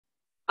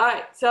All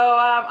right, so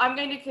I'm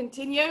going to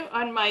continue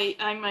on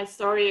my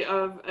story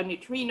of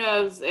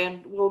neutrinos,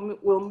 and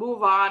we'll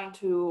move on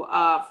to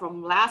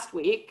from last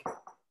week.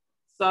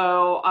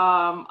 So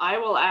I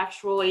will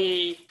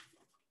actually.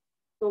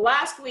 So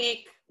last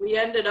week we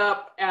ended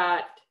up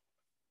at.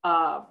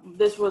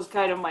 This was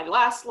kind of my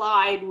last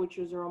slide, which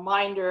was a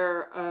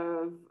reminder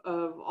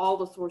of all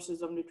the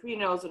sources of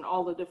neutrinos and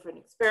all the different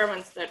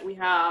experiments that we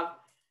have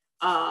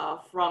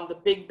from the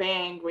Big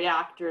Bang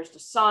reactors to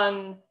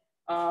sun.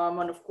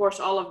 And of course,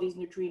 all of these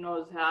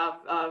neutrinos have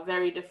a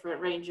very different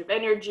range of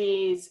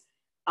energies,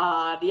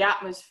 the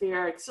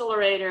atmosphere,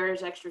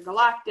 accelerators,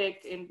 extragalactic,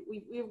 and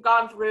we've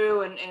gone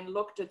through and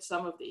looked at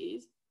some of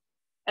these.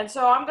 And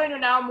so I'm going to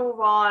now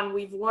move on.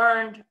 We've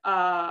learned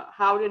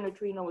how the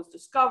neutrino was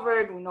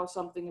discovered. We know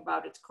something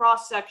about its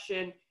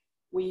cross-section.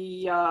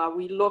 We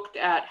looked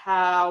at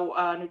how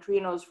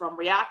neutrinos from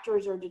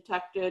reactors are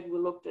detected. We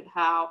looked at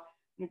how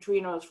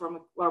neutrinos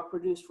are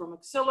produced from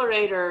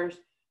accelerators.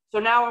 So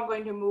now I'm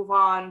going to move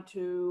on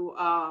to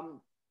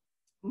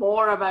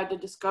more about the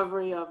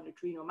discovery of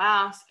neutrino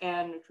mass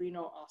and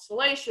neutrino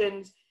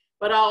oscillations,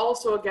 but I'll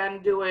also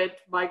again do it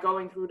by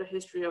going through the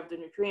history of the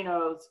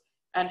neutrinos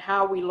and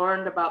how we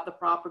learned about the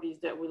properties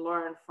that we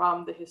learned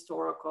from the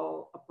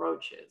historical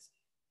approaches.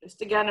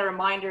 Just again, a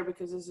reminder,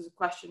 because this is a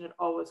question that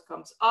always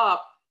comes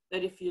up,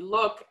 that if you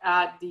look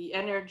at the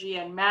energy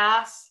and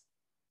mass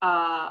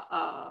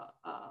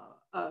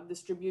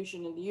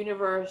distribution in the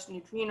universe,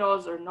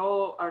 neutrinos are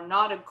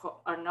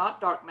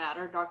not dark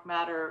matter. Dark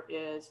matter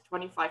is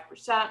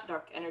 25%,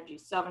 dark energy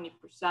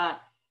 70%.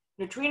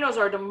 Neutrinos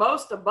are the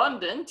most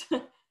abundant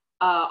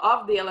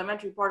of the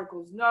elementary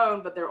particles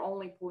known, but they're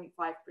only 0.5%.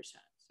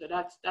 So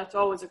that's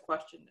always a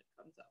question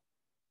that comes up.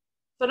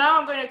 So now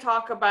I'm going to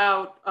talk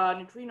about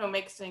neutrino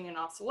mixing and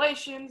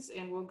oscillations,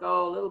 and we'll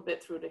go a little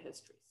bit through the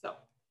history.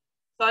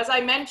 So as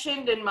I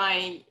mentioned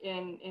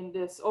in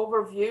this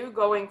overview,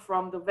 going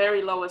from the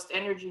very lowest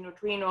energy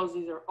neutrinos,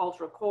 these are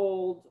ultra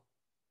cold.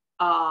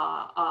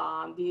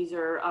 These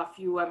are a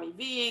few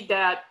MeV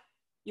that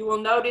you will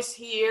notice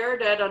here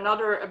that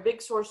a big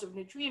source of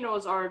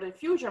neutrinos are the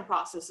fusion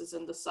processes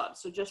in the sun.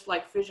 So just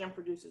like fission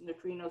produces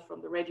neutrinos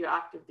from the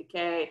radioactive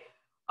decay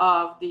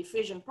of the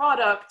fission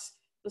products,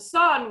 the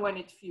sun, when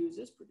it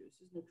fuses,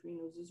 produces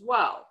neutrinos as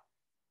well.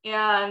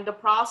 And the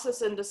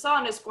process in the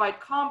sun is quite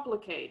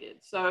complicated.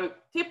 So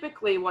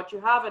typically what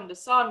you have in the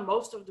sun,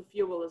 most of the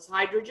fuel is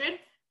hydrogen.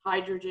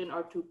 Hydrogen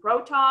are two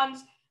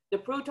protons. The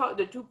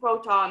two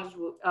protons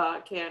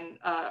can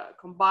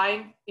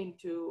combine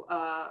to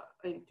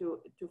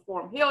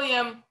form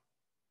helium.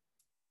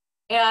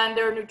 And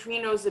there are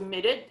neutrinos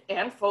emitted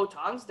and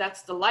photons.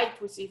 That's the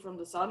light we see from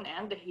the sun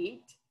and the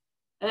heat.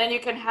 And then you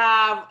can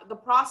have, the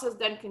process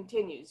then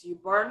continues. You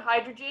burn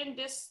hydrogen,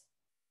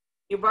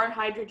 you burn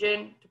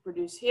hydrogen to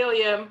produce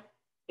helium,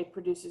 it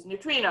produces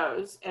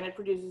neutrinos, and it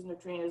produces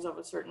neutrinos of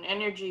a certain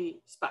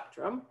energy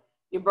spectrum.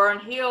 You burn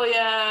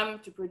helium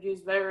to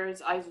produce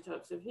various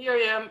isotopes of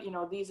helium. You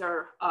know, these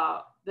are,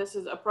 a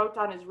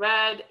proton is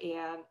red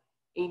and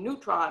a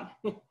neutron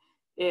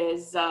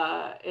is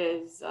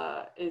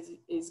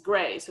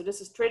gray. So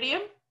this is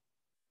tritium,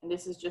 and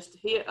this is just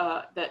here,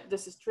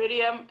 this is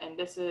tritium, and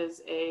this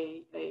is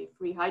a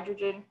free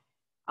hydrogen.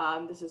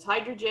 This is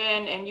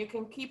hydrogen, and you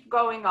can keep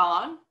going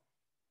on.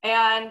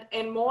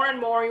 And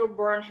more you'll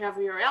burn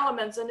heavier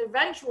elements, and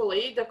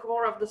eventually the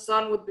core of the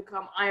sun would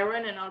become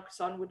iron and our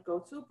sun would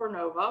go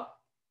supernova.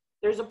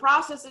 There's a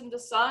process in the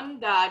sun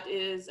that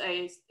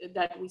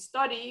we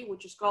study,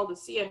 which is called the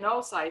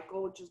CNO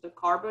cycle, which is the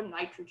carbon,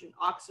 nitrogen,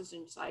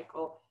 oxygen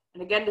cycle.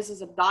 And again, this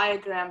is a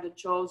diagram that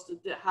shows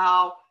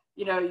how,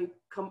 you know,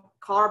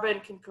 carbon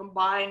can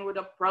combine with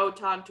a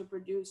proton to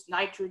produce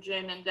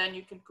nitrogen, and then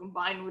you can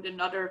combine with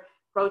another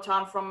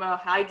proton from a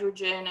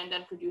hydrogen and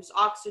then produce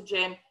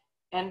oxygen.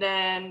 And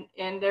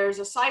there's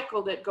a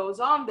cycle that goes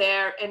on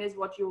there, and is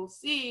what you will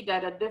see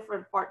that at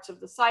different parts of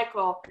the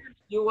cycle,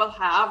 you will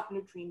have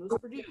neutrinos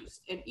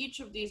produced. And each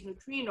of these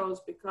neutrinos,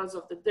 because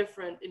of the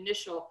different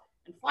initial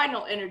and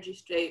final energy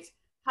states,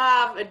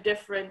 have a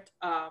different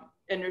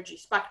energy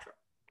spectrum.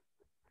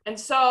 And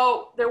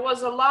so there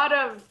was a lot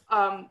of,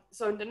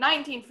 so in the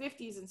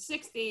 1950s and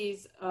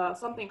 60s,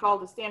 something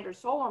called the Standard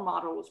Solar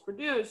Model was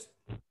produced,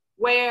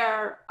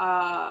 where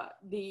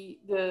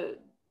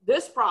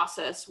this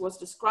process was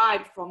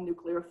described from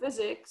nuclear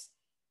physics,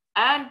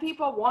 and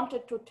people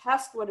wanted to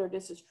test whether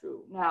this is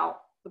true.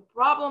 Now, the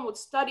problem with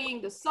studying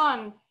the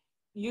sun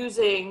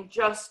using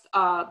just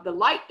the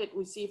light that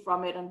we see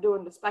from it and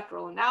doing the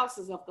spectral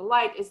analysis of the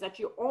light is that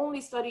you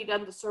only study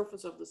then the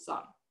surface of the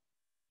sun,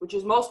 which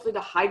is mostly the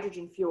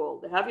hydrogen fuel.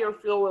 The heavier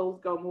fuel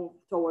will move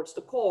towards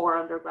the core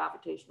under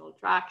gravitational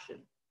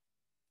attraction.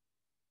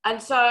 And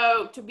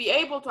so to be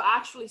able to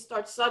actually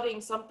start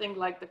studying something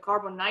like the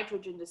carbon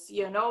nitrogen, the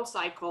CNO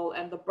cycle,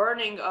 and the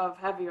burning of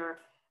heavier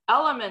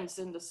elements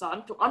in the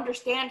sun, to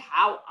understand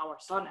how our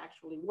sun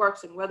actually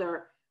works and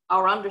whether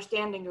our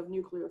understanding of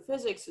nuclear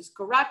physics is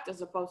correct,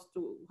 as opposed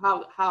to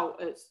how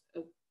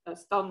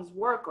suns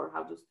work or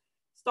how the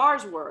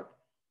stars work,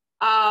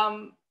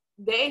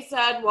 they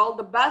said, well,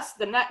 the best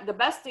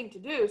thing to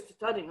do is to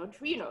study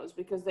neutrinos,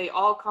 because they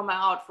all come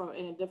out from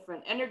in a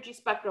different energy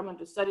spectrum, and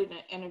to study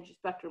the energy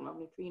spectrum of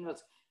neutrinos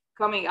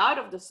coming out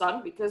of the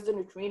sun, because the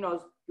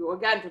neutrinos go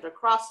again to the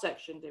cross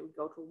section. They would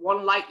go to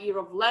 1 light year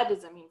of lead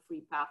is a mean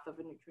free path of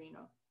a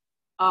neutrino,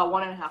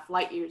 1.5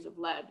 light years of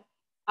lead.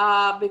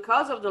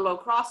 Because of the low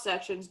cross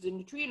sections, the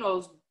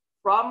neutrinos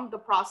from the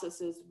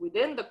processes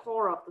within the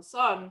core of the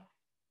sun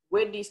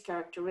with these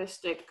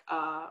characteristic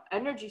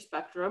energy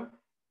spectrum,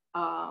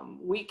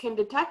 we can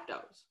detect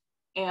those,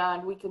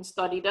 and we can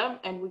study them,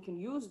 and we can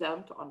use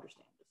them to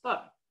understand the sun.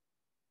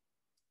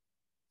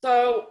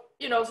 So,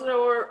 so there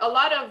were a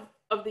lot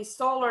of these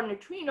solar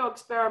neutrino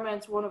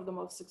experiments. One of the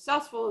most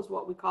successful is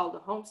what we call the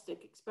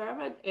homestick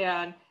experiment.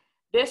 And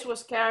this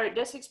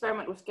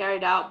experiment was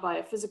carried out by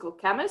a physical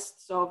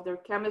chemist. So if there are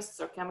chemists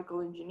or chemical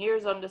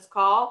engineers on this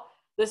call,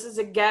 this is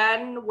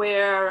again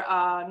where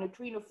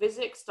neutrino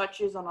physics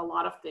touches on a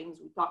lot of things.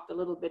 We talked a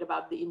little bit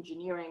about the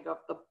engineering of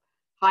the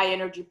high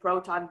energy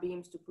proton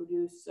beams to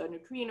produce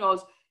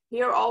neutrinos.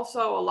 Here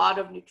also a lot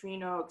of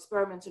neutrino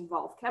experiments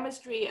involve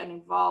chemistry and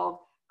involve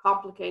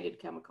complicated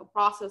chemical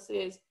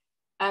processes.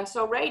 And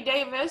so Ray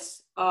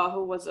Davis,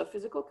 who was a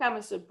physical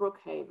chemist at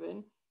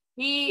Brookhaven,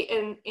 he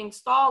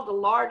installed a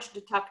large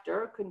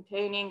detector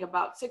containing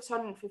about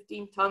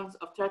 615 tons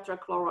of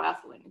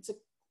tetrachloroethylene.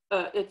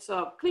 It's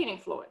a cleaning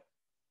fluid.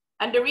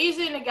 And the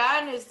reason,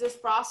 again, is this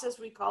process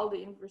we call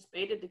the inverse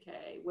beta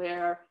decay,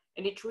 where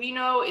a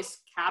neutrino is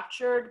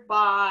captured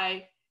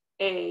by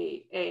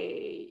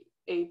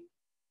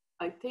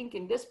I think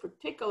in this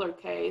particular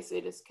case,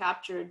 it is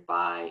captured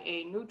by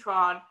a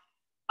neutron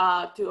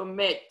to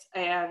emit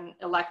an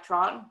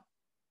electron.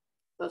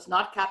 So it's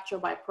not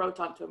captured by a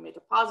proton to emit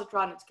a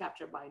positron, it's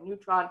captured by a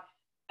neutron,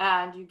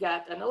 and you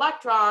get an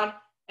electron,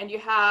 and you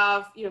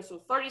have,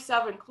 so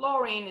 37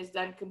 chlorine is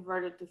then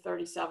converted to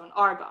 37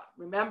 argon.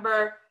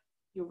 Remember,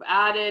 you've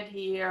added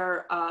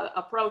here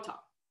a proton,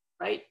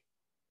 right?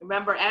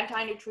 Remember,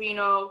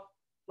 antineutrino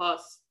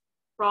plus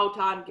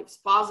proton gives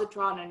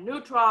positron and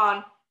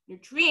neutron.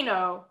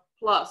 Neutrino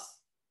plus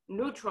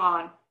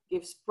neutron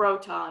gives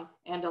proton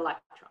and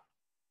electron.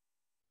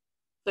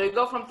 So you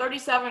go from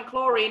 37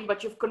 chlorine,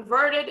 but you've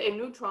converted a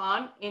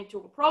neutron into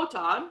a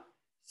proton.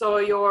 So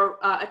your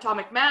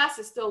atomic mass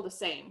is still the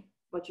same,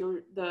 but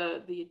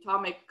the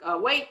atomic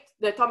weight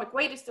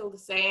is still the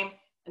same,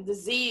 and the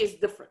Z is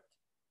different.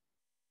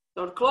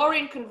 So the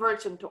chlorine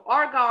converts into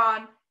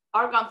argon.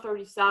 Argon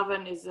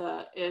 37 is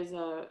a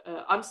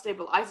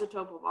unstable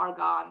isotope of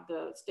argon.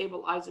 The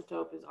stable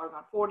isotope is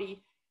argon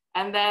 40,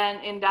 and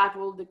then that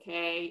will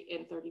decay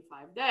in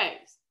 35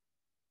 days.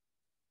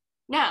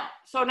 Now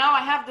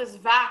I have this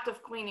vat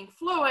of cleaning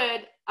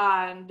fluid,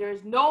 and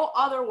there's no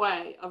other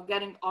way of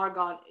getting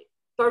argon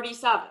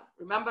 37.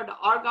 Remember, the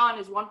argon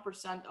is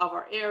 1% of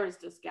our air, is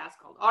this gas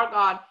called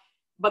argon,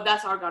 but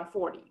that's argon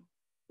 40.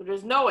 So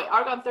there's no way.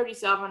 Argon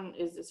 37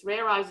 is this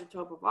rare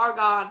isotope of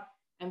argon,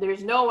 and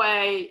there's no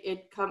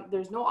way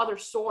there's no other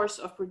source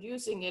of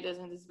producing it as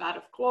in this vat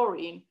of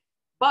chlorine,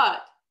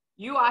 but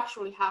you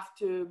actually have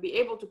to be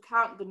able to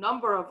count the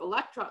number of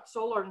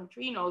solar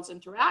neutrinos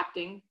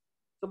interacting.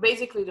 So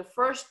basically the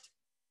first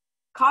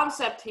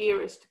concept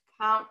here is to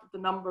count the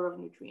number of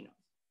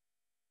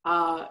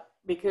neutrinos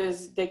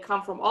because they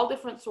come from all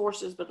different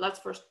sources, but let's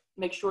first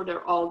make sure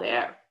they're all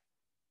there.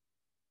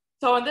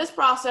 So in this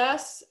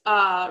process,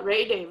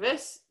 Ray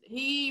Davis,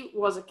 he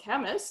was a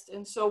chemist.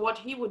 And so what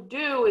he would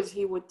do is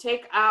he would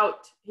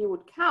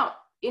count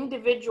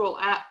individual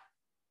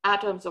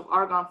atoms of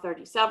argon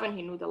 37.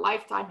 He knew the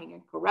lifetime, he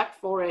can correct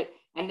for it.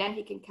 And then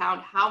he can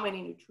count how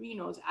many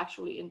neutrinos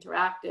actually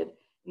interacted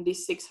in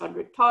these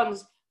 600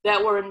 tons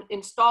that were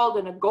installed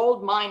in a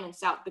gold mine in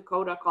South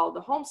Dakota called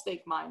the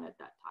Homestake mine at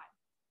that time.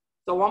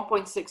 So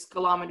 1.6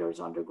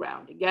 kilometers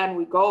underground. Again,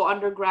 we go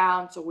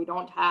underground, so we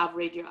don't have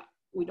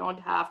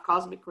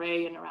cosmic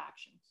ray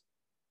interactions.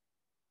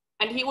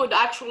 And he would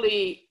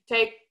actually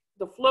take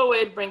the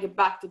fluid, bring it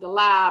back to the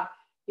lab.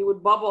 He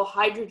would bubble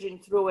hydrogen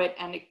through it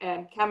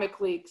and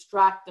chemically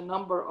extract the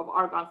number of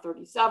argon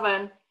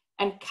 37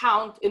 and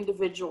count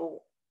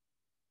individual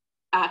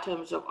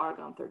atoms of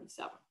argon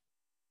 37.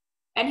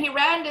 And he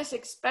ran this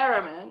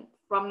experiment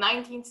from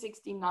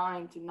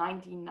 1969 to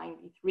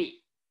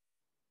 1993.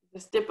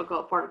 This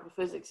typical particle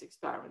physics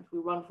experiment. We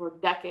run for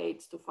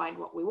decades to find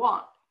what we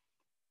want.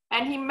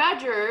 And he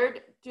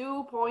measured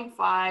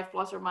 2.5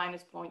 plus or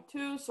minus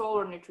 0.2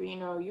 solar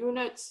neutrino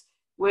units,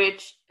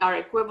 which are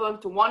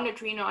equivalent to 1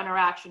 neutrino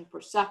interaction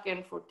per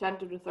second for 10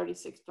 to the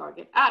 36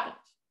 target atoms.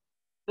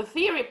 The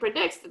theory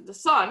predicts that the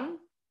sun,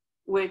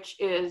 which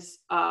is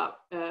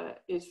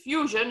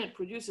fusion, it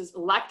produces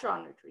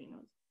electron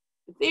neutrinos.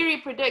 The theory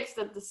predicts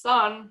that the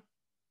sun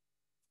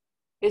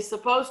is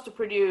supposed to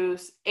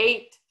produce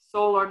 8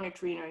 solar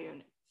neutrino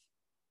units.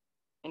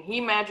 And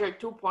he measured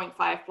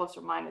 2.5 plus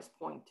or minus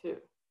 0.2.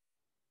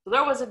 So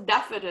there was a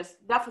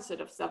deficit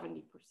of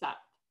 70%.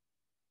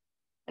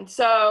 And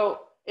so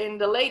in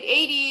the late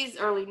 80s,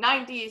 early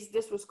 90s,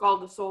 this was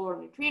called the solar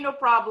neutrino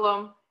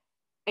problem,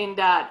 in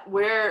that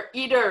where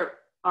either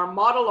our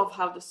model of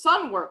how the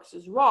sun works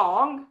is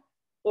wrong,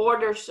 or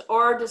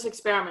this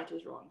experiment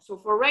is wrong. So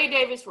for Ray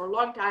Davis, for a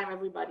long time,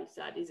 everybody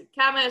said he's a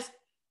chemist.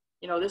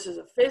 You know, this is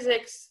a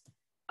physics.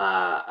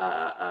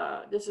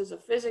 This is a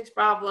physics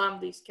problem.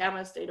 These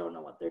chemists, they don't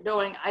know what they're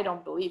doing. I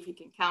don't believe he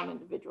can count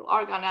individual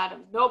argon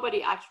atoms.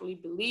 Nobody actually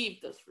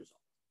believed this result.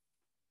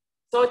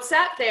 So it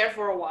sat there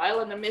for a while,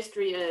 and the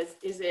mystery is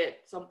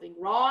it something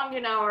wrong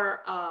in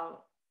our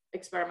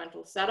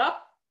experimental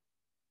setup?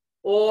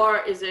 Or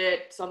is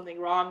it something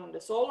wrong in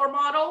the solar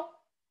model?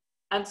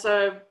 And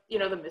so, you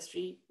know, the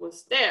mystery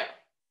was there.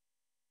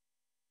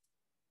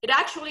 It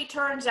actually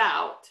turns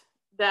out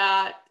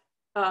that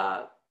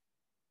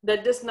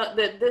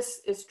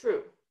this is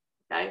true.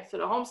 Okay, so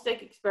the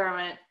Homestake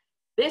experiment,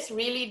 this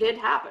really did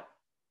happen.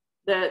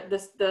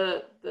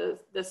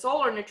 The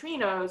solar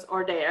neutrinos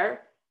are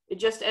there. It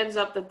just ends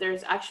up that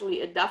there's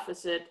actually a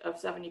deficit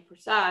of 70%,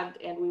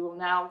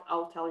 and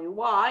I'll tell you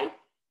why.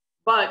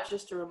 But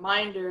just a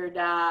reminder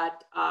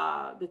that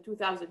the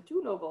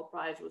 2002 Nobel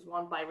Prize was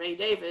won by Ray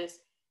Davis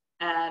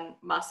and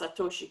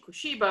Masatoshi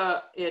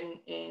Koshiba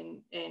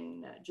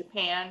in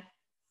Japan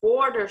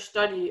for their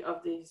study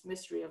of this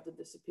mystery of the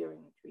disappearing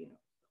neutrinos.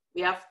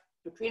 We have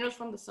neutrinos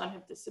from the sun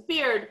have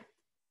disappeared.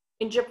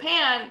 In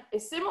Japan, a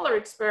similar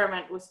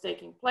experiment was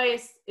taking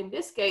place. In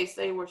this case,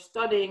 they were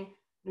studying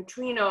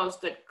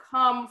neutrinos that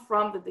come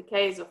from the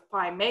decays of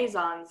pi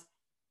mesons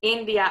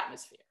in the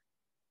atmosphere.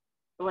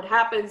 So what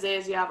happens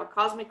is you have a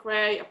cosmic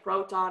ray, a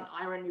proton,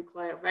 iron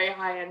nuclei, a very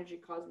high energy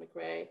cosmic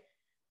ray.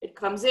 It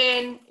comes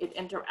in, it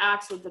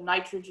interacts with the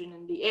nitrogen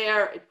in the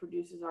air, it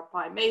produces our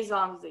pi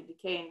mesons. They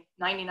decay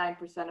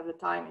 99% of the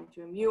time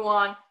into a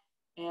muon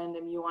and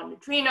a muon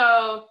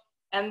neutrino.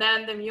 And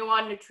then the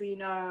muon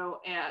neutrino,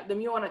 the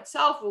muon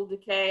itself will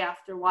decay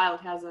after a while.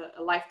 It has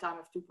a lifetime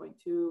of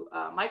 2.2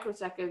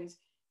 microseconds.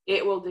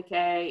 It will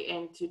decay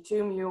into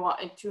two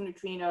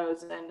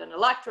neutrinos and an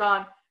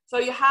electron. So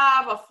you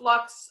have a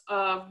flux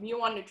of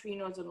muon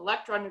neutrinos and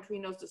electron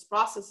neutrinos. This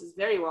process is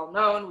very well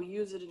known. We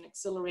use it in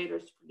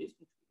accelerators to produce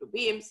neutrino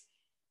beams.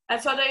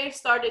 And so they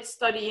started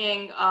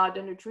studying the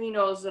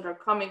neutrinos that are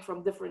coming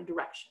from different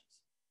directions.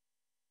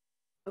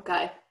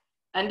 Okay,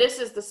 and this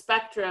is the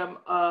spectrum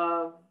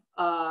of,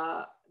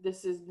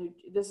 this is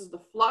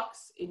the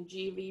flux in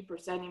GeV per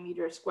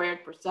centimeter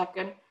squared per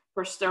second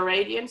per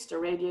steradian.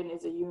 Steradian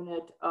is a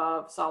unit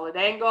of solid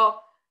angle.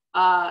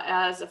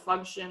 As a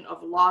function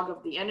of log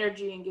of the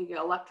energy in giga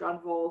electron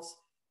volts.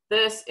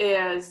 This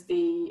is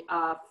the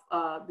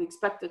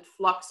expected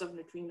flux of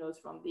neutrinos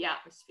from the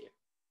atmosphere.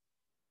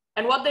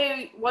 And what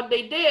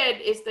they did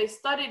is they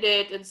studied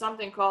it in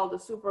something called the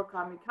Super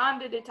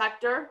Kamiokande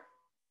detector.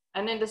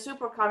 And in the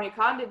Super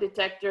Kamiokande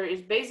detector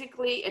is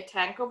basically a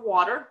tank of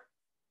water,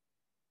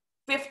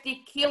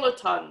 50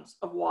 kilotons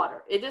of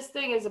water. This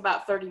thing is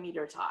about 30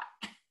 meters high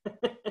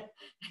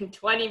and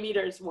 20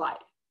 meters wide.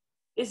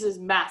 This is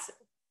massive.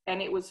 And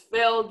it was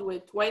filled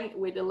with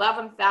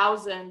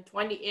 11,000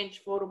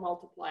 20-inch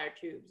photomultiplier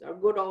tubes, our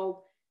good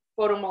old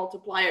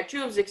photomultiplier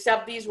tubes,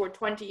 except these were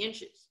 20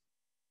 inches.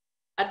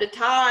 At the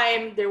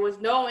time, there was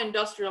no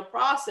industrial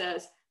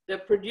process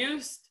that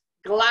produced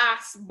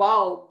glass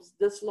bulbs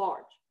this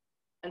large.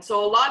 And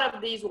so a lot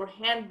of these were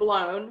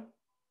hand-blown,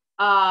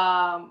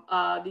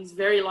 these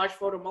very large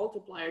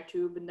photomultiplier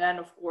tube. And then,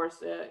 of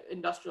course,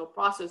 industrial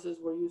processes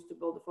were used to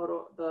build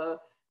the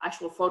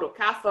actual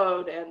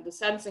photocathode and the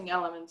sensing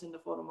elements in the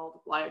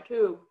photomultiplier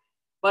tube.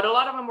 But a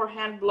lot of them were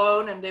hand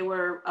blown, and they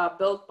were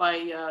built by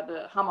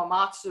the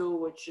Hamamatsu,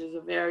 which is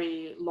a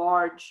very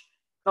large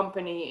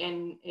company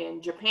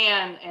in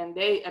Japan. And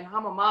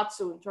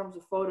Hamamatsu, in terms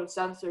of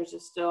photosensors,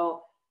 is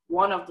still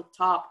one of the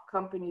top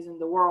companies in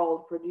the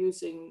world,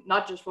 producing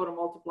not just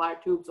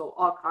photomultiplier tubes, but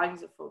all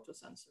kinds of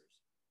photosensors.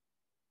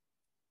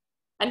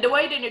 And the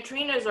way the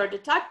neutrinos are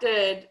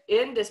detected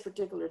in this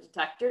particular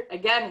detector,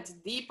 again,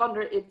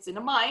 it's in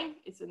a mine.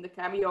 It's in the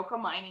Kamioka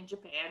mine in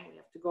Japan. We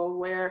have to go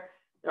where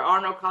there are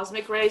no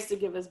cosmic rays to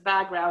give us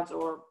backgrounds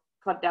or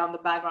cut down the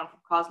background from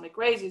cosmic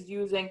rays, is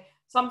using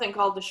something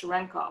called the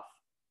Cherenkov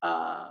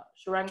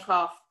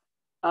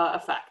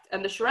effect.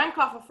 And the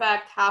Cherenkov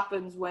effect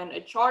happens when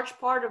a charged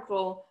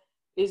particle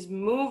is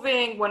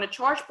moving. When a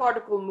charged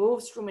particle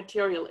moves through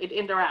material, it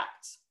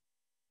interacts,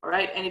 all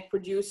right? And it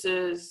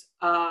produces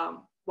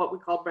what we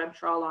call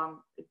Bremsstrahlung.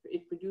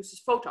 It produces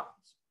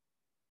photons.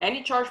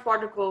 Any charged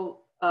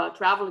particle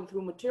traveling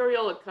through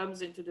material, it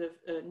comes into the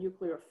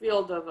nuclear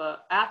field of an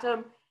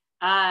atom,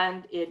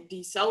 and it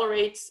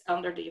decelerates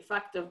under the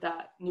effect of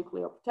that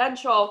nuclear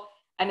potential,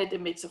 and it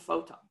emits a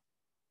photon,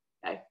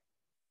 okay?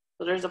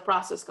 So there's a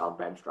process called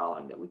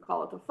Bremsstrahlung that we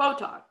call it a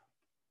photon.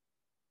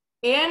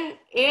 In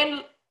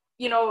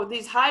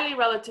these highly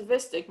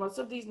relativistic, most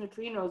of these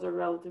neutrinos are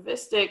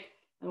relativistic,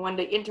 and when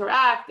they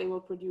interact, they will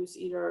produce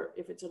either,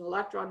 if it's an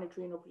electron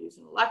neutrino, produce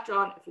an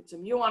electron. If it's a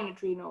muon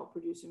neutrino,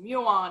 produce a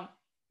muon.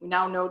 We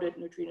now know that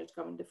neutrinos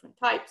come in different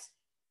types.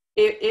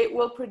 It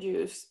will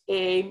produce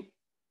a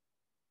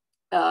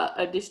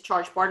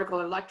discharged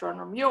particle, electron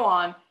or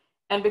muon.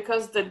 And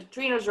because the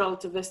neutrino is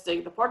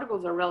relativistic, the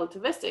particles are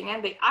relativistic,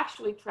 and they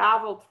actually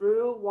travel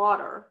through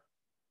water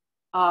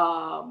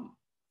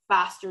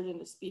faster than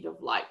the speed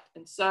of light.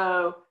 And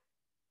so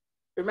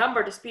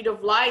remember, the speed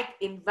of light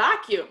in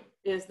vacuum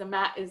is the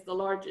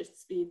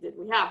largest speed that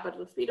we have, but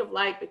the speed of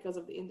light, because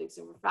of the index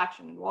of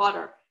refraction in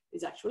water,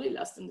 is actually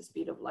less than the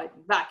speed of light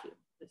in vacuum.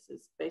 This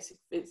is basic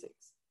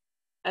physics.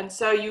 And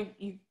so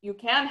you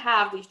can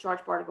have these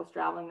charged particles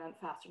traveling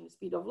faster than the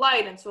speed of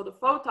light. And so the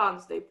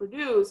photons they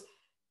produce,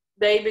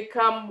 they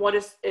become what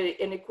is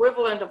an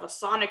equivalent of a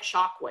sonic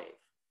shock wave.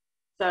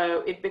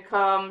 So it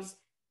becomes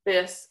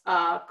this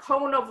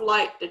cone of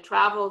light that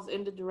travels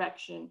in the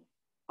direction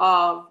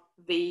of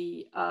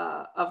the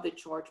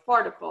charged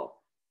particle.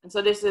 And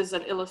so this is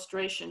an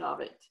illustration of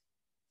it.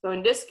 So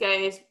in this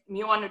case,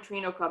 muon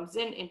neutrino comes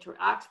in,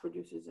 interacts,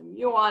 produces a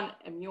muon,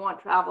 and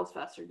muon travels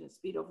faster than the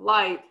speed of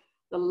light.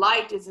 The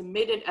light is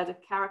emitted at a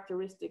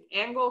characteristic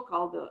angle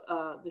called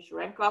the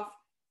Cherenkov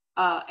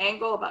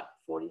angle, about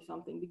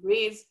 40-something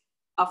degrees,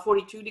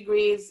 42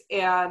 degrees,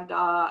 and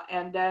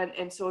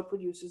so it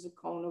produces a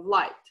cone of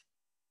light.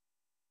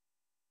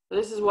 So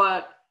this is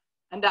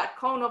and that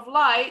cone of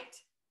light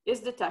is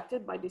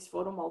detected by these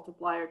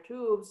photomultiplier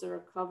tubes that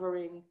are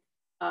covering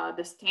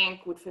this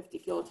tank with 50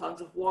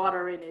 kilotons of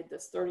water in it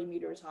that's 30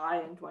 meters high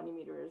and 20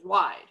 meters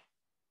wide.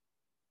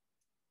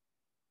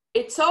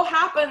 It so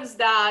happens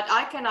that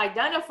I can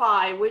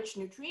identify which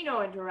neutrino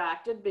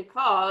interacted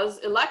because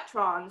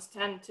electrons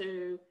tend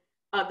to,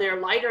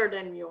 they're lighter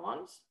than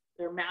muons.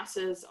 Their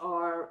masses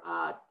are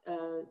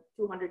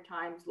 200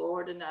 times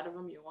lower than that of a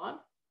muon.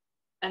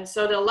 And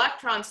so the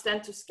electrons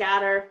tend to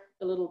scatter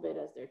a little bit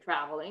as they're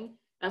traveling.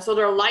 And so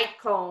their light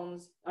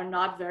cones are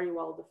not very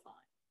well defined.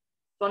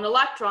 So an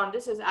electron,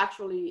 this is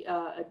actually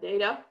a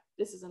data.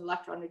 This is an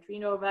electron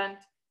neutrino event.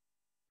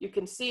 You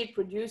can see it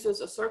produces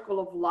a circle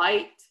of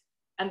light,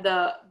 and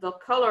the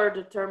color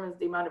determines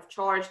the amount of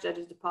charge that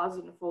is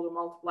deposited in a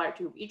photomultiplier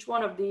tube. Each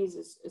one of these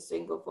is a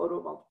single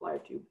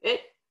photomultiplier tube.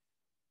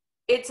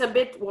 It's a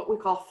bit what we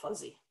call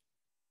fuzzy.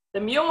 The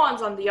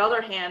muons, on the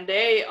other hand,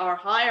 they are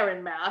higher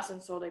in mass,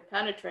 and so they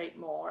penetrate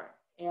more.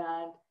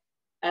 And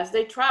as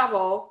they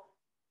travel,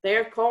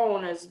 their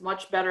cone is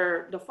much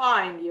better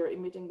defined. You're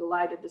emitting the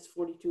light at this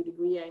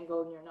 42-degree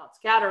angle, and you're not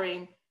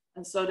scattering.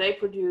 And so they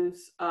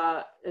produce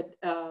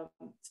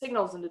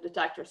signals in the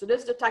detector. So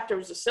this detector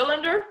is a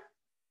cylinder.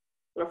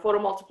 There are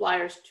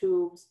photomultipliers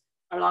tubes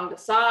along the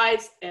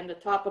sides and the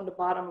top and the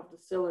bottom of the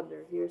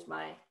cylinder. Here's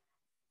my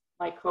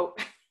coat.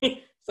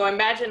 So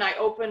imagine I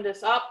open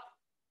this up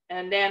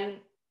and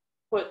then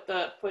put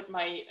the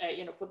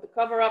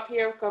cover up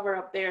here, cover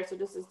up there. So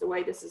this is the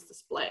way this is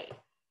displayed.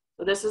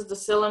 So this is the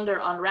cylinder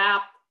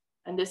unwrapped,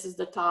 and this is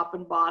the top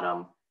and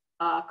bottom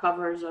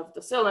covers of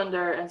the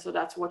cylinder. And so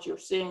that's what you're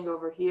seeing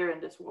over here,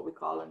 and this is what we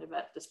call an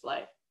event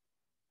display.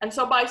 And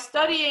so by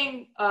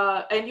studying,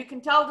 and you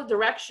can tell the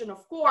direction,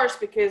 of course,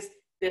 because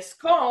this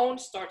cone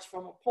starts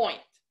from a point,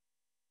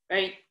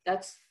 right?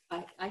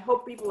 I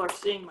hope people are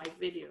seeing my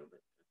video.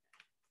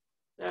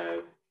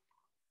 So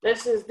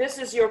this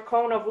is your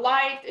cone of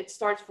light. It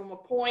starts from a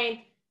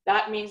point.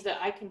 That means that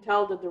I can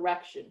tell the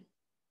direction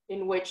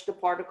in which the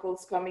particle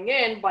is coming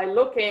in by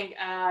looking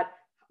at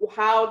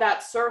how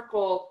that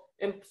circle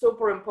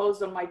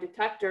superimposed on my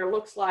detector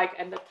looks like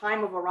and the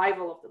time of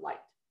arrival of the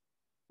light.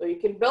 So you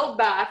can build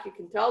back, you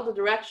can tell the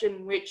direction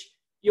in which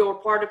your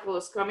particle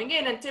is coming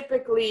in, and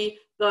typically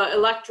the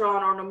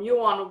electron or the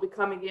muon will be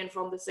coming in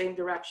from the same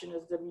direction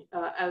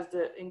as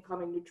the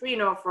incoming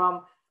neutrino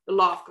from the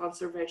law of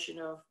conservation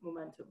of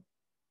momentum.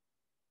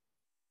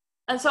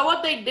 And so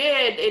what they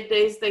did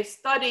is they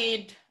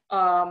studied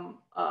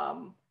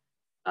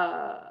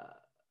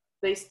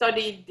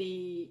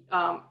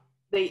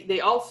they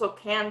also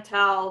can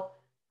tell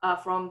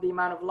from the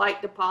amount of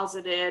light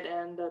deposited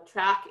and the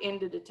track in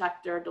the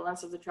detector, the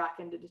length of the track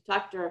in the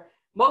detector.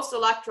 Most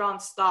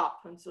electrons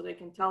stop, and so they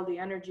can tell the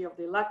energy of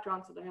the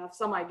electron, so they have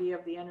some idea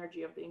of the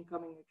energy of the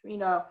incoming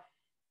neutrino.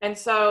 And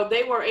so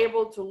they were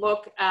able to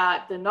look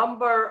at the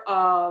number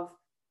of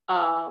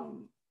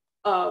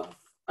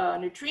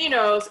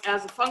neutrinos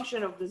as a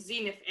function of the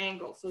zenith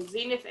angle. So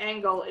zenith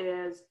angle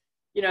is,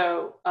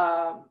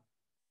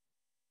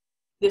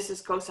 this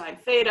is cosine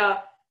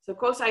theta. So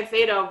cosine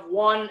theta of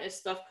 1 is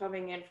stuff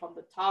coming in from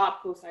the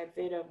top. Cosine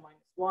theta of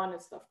 -1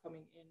 is stuff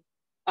coming in.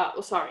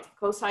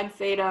 Cosine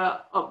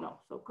theta,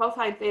 so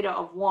cosine theta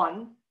of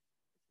 1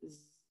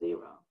 is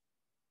 0.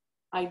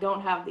 I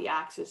don't have the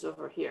axis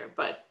over here,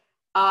 but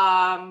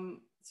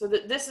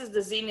this is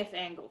the zenith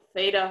angle.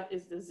 Theta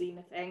is the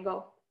zenith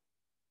angle,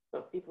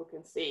 so people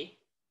can see.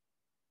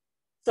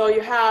 So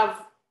you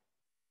have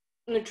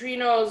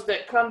neutrinos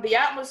that come the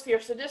atmosphere.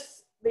 So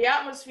the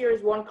atmosphere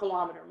is 1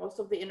 kilometer. Most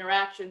of the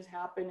interactions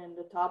happen in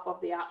the top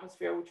of the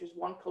atmosphere, which is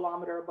 1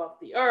 kilometer above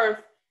the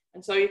Earth.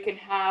 And so you can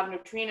have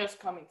neutrinos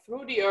coming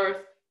through the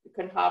Earth. You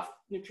can have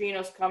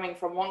neutrinos coming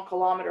from 1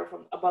 kilometer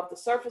from above the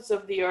surface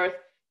of the Earth.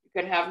 You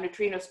can have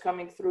neutrinos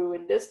coming through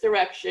in this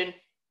direction.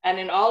 And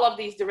in all of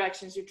these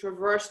directions, you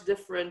traverse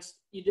different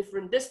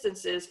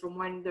distances from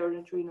when the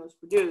neutrino is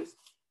produced.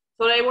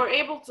 So they were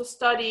able to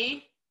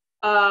study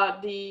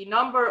the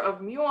number of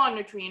muon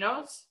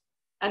neutrinos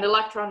and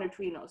electron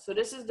neutrinos. So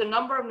this is the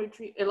number of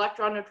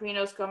electron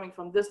neutrinos coming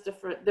from this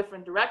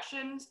different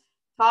directions,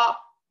 top,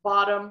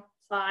 bottom,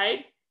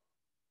 side.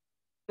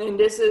 And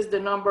this is the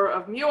number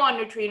of muon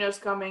neutrinos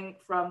coming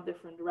from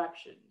different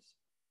directions.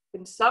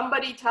 Can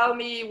somebody tell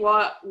me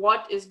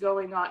what is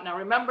going on? Now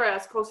remember,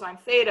 as cosine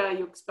theta,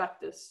 you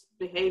expect this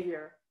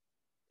behavior.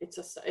 It's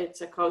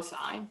a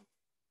cosine.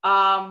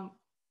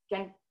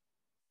 Can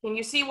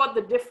you see what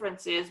the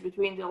difference is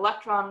between the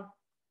electron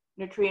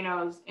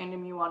neutrinos and the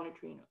muon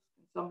neutrinos?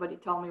 Can somebody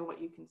tell me what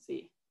you can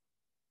see?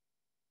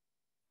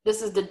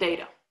 This is the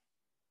data.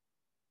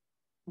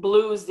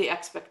 Blue is the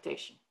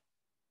expectation.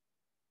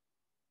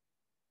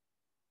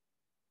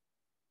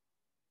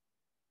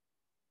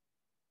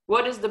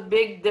 What is the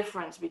big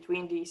difference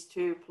between these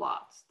two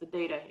plots, the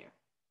data here?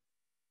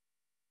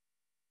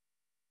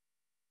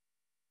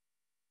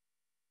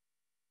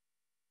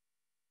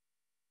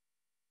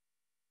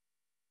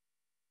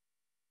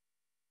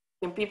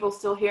 Can people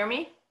still hear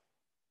me?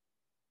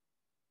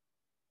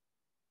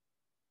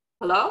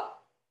 Hello?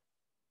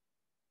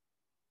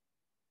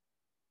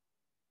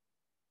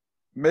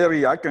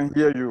 Mary, I can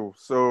hear you.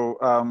 So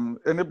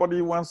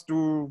anybody wants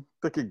to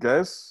take a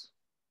guess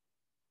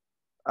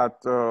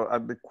at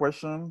the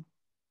question,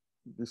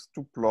 these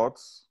two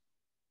plots?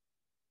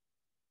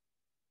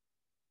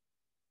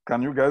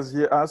 Can you guys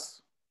hear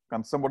us?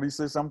 Can somebody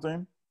say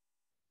something?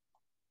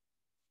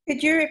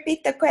 Could you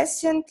repeat the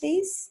question,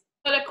 please?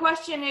 So the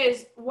question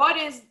is, what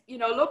is,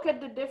 look at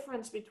the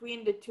difference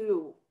between the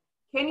two.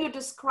 Can you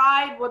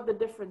describe what the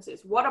difference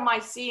is? What am I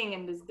seeing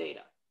in this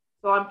data?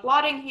 So I'm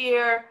plotting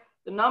here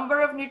the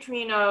number of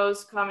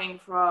neutrinos coming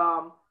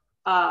from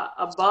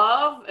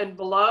above and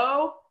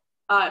below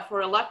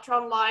for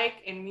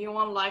electron-like and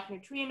muon-like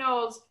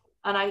neutrinos,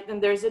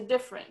 and there's a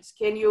difference.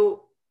 Can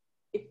you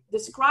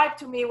describe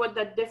to me what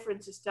that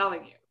difference is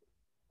telling you?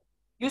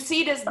 You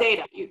see this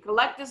data, you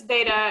collect this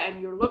data,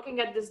 and you're looking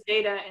at this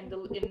data in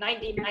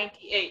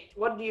 1998.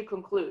 What do you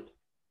conclude?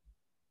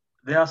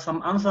 There are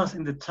some answers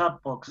in the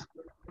chat box.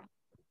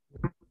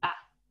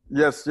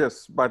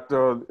 Yes, but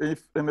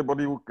if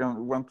anybody who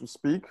want to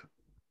speak.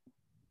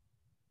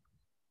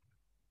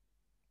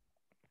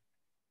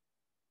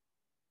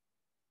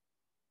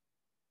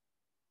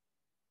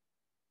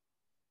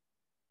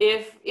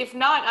 If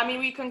not, I mean,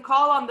 we can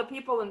call on the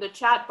people in the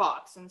chat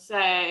box and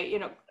say,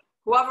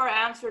 whoever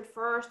answered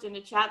first in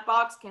the chat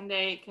box, can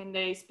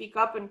they speak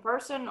up in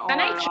person? Or, can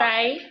I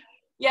try?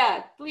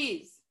 Yeah,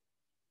 please.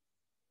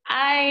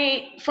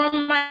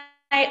 From my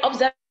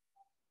observation,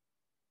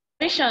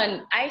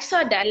 I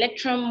saw the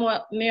electron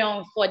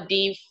muon for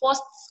the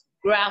first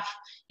graph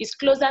is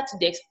closer to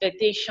the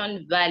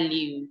expectation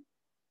value,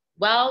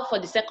 while for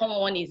the second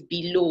one is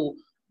below,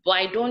 but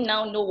I don't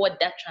now know what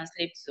that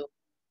translates to.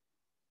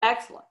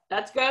 Excellent,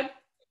 that's good.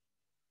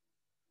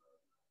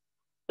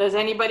 Does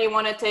anybody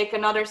want to take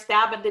another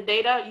stab at the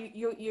data?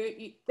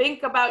 You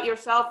think about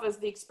yourself as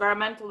the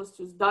experimentalist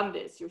who's done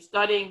this. You're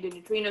studying the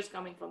neutrinos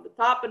coming from the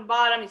top and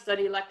bottom. You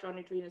study electron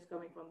neutrinos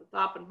coming from the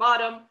top and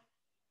bottom,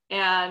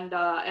 and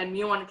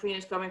muon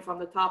neutrinos coming from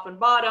the top and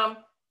bottom.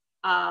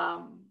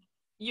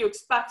 You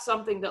expect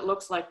something that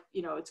looks like,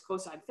 it's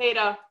cosine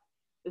theta.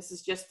 This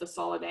is just the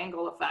solid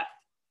angle effect.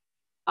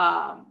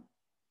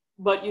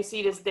 But you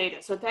see this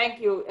data. So thank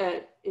you.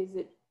 Is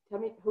it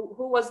Temi?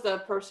 Who was the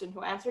person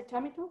who answered?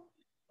 Temito?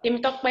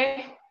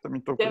 Temitope.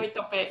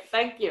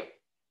 Thank you.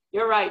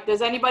 You're right.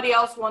 Does anybody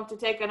else want to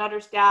take another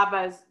stab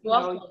as,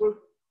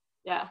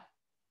 yeah.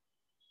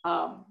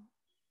 Are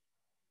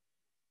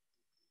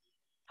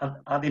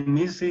the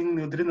missing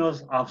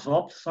neutrinos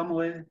absorbed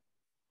somewhere?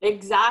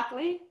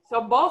 Exactly.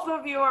 So both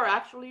of you are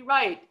actually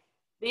right.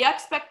 The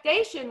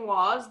expectation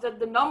was that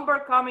the number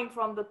coming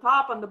from the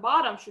top and the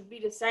bottom should be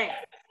the same.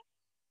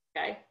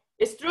 Okay.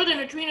 It's true the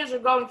neutrinos are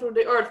going through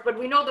the Earth, but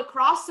we know the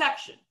cross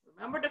section.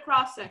 Remember the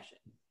cross section.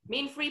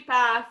 Mean free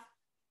path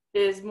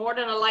is more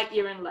than a light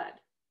year in lead.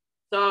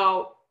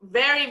 So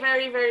very,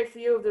 very, very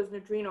few of those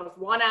neutrinos,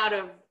 1 out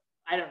of,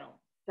 I don't know,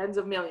 tens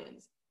of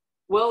millions,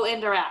 will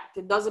interact.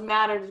 It doesn't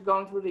matter if it's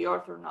going through the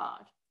Earth or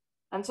not.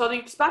 And so you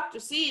expect to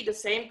see the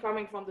same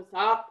coming from the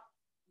top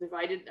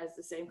divided as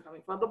the same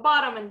coming from the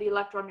bottom. And the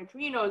electron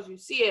neutrinos, you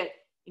see it.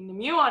 In the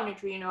muon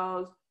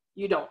neutrinos,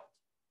 you don't.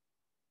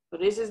 So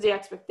this is the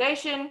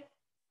expectation.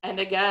 And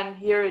again,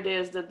 here it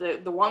is that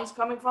the ones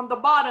coming from the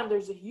bottom,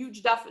 there's a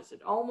huge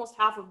deficit. Almost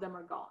half of them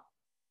are gone.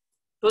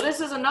 So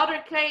this is another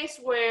case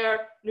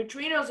where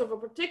neutrinos of a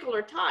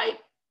particular type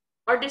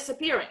are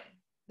disappearing.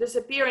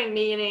 Disappearing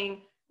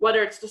meaning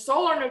whether it's the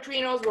solar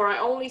neutrinos where I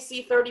only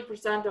see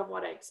 30% of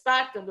what I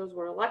expect, and those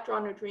were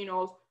electron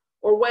neutrinos,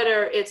 or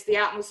whether it's the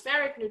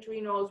atmospheric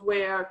neutrinos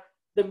where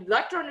the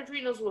electron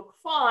neutrinos look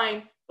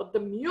fine, but the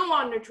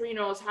muon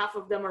neutrinos, half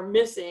of them are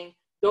missing,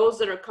 those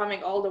that are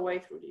coming all the way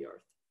through the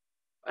Earth.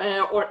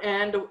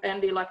 And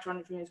the electron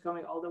neutrinos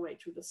coming all the way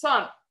to the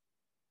sun.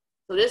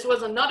 So this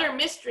was another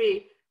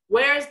mystery.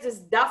 Where is this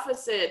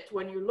deficit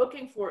when you're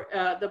looking for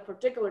the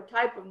particular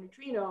type of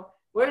neutrino?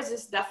 Where is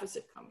this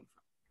deficit coming from?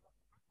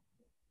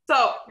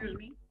 So,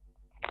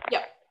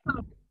 yeah.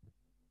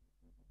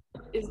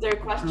 Is there a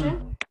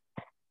question?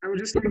 I would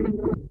just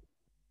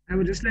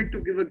like to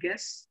give a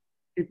guess.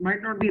 It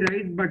might not be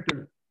right, but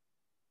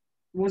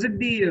was it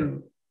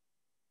the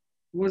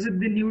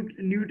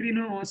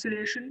neutrino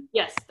oscillation?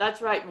 Yes,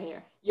 that's right,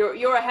 Mayor.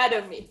 You're ahead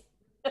of me.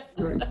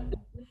 Right.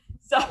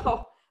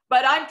 So,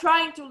 but I'm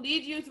trying to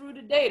lead you through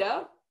the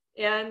data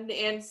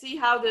and see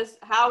how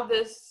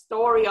this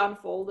story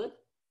unfolded.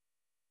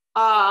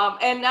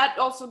 And that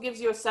also gives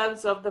you a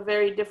sense of the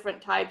very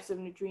different types of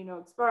neutrino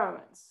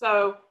experiments.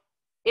 So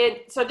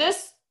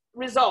this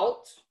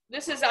result,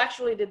 this is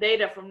actually the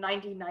data from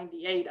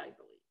 1998, I believe.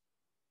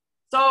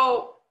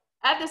 So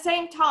at the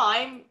same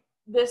time,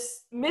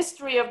 this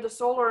mystery of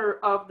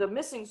the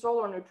missing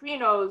solar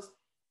neutrinos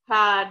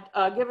had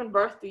given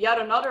birth to yet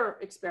another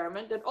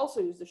experiment that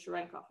also used the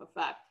Cherenkov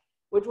effect,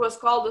 which was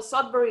called the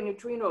Sudbury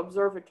Neutrino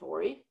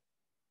Observatory.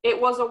 It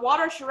was a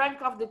water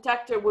Cherenkov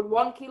detector with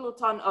 1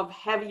 kiloton of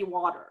heavy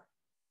water.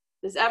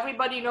 Does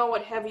everybody know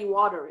what heavy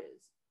water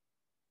is?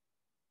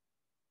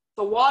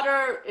 So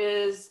water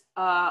is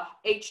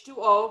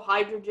H2O,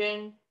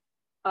 hydrogen,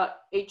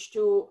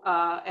 H2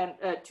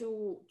 and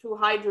two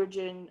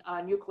hydrogen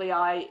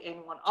nuclei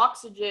and 1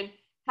 oxygen.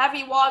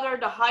 Heavy water,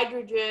 the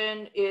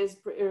hydrogen is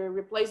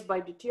replaced by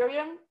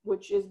deuterium,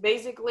 which is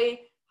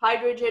basically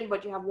hydrogen,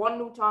 but you have one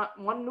neutron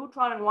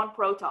and 1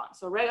 proton.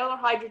 So regular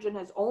hydrogen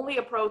has only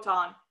a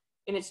proton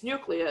in its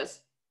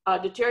nucleus.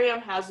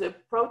 Deuterium has a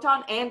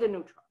proton and a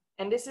neutron,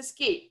 and this is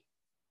key.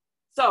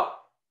 So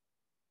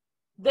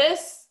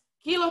this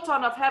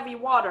kiloton of heavy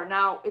water,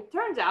 now it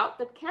turns out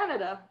that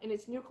Canada in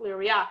its nuclear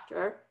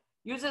reactor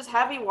uses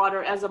heavy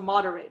water as a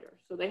moderator.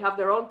 So they have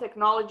their own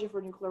technology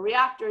for nuclear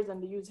reactors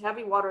and they use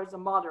heavy water as a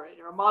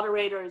moderator. A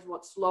moderator is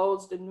what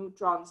slows the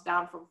neutrons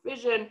down from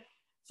fission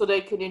so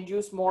they can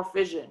induce more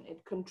fission.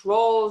 It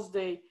controls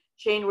the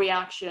chain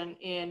reaction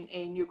in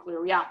a nuclear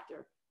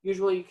reactor.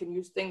 Usually you can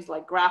use things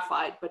like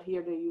graphite, but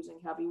here they're using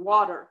heavy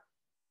water.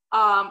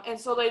 And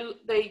so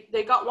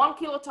they got 1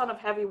 kiloton of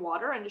heavy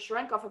water, and the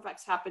Cherenkov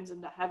effects happens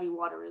in the heavy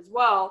water as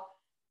well.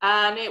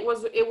 And it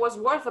was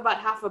worth about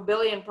 $500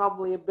 million,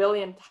 probably $1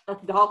 billion by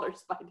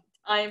the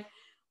time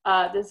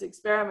this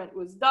experiment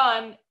was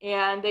done.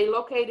 And they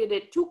located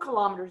it 2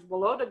 kilometers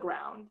below the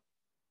ground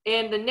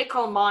in the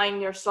nickel mine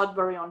near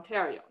Sudbury,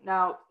 Ontario.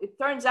 Now, it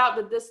turns out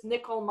that this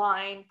nickel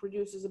mine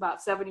produces about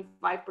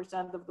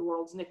 75% of the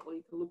world's nickel.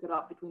 You can look it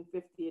up, between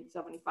 50 and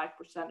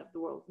 75% of the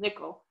world's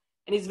nickel.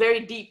 And it's very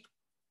deep.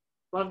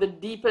 One of the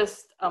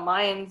deepest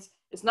mines.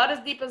 It's not as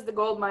deep as the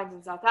gold mines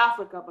in South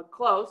Africa, but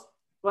close.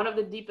 One of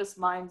the deepest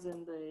mines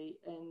in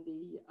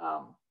the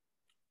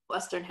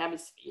Western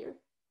Hemisphere,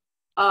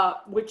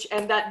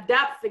 and that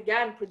depth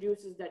again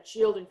produces that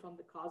shielding from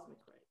the cosmic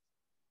rays.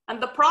 And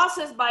the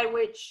process by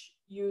which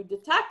you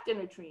detect the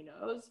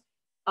neutrinos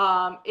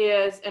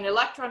is an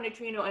electron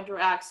neutrino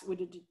interacts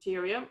with a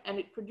deuterium, and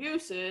it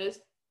produces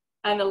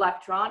an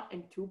electron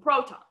and 2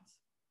 protons.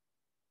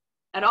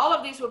 And all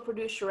of these will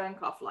produce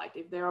Cherenkov light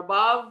if they're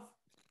above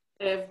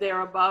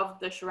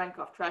the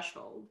Cherenkov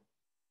threshold.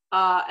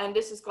 And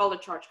this is called a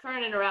charge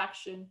current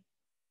interaction.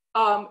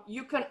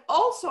 You can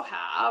also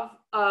have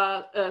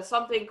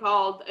something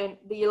called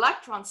the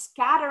electron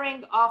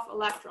scattering of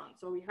electrons.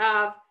 So we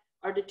have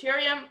our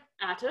deuterium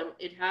atom.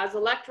 It has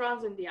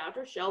electrons in the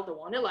outer shell, the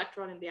 1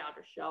 electron in the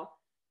outer shell.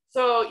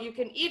 So you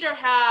can either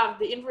have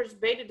the inverse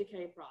beta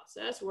decay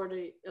process where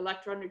the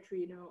electron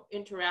neutrino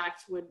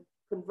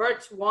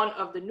converts one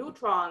of the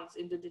neutrons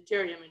into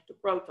deuterium into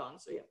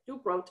protons. So you have 2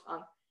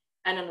 protons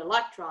and an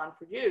electron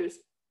produced,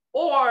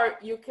 or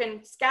you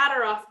can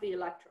scatter off the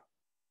electron.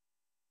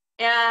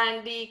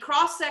 And the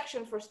cross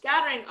section for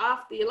scattering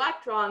off the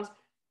electrons,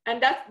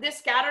 and this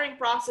scattering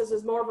process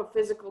is more of a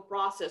physical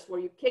process where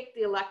you kick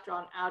the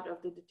electron out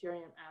of the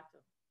deuterium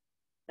atom.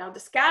 Now the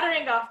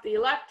scattering off the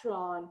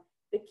electron,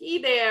 the key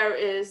there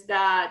is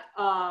that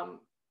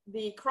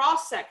the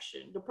cross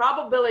section, the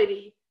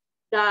probability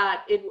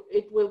that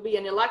it will be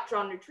an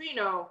electron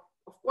neutrino,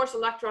 of course,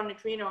 electron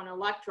neutrino and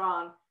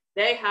electron,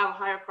 they have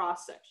higher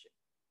cross section.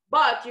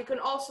 But you can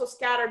also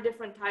scatter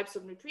different types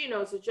of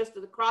neutrinos. It's just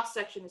that the cross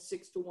section is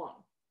 6 to 1.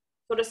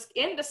 So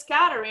in the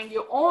scattering,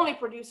 you only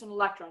produce an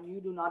electron. You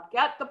do not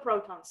get the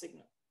proton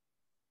signal.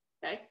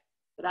 Okay,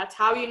 so that's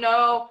how you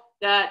know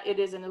that it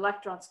is an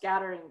electron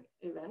scattering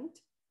event.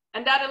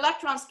 And that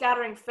electron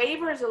scattering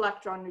favors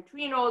electron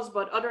neutrinos,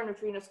 but other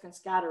neutrinos can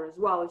scatter as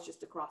well. It's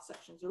just the cross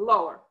sections are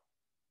lower.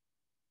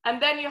 And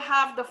then you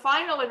have the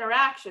final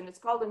interaction. It's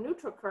called a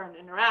neutral current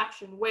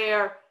interaction,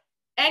 where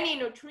any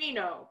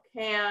neutrino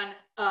can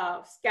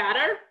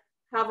scatter,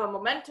 have a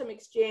momentum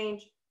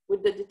exchange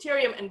with the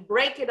deuterium, and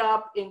break it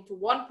up into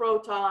 1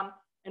 proton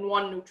and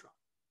 1 neutron.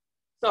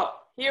 So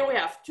here we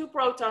have 2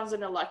 protons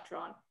and an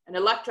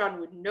electron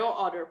with no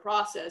other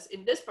process.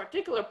 In this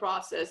particular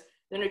process,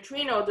 the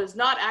neutrino does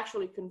not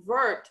actually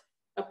convert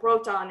a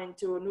proton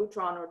into a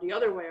neutron or the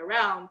other way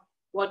around.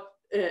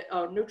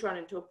 A neutron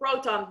into a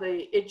proton,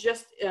 it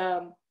just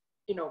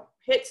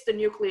hits the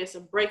nucleus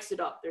and breaks it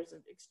up. There's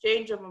an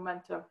exchange of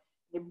momentum.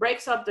 It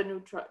breaks up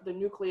the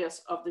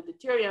nucleus of the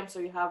deuterium, so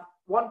you have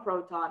 1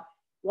 proton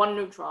one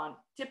neutron.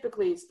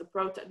 Typically it's the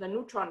proton, the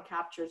neutron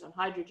captures on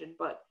hydrogen,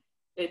 but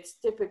it's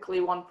typically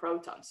one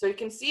proton. So you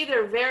can see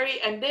they're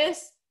and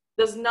this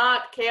does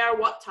not care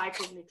what type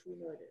of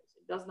neutrino it is.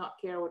 It does not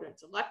care whether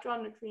it's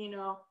electron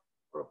neutrino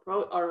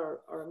or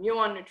a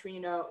muon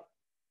neutrino.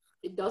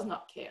 It does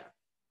not care.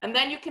 And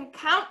then you can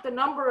count the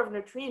number of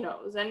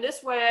neutrinos. And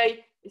this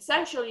way,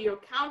 essentially, you're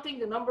counting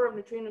the number of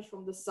neutrinos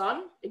from the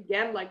sun,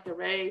 again, like the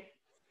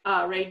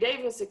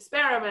Ray-Davis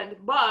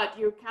experiment, but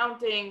you're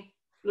counting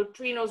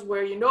neutrinos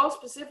where you know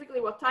specifically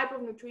what type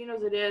of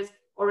neutrinos it is,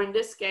 or in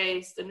this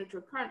case, the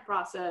neutral current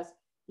process,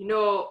 you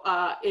know,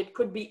 it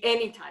could be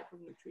any type of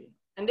neutrino.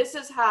 And this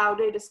is how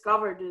they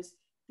discovered this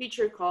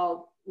feature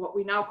called what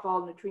we now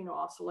call neutrino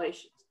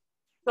oscillations.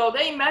 So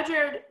they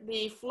measured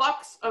the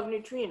flux of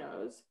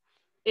neutrinos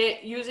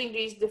using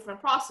these different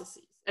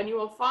processes. And you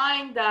will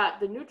find that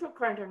the neutral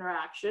current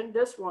interaction,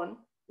 this one,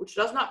 which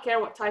does not care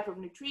what type of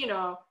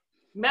neutrino,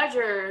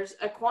 measures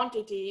a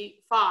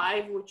quantity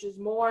 5, which is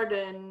more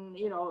than,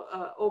 you know,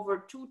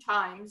 over 2.5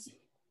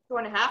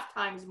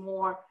 times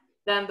more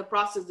than the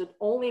process that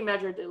only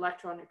measured the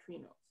electron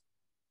neutrinos.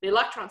 The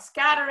electron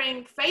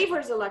scattering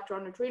favors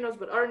electron neutrinos,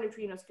 but other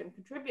neutrinos can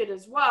contribute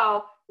as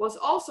well,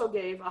 also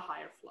gave a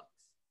higher flux.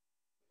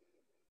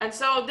 And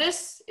so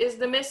this is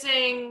the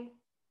missing,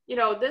 you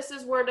know, this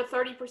is where the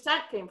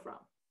 30% came from.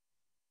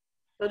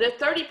 So the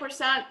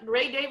 30%,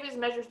 Ray-Davis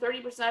measures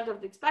 30%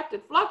 of the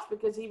expected flux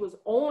because he was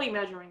only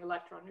measuring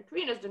electron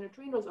neutrinos. The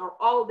neutrinos are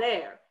all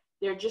there.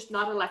 They're just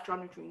not electron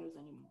neutrinos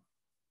anymore.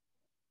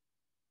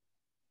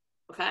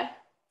 Okay?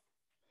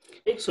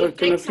 So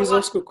can I please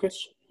ask a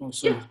question? Oh,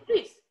 sorry. Yeah,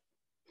 please.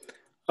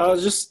 I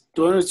just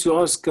wanted to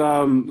ask,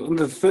 in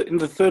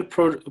the third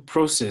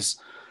process,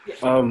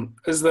 Yeah.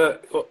 is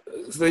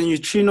the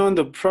neutrino on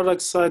the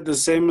product side the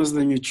same as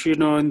the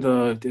neutrino on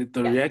the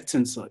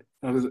reactant side?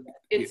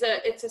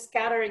 It's a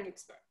scattering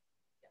experiment.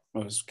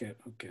 Oh, it's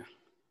okay.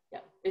 Yeah,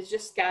 it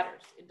just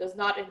scatters. It does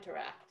not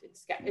interact.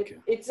 Okay.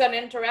 It's an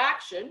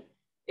interaction.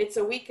 It's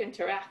a weak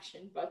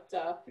interaction, but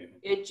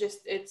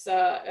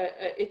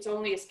it's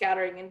only a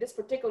scattering. In this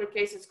particular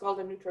case, it's called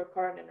a neutral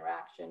current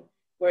interaction,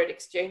 where it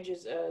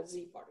exchanges a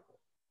Z particle.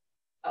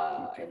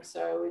 And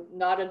so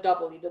not a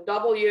W. The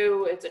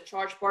W, it's a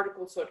charged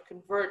particle, so it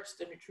converts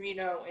the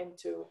neutrino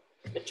into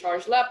the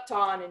charged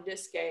lepton. In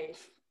this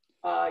case,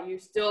 you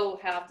still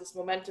have this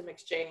momentum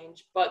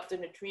exchange, but the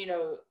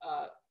neutrino,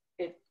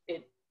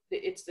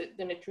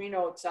 the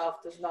neutrino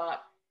itself does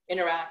not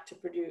interact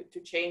to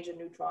change a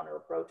neutron or a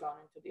proton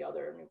into the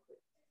other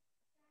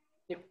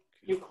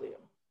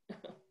nucleum.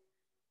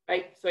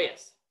 Right? So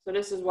yes. So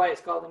this is why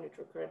it's called a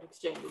neutral current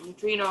exchange. The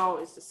neutrino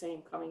is the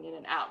same coming in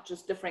and out,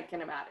 just different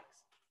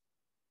kinematics.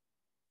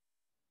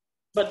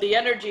 But the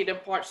energy it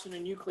imparts to the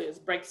nucleus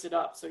breaks it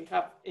up. So you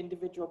have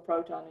individual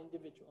proton,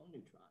 individual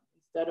neutron,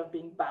 instead of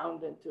being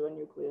bound into a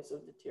nucleus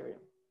of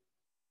deuterium.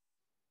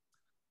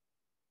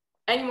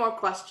 Any more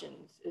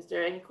questions? Is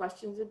there any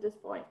questions at this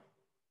point?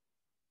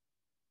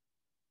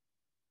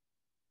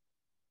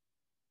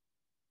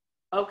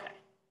 Okay.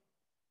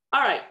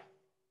 All right.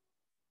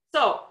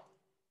 So,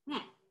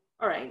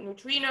 all right,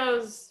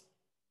 neutrinos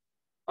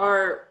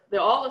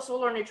all the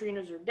solar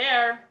neutrinos are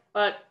there,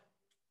 but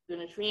the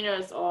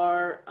neutrinos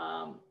are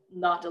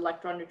not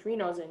electron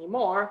neutrinos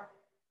anymore.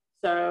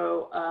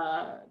 So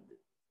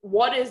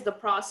what is the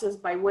process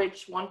by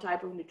which one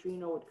type of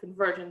neutrino would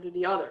convert into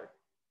the other?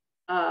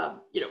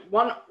 You know,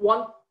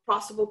 one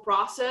possible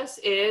process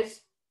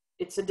is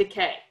it's a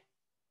decay.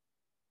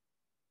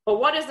 But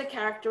what is the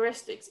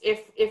characteristics?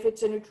 If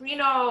it's a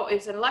neutrino,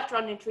 it's an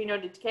electron neutrino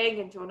decaying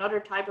into another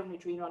type of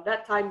neutrino. At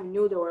that time, we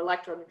knew there were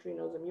electron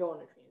neutrinos and muon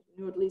neutrinos.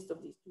 We knew at least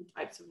of these two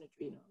types of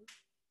neutrinos.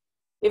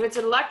 If it's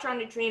an electron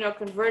neutrino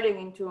converting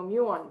into a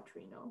muon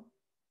neutrino,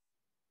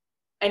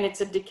 and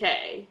it's a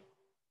decay,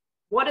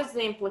 what is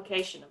the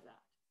implication of that?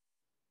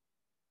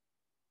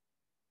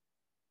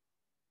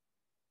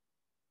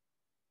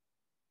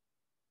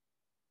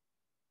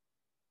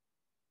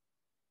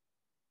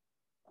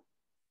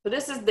 So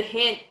this is the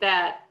hint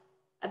that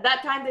at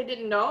that time they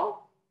didn't know,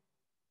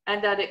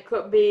 and that it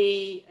could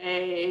be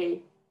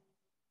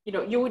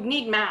you would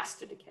need mass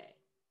to decay,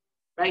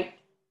 right?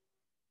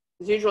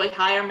 Because usually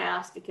higher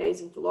mass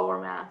decays into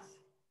lower mass.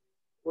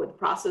 With the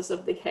process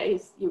of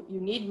decays, you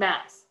need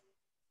mass.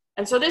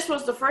 And so this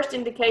was the first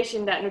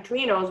indication that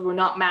neutrinos were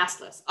not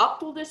massless.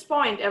 Up to this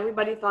point,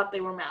 everybody thought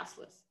they were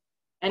massless.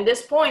 And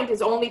this point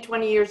is only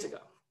 20 years ago.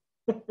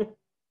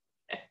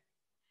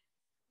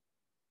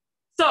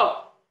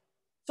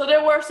 So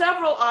there were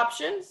several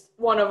options.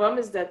 One of them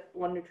is that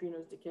one neutrino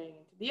is decaying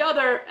into the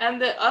other.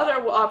 And the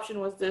other option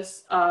was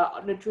this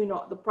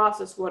neutrino, the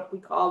process, what we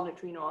call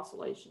neutrino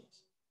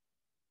oscillations.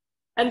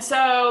 And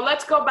so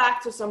let's go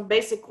back to some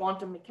basic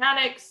quantum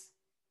mechanics.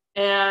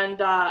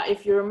 And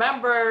if you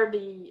remember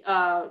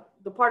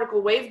the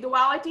particle wave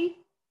duality,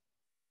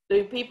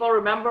 do people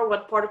remember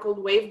what particle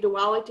wave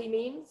duality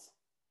means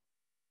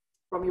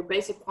from your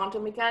basic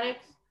quantum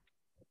mechanics?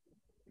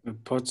 The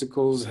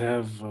particles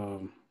have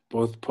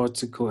both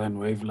particle and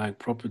wave-like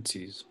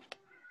properties.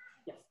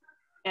 Yes,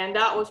 and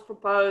that was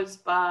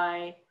proposed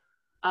by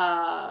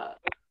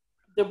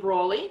de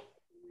Broglie,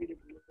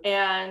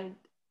 and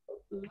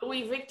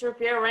Louis Victor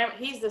Pierre,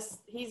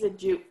 he's a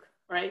Duke,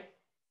 right?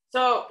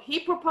 So he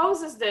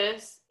proposes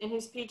this in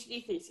his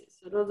PhD thesis.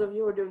 So those of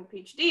you who are doing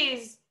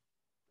PhDs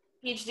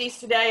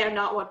today are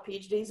not what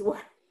PhDs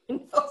were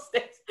in those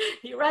days.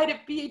 You write a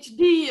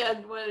PhD,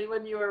 and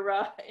when you were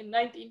in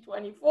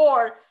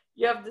 1924,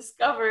 you have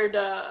discovered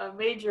a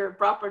major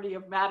property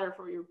of matter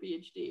for your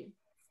PhD.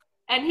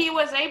 And he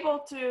was able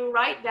to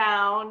write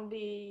down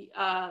the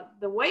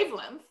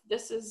wavelength.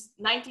 This is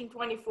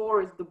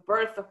 1924 is the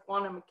birth of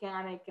quantum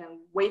mechanics and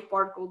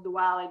wave-particle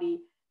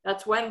duality.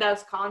 That's when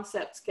those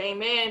concepts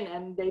came in,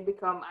 and they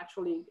become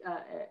actually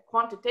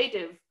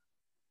quantitative,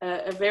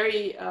 a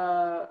very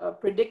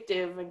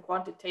predictive and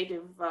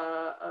quantitative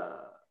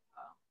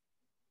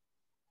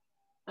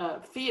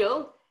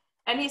field.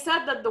 And he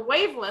said that the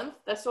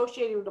wavelength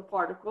associated with the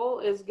particle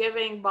is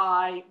given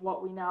by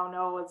what we now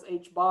know as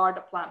h bar,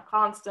 the Planck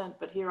constant,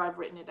 but here I've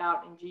written it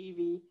out in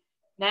GeV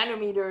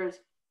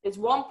nanometers, is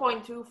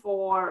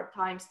 1.24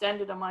 times 10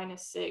 to the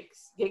minus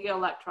 6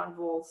 giga-electron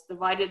volts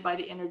divided by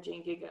the energy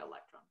in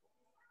giga-electron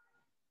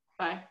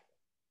volts. Okay.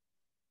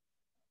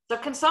 So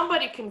can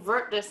somebody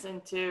convert this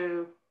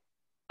into,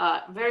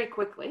 very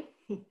quickly,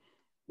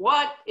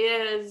 what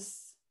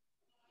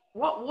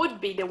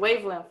would be the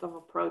wavelength of a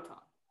proton?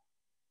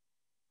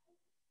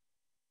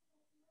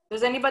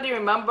 Does anybody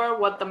remember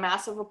what the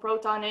mass of a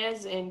proton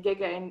is in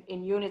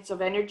units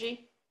of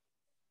energy?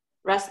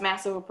 Rest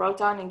mass of a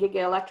proton in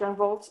giga-electron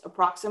volts,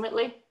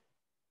 approximately?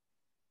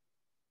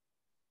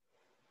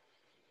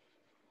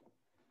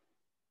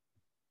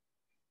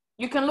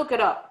 You can look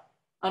it up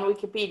on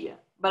Wikipedia,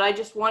 but I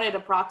just want it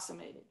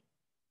approximated.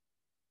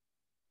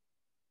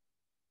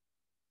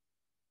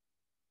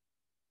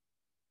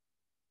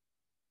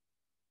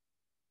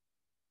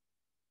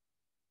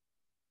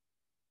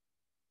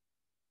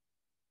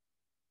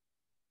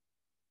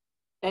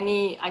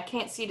 I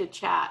can't see the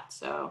chat,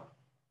 so.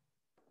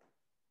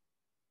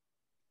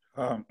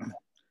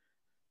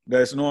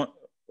 There's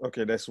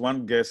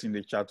one guess in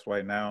the chat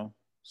right now.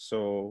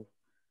 So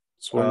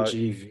It's 1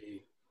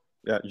 GeV.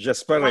 yeah,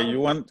 Jespere,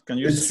 can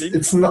you speak?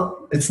 It's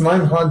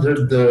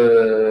 900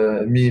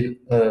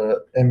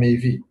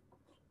 MeV,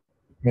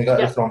 mega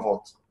electron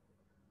volt.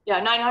 Yeah,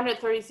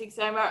 936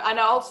 MeV. And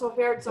I also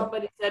heard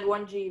somebody said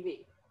 1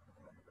 GeV.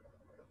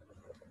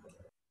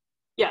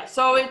 Yeah,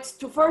 so it's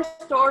to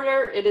first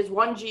order, it is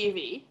 1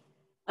 GeV.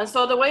 And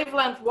so the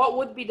wavelength, what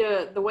would be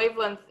the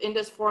wavelength in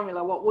this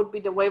formula? What would be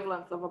the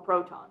wavelength of a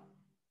proton?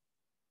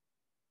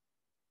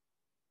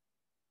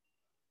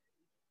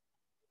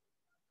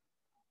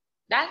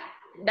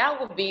 That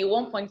would be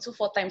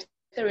 1.24 times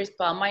 10 raised to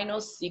the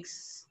minus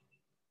 6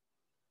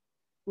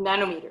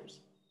 nanometers.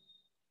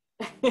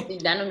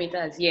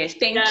 Nanometers, yes.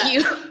 Thank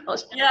you.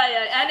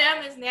 Yeah.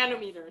 NM is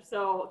nanometer.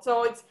 So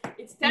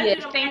it's 10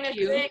 to the minus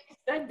 6,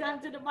 then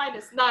 10 to the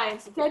minus 9,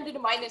 so 10 to the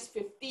minus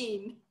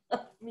 15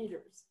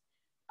 meters.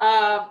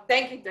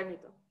 Thank you,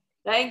 Demito.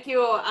 Thank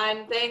you,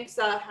 and thanks,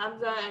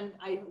 Hamza, and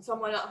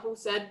someone who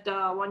said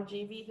 1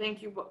 GeV.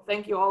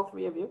 Thank you, all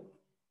three of you.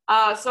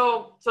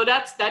 So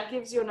that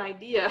gives you an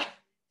idea.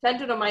 10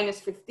 to the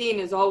minus 15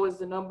 is always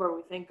the number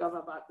we think of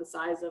about the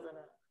size of an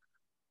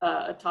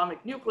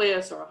atomic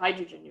nucleus or a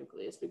hydrogen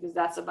nucleus, because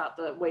that's about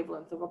the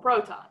wavelength of a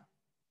proton.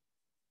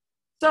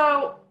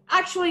 So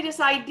actually, this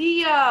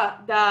idea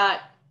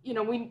that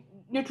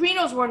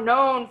neutrinos were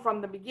known from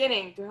the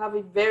beginning to have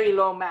a very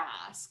low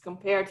mass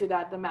compared to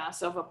the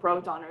mass of a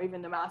proton or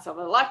even the mass of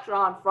an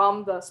electron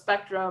from the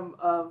spectrum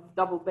of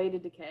double beta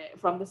decay,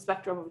 from the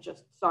spectrum of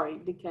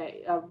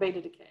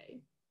beta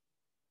decay.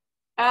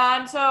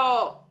 And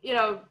so,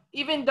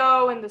 even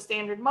though in the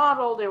standard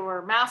model they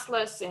were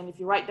massless, and if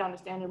you write down the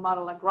standard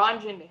model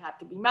Lagrangian, they had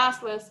to be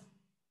massless,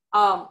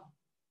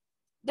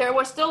 there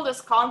was still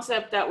this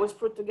concept that was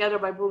put together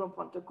by Bruno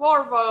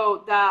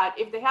Pontecorvo that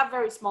if they have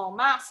very small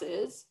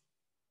masses,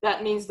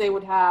 that means they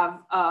would have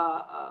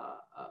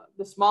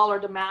the smaller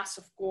the mass,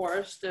 of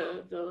course,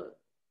 the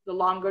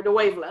longer the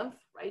wavelength,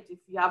 right? If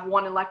you have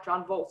 1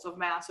 electron volts of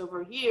mass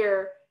over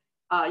here,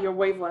 your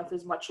wavelength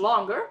is much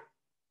longer.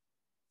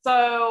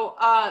 So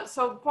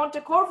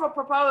Pontecorvo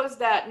proposed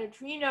that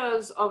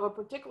neutrinos of a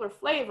particular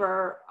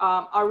flavor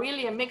are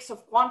really a mix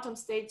of quantum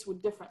states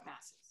with different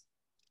masses.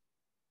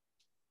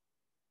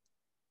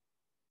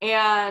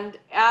 And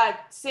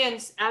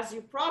since as you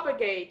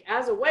propagate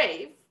as a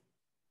wave,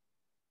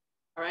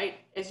 all right,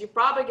 as you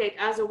propagate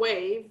as a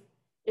wave,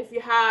 if you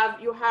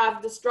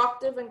have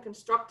destructive and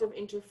constructive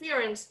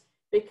interference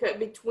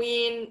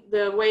between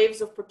the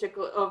waves of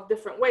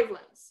different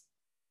wavelengths,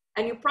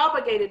 and you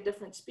propagate at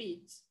different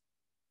speeds.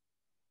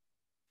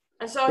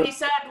 And so he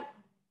said,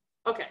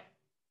 okay,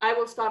 I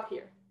will stop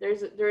here.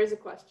 There is a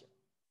question.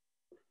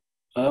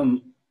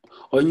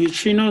 Are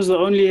neutrinos the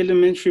only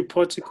elementary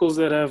particles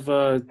that have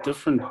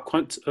different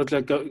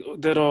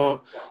that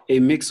are a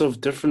mix of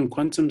different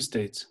quantum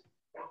states?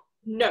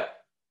 No,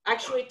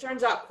 actually, it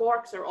turns out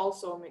quarks are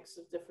also a mix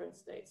of different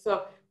states.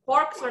 So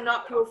quarks are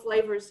not pure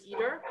flavors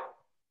either.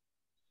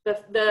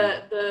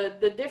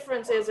 The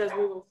difference is, as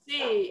we will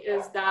see,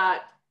 is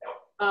that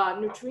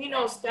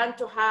neutrinos tend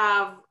to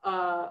have,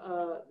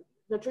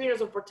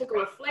 neutrinos of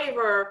particular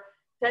flavor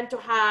tend to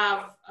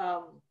have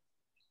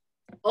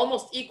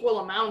almost equal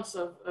amounts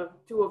of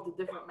two of the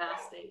different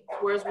mass states.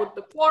 Whereas with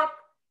the quark,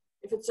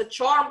 if it's a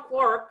charm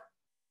quark,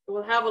 it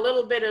will have a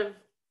little bit of,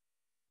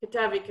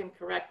 Kitavi can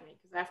correct me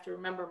because I have to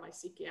remember my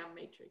CKM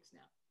matrix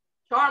now.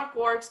 Charm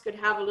quarks could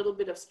have a little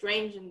bit of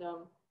strange in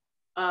them.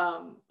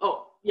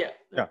 Oh, yeah.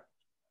 Yeah.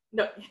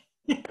 No.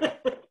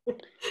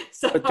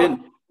 So, But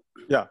then,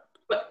 yeah.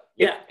 But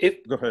yeah.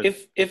 Go ahead.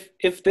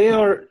 If they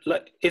are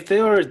like, if they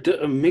are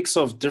a mix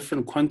of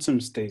different quantum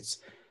states,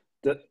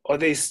 are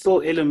they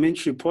still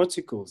elementary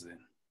particles then?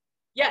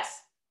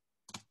 Yes.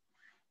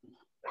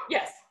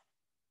 Yes.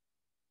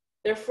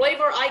 They're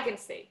flavor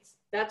eigenstates.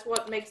 That's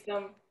what makes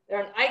them,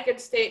 they're an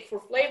eigenstate for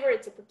flavor.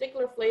 It's a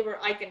particular flavor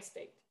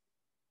eigenstate.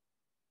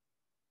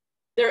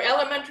 They're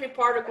elementary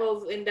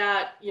particles in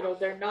that, you know,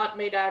 they're not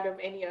made out of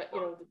any, you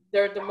know,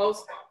 they're the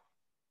most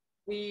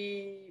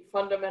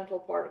fundamental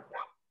particle.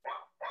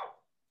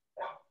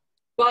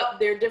 But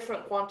they're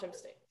different quantum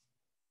states.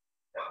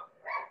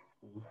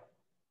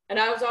 And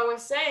I was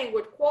always saying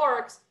with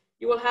quarks,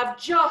 you will have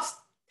just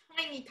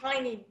tiny,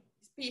 tiny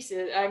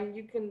pieces.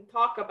 You can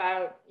talk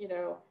about, you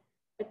know,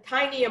 a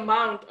tiny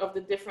amount of the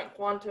different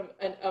quantum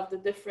and of the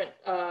different,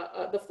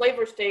 the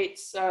flavor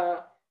states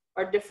are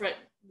different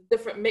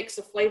mix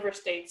of flavor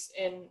states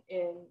in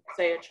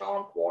say, a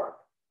charm quark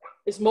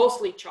is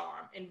mostly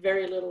charm and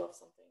very little of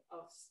something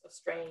of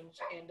strange.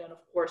 And then, of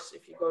course,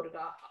 if you go to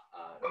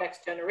the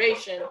next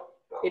generation,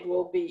 it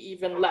will be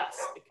even less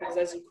because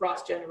as you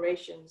cross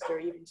generations, they're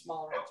even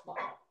smaller and smaller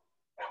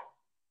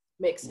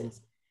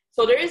mixes.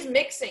 So there is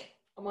mixing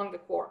among the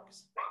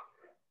quarks.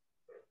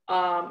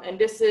 And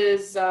this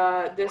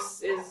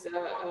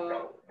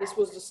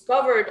was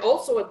discovered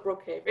also at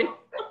Brookhaven.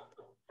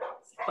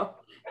 So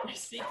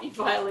there's CP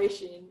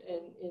violation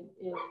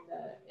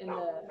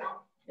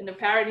in the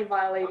parity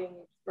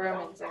violating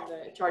experiments and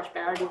the charge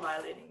parity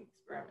violating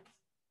experiments.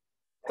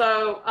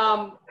 So,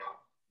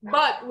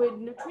 but with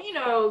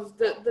neutrinos,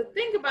 the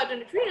thing about the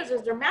neutrinos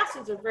is their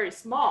masses are very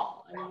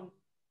small. I mean,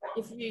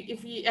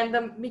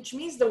 which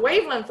means the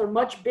wavelengths are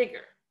much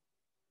bigger.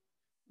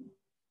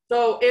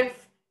 So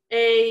if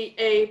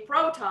a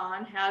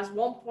proton has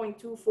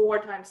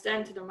 1.24 times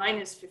 10 to the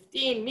minus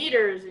 15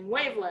 meters in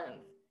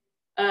wavelength,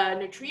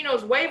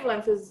 neutrino's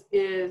wavelength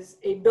is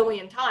 1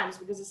 billion times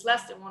because it's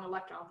less than 1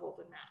 electron volt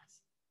in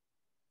mass.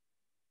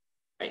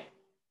 Right?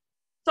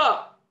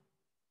 So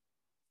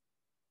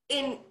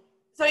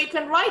you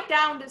can write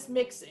down this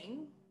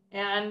mixing,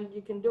 and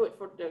you can do it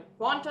for the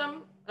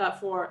quantum,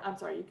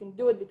 you can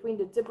do it between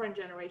the different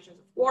generations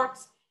of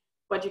quarks,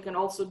 but you can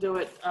also do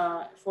it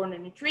for the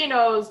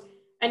neutrinos.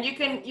 And you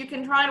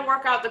can try to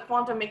work out the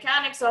quantum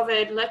mechanics of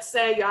it. Let's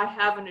say I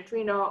have a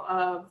neutrino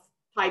of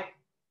type,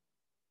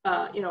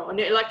 an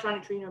electron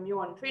neutrino,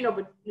 muon neutrino,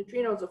 but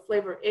neutrinos of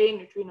flavor A,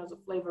 neutrinos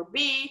of flavor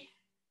B,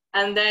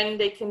 and then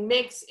they can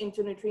mix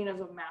into neutrinos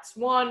of mass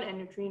 1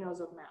 and neutrinos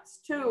of mass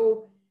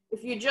 2.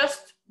 If you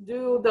just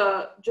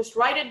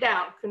write it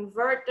down,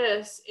 convert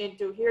this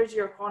into, here's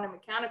your quantum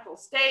mechanical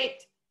state.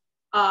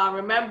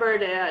 Remember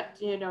that,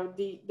 you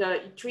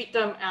treat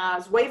them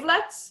as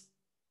wavelets.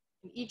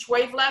 In each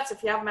wavelets,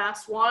 if you have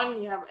mass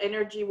 1, you have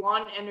energy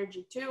 1,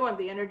 energy 2, and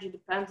the energy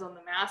depends on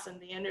the mass and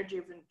the energy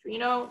of the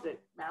neutrino, the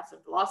mass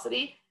and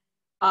velocity.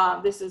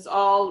 This is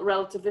all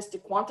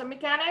relativistic quantum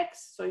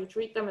mechanics. So you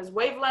treat them as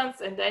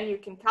wavelengths, and then you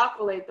can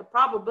calculate the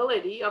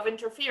probability of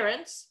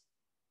interference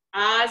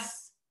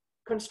as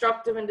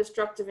constructive and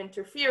destructive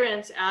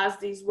interference as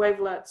these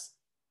wavelets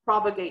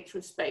propagate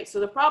through space. So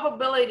the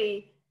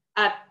probability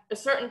at a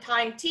certain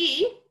time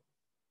t,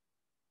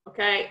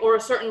 okay, or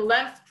a certain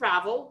length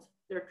traveled,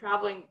 they're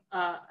traveling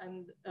at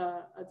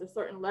a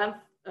certain length,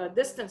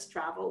 distance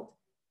traveled,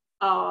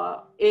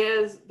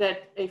 is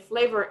that a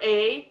flavor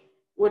A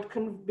would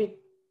be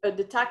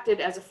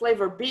detected as a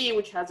flavor B,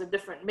 which has a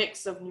different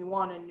mix of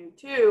nu1 and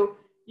nu2.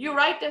 You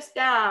write this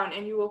down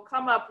and you will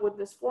come up with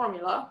this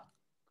formula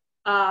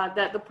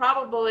that the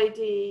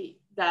probability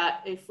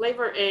that a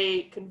flavor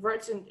A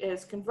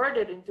is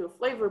converted into a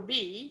flavor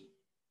B,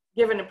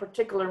 given a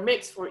particular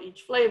mix for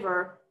each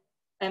flavor,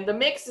 and the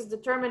mix is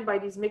determined by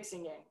these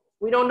mixing angles.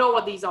 We don't know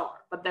what these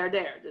are, but they're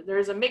there.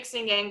 There's a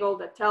mixing angle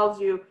that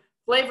tells you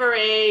flavor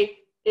A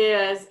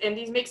is, and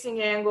these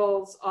mixing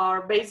angles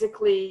are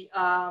basically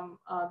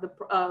the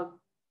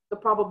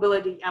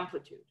probability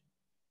amplitude.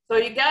 So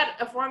you get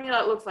a formula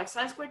that looks like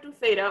sine squared 2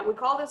 theta. We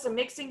call this a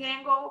mixing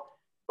angle,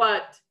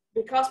 but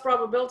because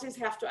probabilities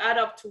have to add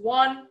up to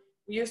 1,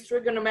 we use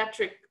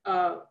trigonometric,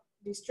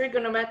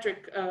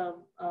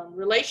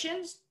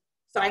 relations,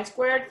 sine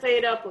squared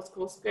theta plus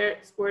cos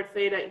squared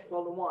theta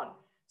equal to 1.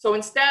 So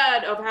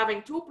instead of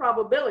having 2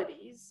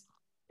 probabilities,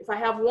 if I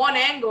have one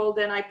angle,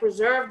 then I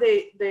preserve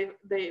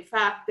the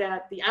fact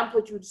that the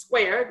amplitude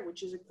squared,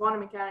 which is in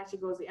quantum mechanics,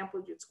 it goes the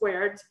amplitude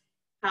squared,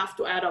 have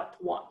to add up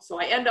to 1. So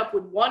I end up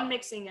with 1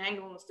 mixing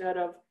angle instead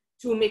of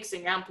 2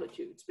 mixing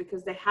amplitudes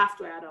because they have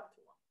to add up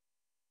to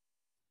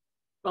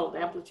 1. Well, the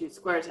amplitude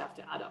squares have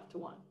to add up to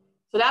 1.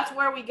 So that's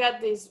where we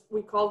get these,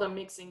 we call them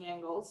mixing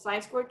angles.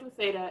 Sine squared 2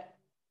 theta,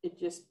 it's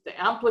just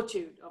the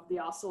amplitude of the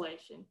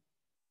oscillation,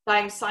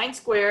 times sine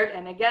squared.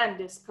 And again,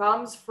 this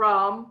comes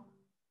from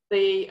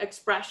the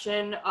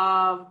expression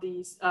of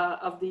these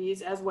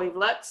as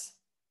wavelets.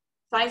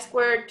 Sine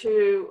squared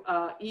to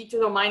e to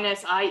the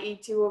minus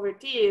IE2 over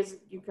t is,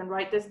 you can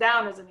write this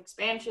down as an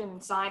expansion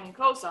in sine and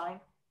cosine.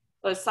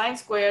 So sine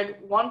squared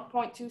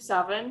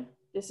 1.27.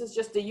 This is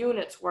just the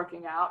units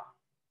working out.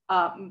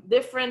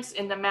 Difference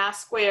in the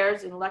mass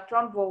squares in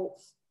electron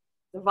volts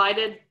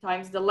divided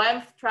times the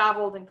length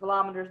traveled in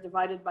kilometers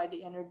divided by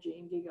the energy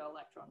in giga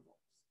electron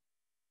volts.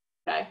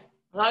 Okay,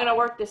 I'm not going to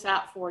work this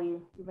out for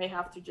you. You may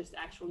have to just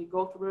actually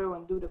go through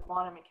and do the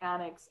quantum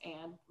mechanics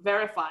and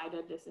verify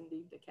that this is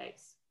indeed the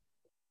case.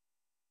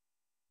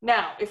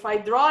 Now, if I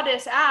draw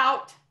this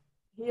out,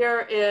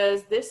 here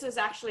is, this is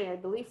actually, I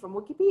believe, from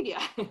Wikipedia.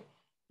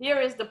 Here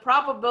is the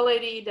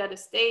probability that a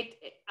state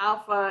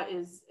alpha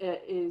is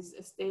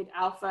a state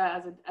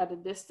alpha at a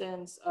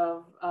distance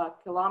of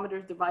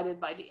kilometers divided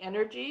by the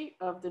energy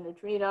of the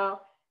neutrino.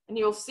 And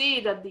you'll see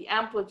that the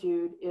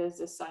amplitude is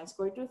the sine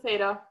squared 2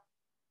 theta.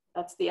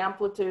 That's the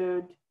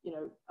amplitude, you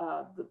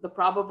know, the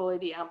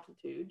probability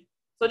amplitude.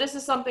 So this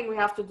is something we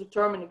have to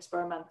determine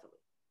experimentally,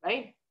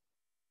 right?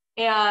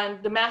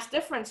 And the mass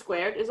difference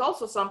squared is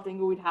also something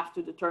we would have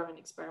to determine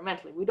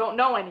experimentally. We don't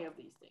know any of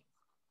these things.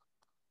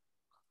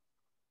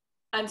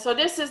 And so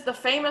this is the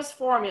famous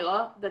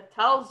formula that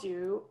tells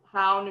you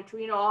how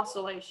neutrino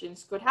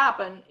oscillations could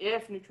happen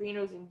if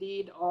neutrinos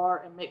indeed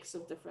are a mix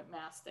of different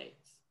mass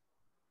states.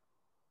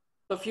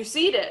 So if you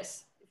see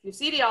this, if you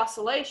see the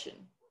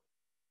oscillation,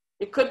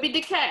 it could be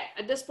decay.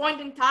 At this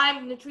point in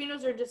time,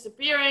 neutrinos are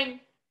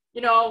disappearing.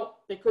 You know,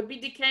 they could be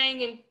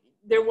decaying, and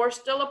there was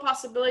still a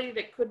possibility that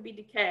it could be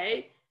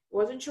decay.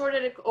 Wasn't sure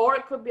that or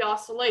it could be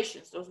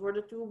oscillations. Those were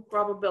the two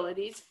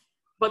probabilities.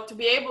 But to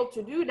be able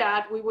to do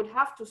that, we would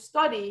have to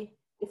study,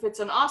 if it's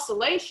an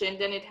oscillation,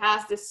 then it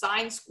has this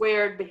sine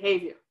squared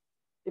behavior.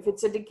 If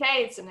it's a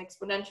decay, it's an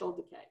exponential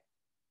decay.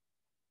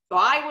 So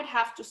I would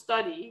have to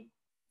study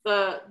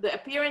the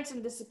appearance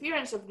and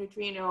disappearance of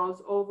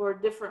neutrinos over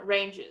different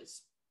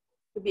ranges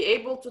to be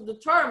able to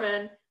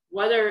determine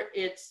whether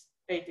it's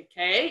a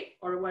decay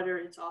or whether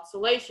it's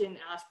oscillation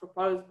as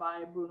proposed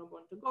by Bruno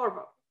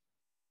Buontegorvo.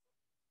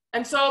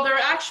 And so there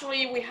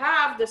actually, we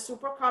have the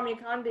Super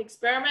Kamiokande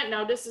experiment.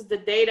 Now this is the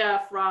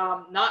data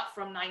from, not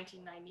from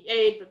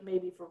 1998, but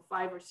maybe from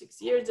 5 or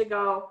 6 years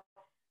ago,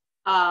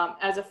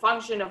 as a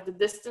function of the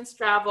distance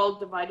traveled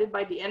divided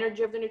by the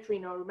energy of the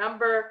neutrino.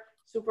 Remember,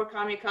 Super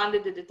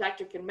Kamiokande, the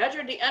detector can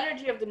measure the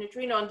energy of the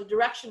neutrino and the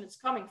direction it's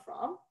coming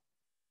from.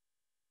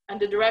 And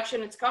the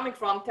direction it's coming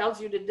from tells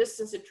you the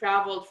distance it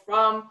traveled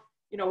from,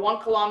 you know,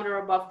 1 kilometer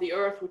above the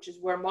Earth, which is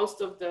where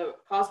most of the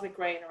cosmic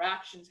ray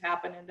interactions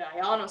happen in the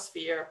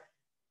ionosphere,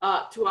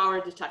 to our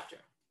detector.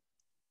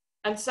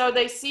 And so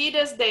they see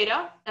this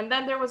data. And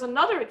then there was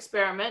another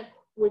experiment,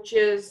 which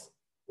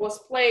was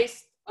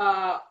placed,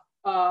 the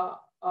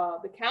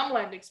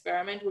Camland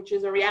experiment, which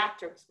is a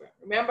reactor experiment.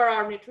 Remember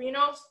our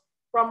neutrinos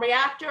from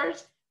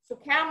reactors? So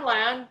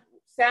Camland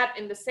sat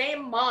in the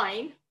same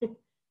mine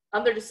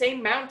under the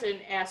same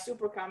mountain as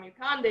Super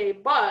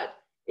Kamiokande, but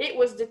it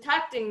was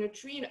detecting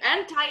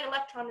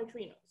anti-electron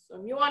neutrinos. So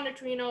muon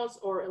neutrinos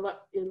or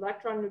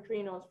electron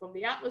neutrinos from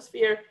the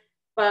atmosphere,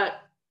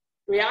 but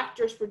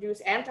reactors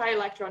produce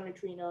anti-electron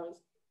neutrinos.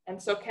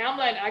 And so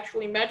Camland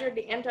actually measured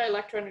the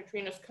anti-electron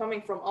neutrinos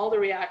coming from all the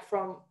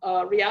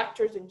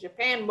reactors in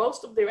Japan.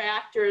 Most of the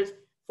reactors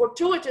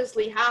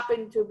fortuitously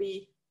happen to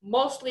be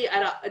mostly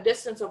at a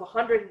distance of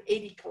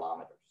 180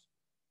 kilometers.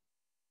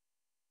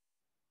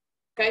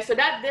 Okay, so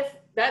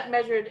that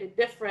measured a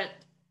different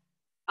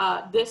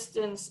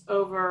distance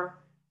over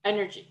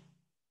energy.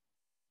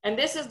 And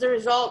this is the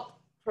result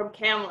from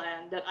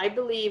Camland that I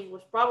believe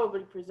was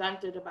probably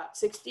presented about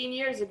 16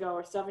 years ago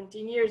or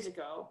 17 years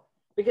ago,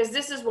 because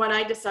this is when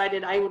I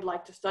decided I would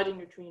like to study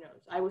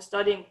neutrinos. I was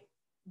studying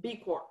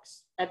B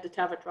quarks at the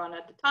Tevatron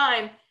at the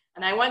time,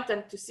 and I went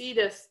then to see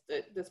this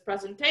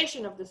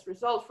presentation of this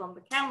result from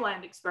the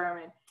Camland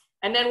experiment.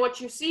 And then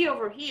what you see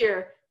over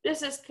here,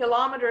 this is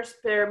kilometers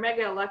per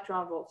mega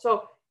electron volt.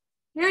 So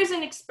here's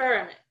an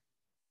experiment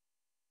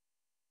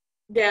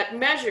that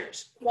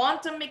measures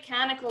quantum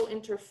mechanical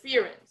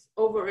interference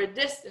over a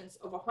distance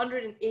of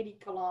 180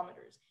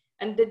 kilometers.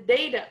 And the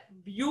data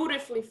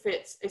beautifully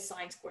fits a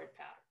sine squared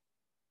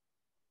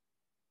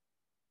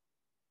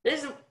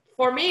pattern.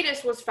 For me,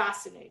 this was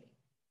fascinating.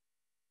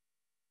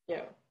 You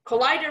know,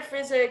 collider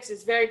physics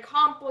is very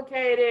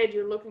complicated.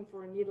 You're looking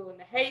for a needle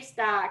in a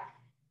haystack.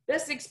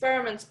 These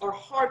experiments are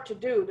hard to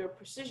do. They're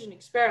precision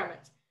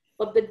experiments,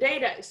 but the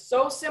data is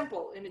so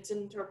simple in its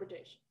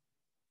interpretation.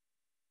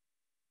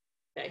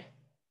 Okay.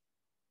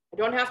 I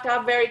don't have to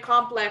have very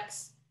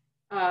complex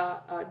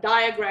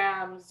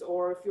diagrams,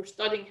 or if you're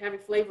studying heavy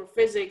flavor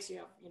physics, you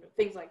have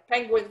things like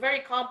penguins, very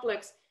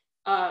complex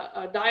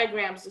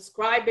diagrams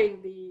describing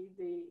the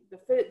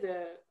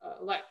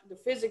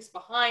physics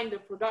behind the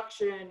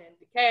production and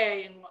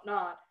decay and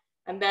whatnot,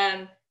 and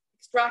then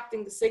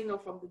extracting the signal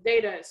from the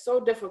data is so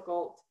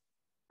difficult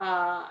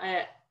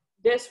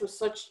this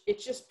was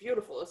it's just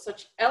beautiful. It's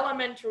such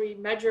elementary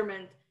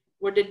measurement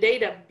where the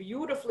data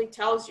beautifully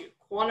tells you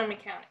quantum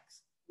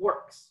mechanics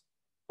works.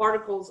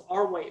 Particles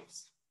are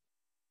waves.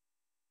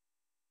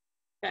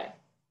 Okay.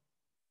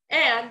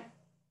 And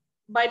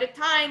by the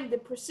time the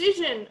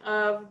precision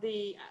of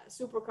the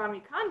Super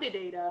Kamiokande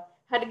data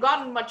had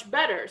gotten much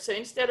better, so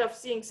instead of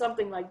seeing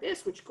something like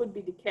this, which could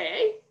be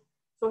decay,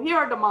 so here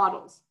are the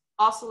models.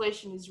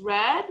 Oscillation is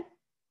red,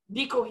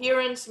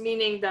 decoherence,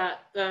 meaning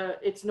that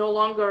it's no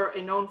longer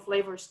a known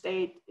flavor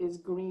state, is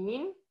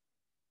green,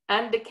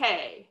 and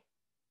decay.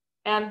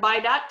 And by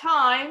that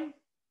time,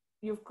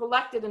 you've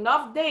collected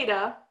enough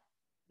data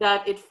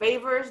that it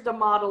favors the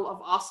model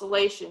of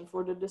oscillation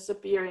for the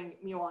disappearing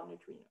muon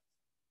neutrinos.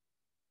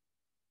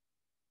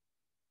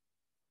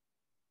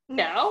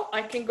 Now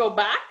I can go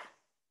back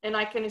and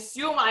I can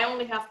assume I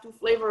only have 2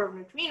 flavors of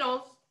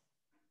neutrinos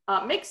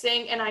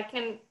mixing, and I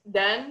can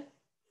then,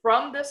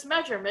 from this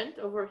measurement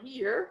over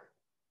here,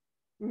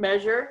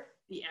 measure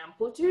the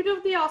amplitude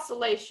of the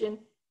oscillation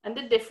and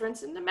the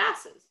difference in the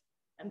masses.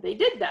 And they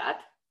did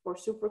that for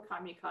Super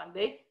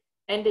Kamiokande,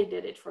 and they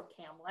did it for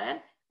CAMLAN,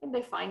 and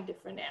they find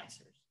different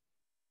answers.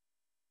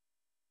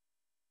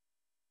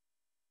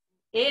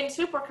 In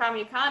Super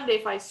Kamiokande,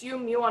 if I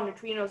assume muon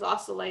neutrinos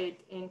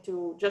oscillate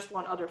into just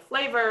one other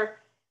flavor,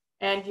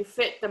 and you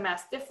fit the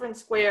mass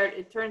difference squared,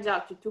 it turns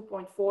out to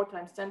 2.4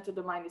 times 10 to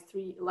the minus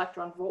 3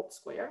 electron volt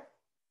square.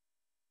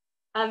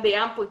 And the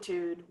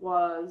amplitude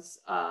was,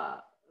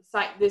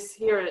 this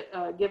here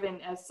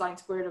given as sine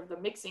squared of the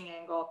mixing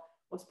angle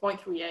was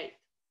 0.38.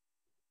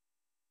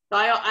 So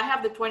I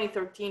have the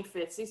 2013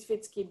 fits. These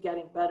fits keep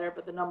getting better,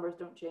 but the numbers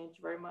don't change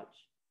very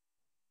much.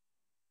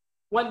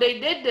 When they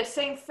did the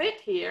same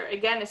fit here,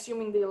 again,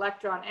 assuming the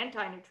electron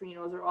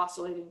antineutrinos are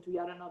oscillating to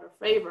yet another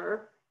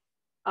flavor,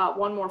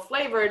 one more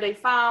flavor, they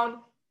found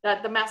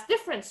that the mass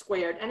difference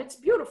squared, and it's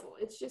beautiful.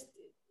 It's just,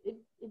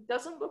 it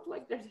doesn't look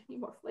like there's any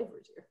more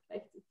flavors here.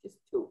 Right? It's just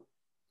 2,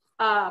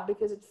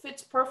 because it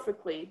fits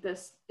perfectly.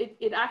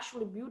 It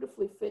actually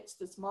beautifully fits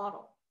this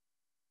model.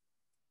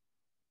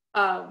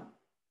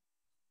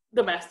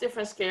 The mass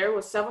difference square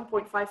was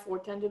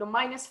 7.54 10 to the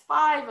minus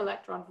 5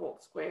 electron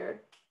volt squared.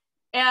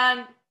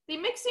 And the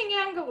mixing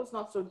angle was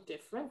not so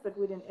different, but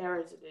within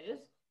errors it is.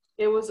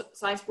 It was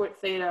sine squared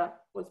theta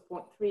was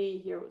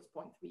 0.3, here was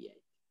 0.38.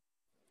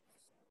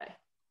 Okay.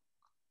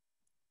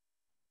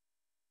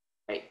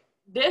 Okay.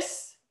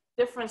 This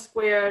difference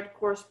squared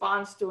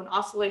corresponds to an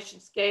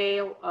oscillation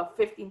scale of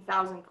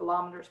 15,000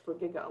 kilometers per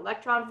giga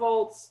electron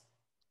volts.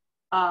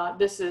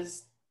 This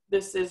is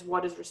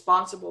what is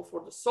responsible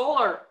for the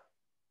solar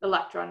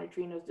electron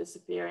neutrinos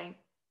disappearing.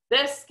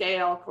 This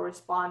scale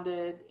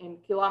corresponded in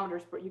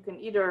kilometers per, you can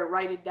either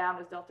write it down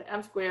as delta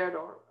m squared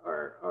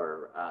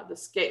or the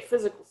scale,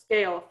 physical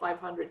scale of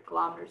 500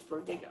 kilometers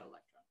per giga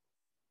electron.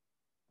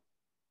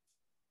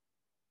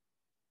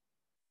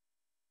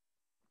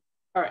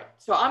 All right,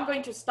 so I'm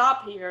going to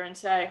stop here and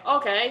say,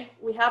 okay,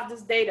 we have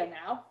this data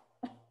now.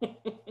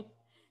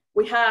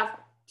 We have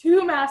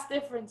 2 mass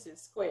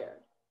differences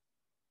squared.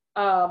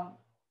 Now,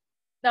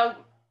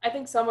 I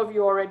think some of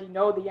you already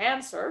know the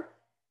answer,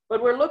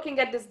 but we're looking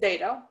at this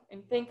data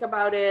and think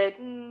about it,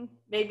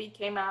 maybe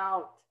came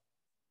out,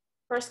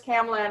 first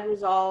CAMLAN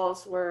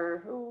results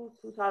were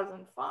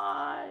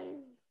 2005,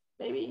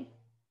 maybe.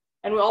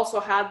 And we also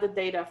had the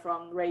data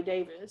from Ray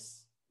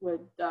Davis with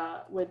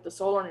the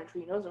solar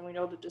neutrinos, and we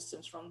know the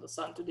distance from the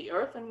sun to the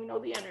earth, and we know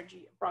the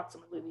energy,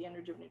 approximately the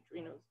energy of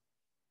neutrinos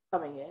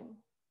coming in.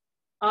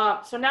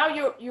 So now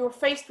you're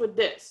faced with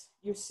this.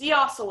 You see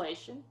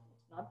oscillation,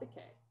 it's not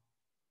decay,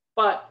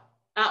 but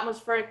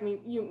atmospheric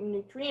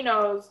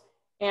neutrinos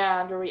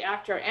and the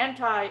reactor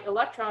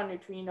anti-electron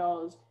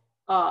neutrinos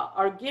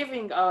are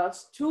giving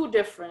us 2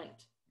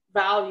 different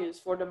values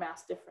for the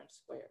mass difference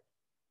squared.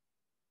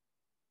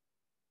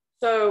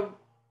 So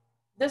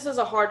this is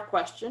a hard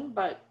question,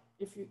 but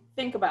if you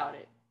think about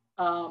it,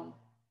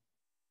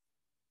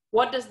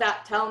 what does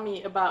that tell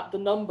me about the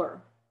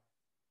number?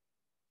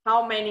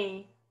 How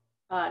many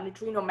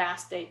neutrino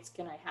mass states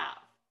can I have?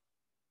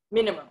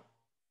 Minimum.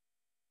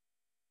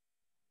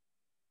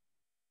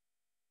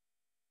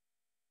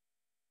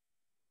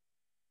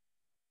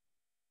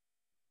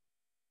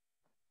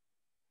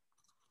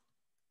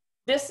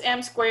 This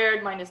m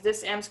squared minus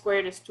this m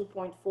squared is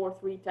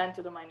 2.43 10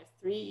 to the minus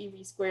 3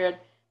 eV squared.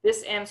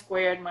 This m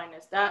squared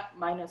minus that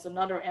minus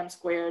another m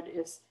squared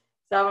is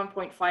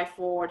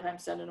 7.54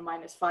 times 10 to the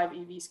minus 5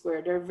 eV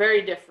squared. They're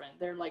very different.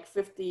 They're like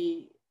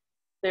 50.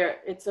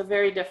 It's a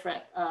very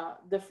different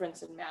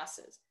difference in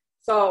masses.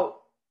 So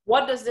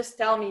what does this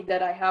tell me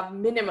that I have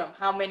minimum?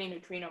 How many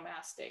neutrino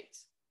mass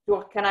states?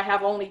 Can I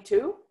have only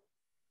 2?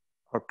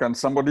 Or can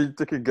somebody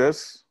take a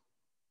guess?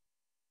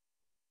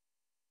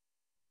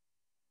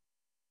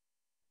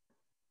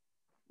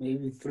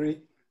 Maybe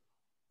 3.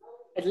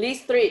 At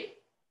least 3.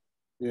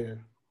 Yeah.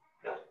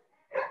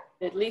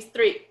 At least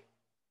 3.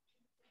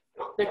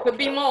 There could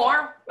be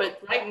more,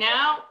 but right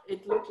now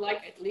it looked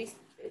like at least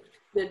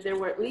that there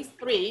were at least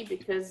 3,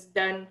 because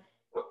then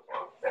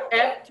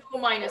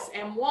M2 minus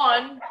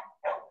M1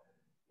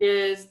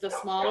 is the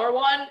smaller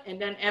one,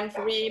 and then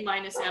M3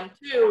 minus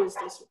M2 is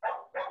this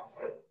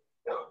one.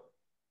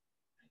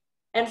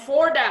 And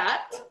for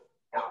that,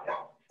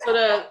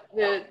 so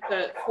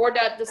for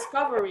that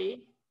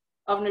discovery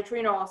of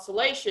neutrino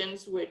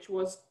oscillations, which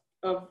was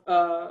of,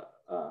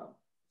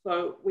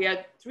 so we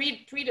had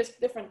three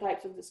different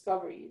types of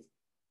discoveries.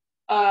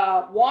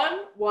 One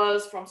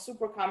was from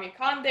Super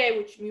Kamiokande,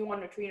 which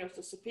muon neutrinos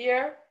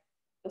disappear.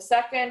 The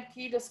second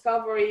key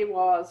discovery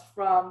was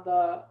from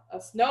the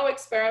SNO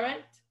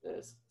experiment,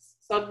 the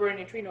Sudbury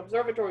Neutrino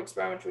Observatory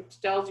experiment, which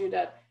tells you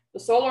that the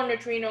solar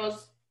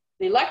neutrinos,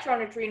 the electron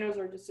neutrinos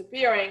are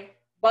disappearing,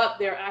 but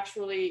they're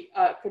actually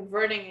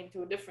converting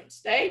into a different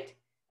state.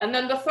 And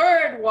then the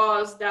third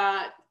was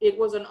that it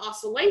was an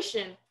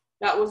oscillation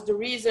that was the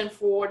reason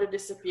for the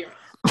disappearance,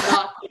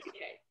 not the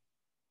decay.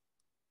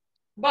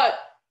 But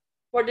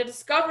for the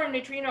discovery of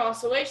neutrino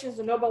oscillations,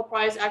 the Nobel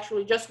Prize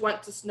actually just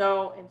went to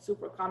SNO and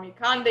Super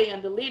Kamiokande,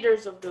 and the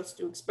leaders of those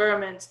two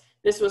experiments.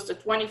 This was the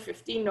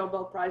 2015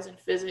 Nobel Prize in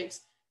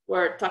Physics,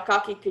 were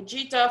Takaki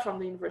Kajita from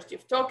the University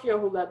of Tokyo,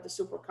 who led the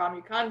Super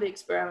Kamiokande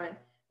experiment,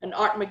 and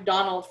Art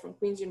McDonald from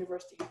Queen's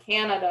University of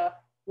Canada,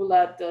 who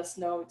led the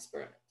SNO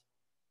experiment.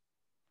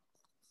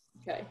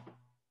 Okay.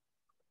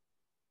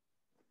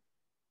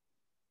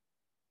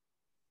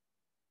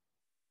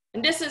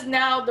 And this is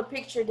now the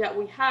picture that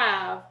we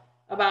have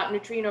about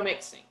neutrino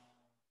mixing.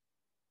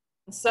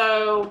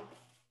 So,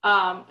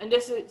 and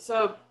this is,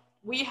 so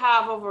we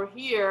have over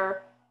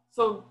here,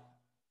 so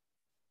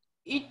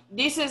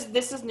this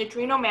is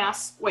neutrino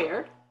mass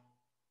squared,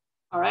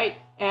 all right?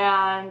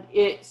 And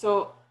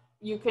so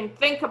you can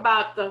think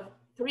about the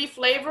three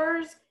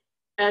flavors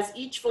as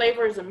each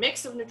flavor is a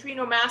mix of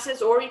neutrino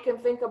masses, or you can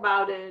think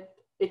about it,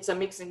 it's a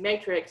mixing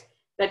matrix,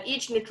 that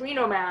each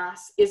neutrino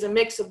mass is a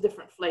mix of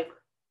different flavor.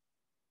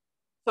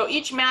 So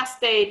each mass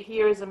state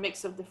here is a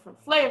mix of different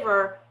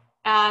flavor,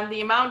 and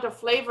the amount of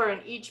flavor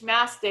in each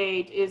mass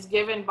state is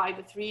given by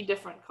the three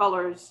different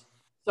colors.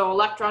 So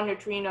electron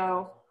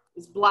neutrino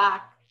is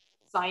black,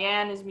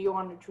 cyan is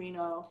muon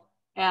neutrino,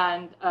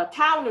 and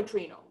tau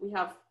neutrino. We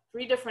have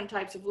three different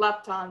types of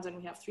leptons, and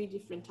we have three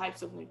different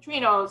types of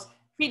neutrinos,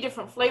 three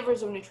different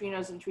flavors of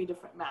neutrinos, and three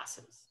different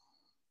masses.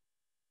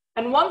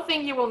 And one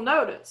thing you will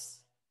notice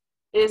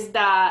is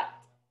that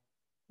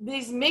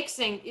this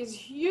mixing is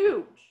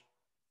huge.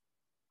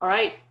 All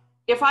right,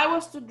 if I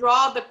was to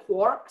draw the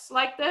quarks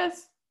like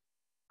this,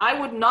 I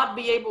would not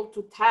be able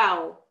to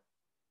tell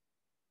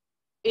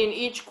in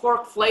each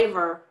quark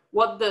flavor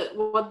what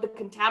the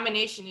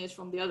contamination is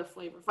from the other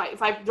flavor.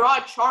 If I draw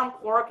a charm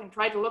quark and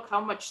try to look how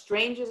much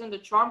strange is in the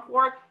charm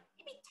quark,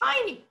 it'd be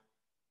tiny.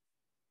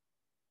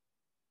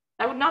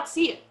 I would not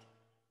see it.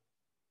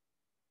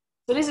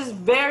 So this is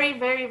very,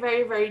 very,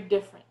 very, very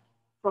different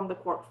from the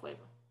quark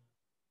flavor.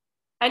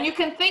 And you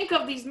can think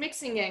of these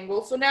mixing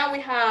angles. So now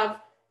we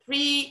have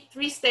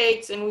three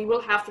states, and we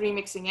will have three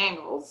mixing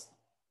angles.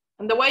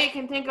 And the way you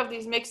can think of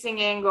these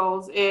mixing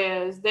angles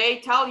is they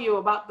tell you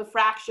about the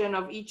fraction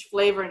of each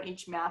flavor in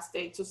each mass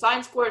state. So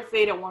sine squared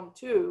theta 1,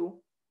 2,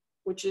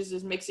 which is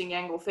this mixing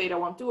angle theta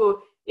 1,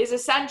 2, is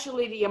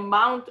essentially the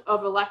amount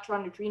of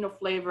electron neutrino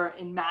flavor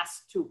in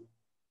mass 2.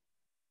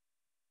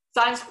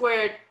 Sine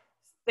squared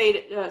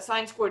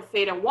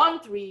theta 1,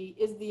 3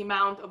 is the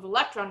amount of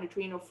electron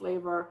neutrino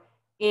flavor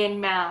in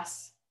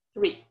mass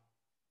 3.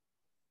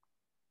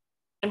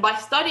 And by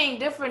studying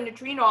different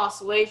neutrino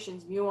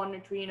oscillations, muon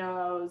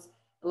neutrinos,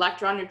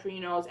 electron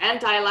neutrinos,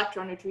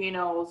 anti-electron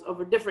neutrinos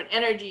over different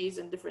energies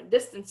and different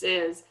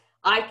distances,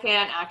 I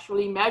can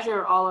actually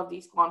measure all of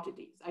these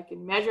quantities. I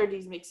can measure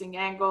these mixing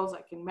angles,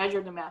 I can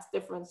measure the mass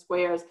difference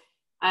squares,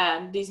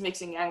 and these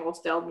mixing angles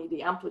tell me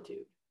the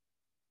amplitude.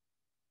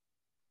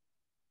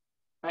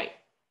 Right?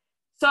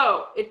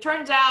 So it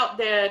turns out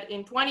that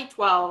in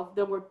 2012,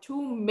 there were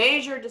two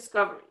major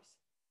discoveries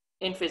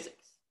in physics.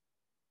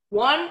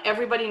 One,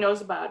 everybody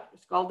knows about,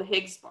 it's called the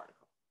Higgs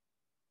particle.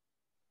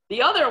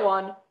 The other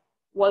one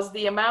was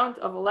the amount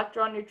of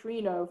electron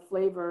neutrino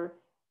flavor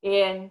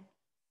in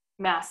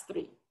mass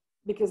 3,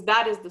 because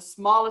that is the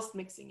smallest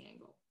mixing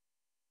angle.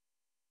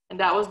 And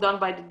that was done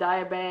by the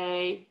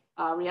Diabei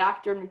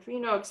reactor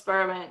neutrino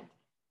experiment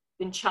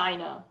in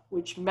China,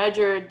 which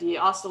measured the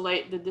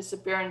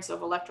disappearance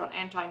of electron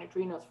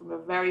antineutrinos from a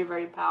very,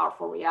 very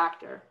powerful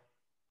reactor.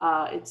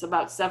 It's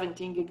about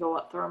 17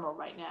 gigawatt thermal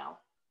right now.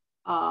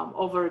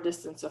 Over a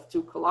distance of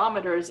 2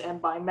 kilometers,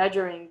 and by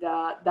measuring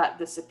that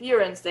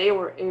disappearance, they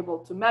were able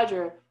to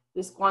measure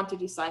this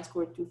quantity sine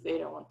squared 2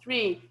 theta 1,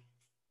 3,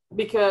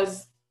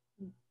 because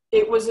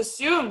it was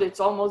assumed it's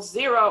almost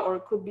zero, or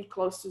it could be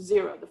close to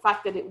zero. The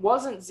fact that it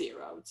wasn't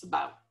zero, it's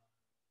about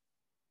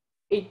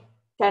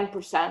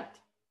 10%,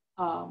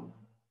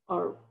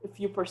 or a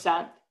few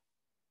percent.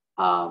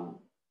 Right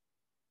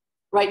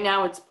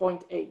now it's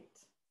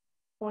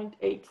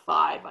 0.85,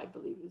 I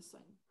believe is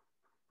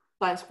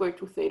sine squared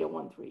 2 theta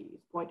 1, 3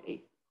 is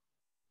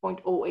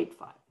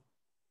 0.085.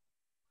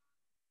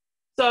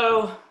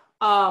 So,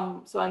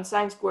 on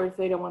sine squared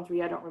theta 1,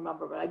 3, I don't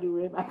remember, but I do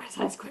remember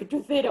sine squared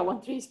 2 theta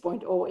 1, 3 is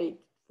 0.084,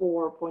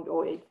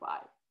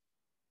 0.085.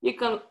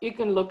 You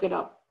can look it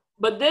up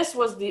But this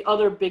was the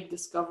other big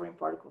discovery in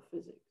particle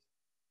physics,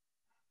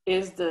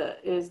 is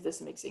this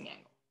mixing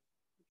angle,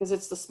 because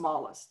it's the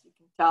smallest. You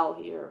can tell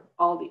here,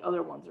 all the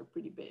other ones are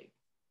pretty big,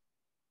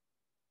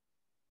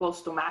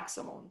 close to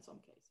maximal in some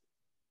cases.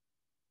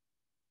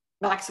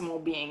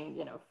 Maximal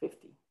being,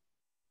 50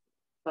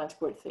 sine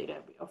squared theta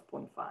of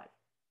 0.5,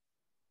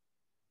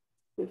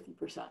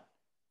 50%. So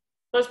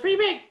it's pretty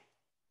big.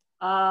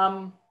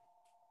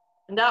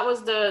 And that was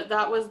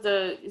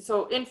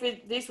so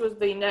this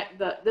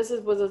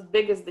was as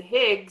big as the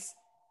Higgs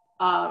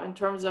in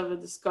terms of a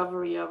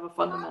discovery of a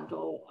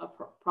fundamental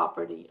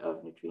property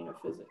of neutrino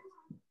physics.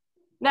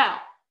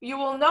 Now, you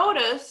will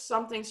notice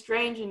something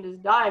strange in this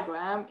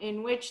diagram,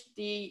 in which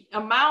the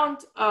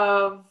amount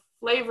of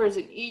flavors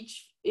in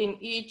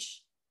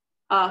each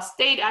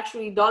state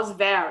actually does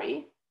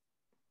vary.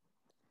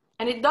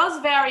 And it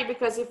does vary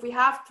because if we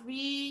have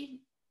three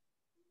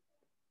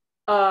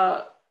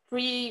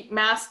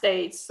mass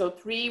states, so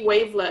three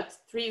wavelets,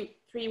 three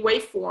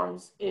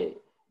waveforms,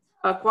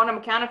 quantum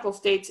mechanical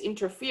states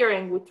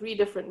interfering with three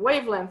different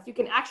wavelengths, you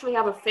can actually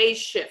have a phase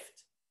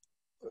shift.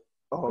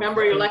 Oh,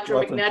 Remember your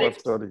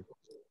electromagnetic?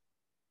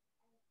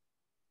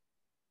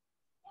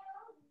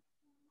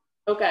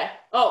 Okay.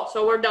 Oh,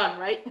 so we're done,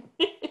 right?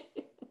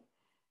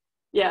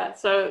 Yeah.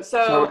 So.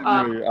 Sorry,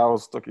 Mary, I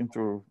was talking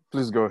to.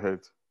 Please go ahead.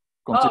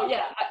 Continue. Oh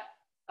yeah,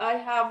 I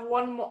have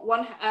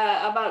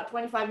about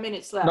 25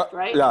 minutes left, No,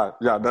 right?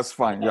 Yeah, that's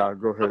fine. Yeah,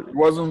 go ahead. It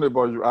wasn't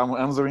about you. I'm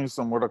answering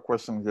some other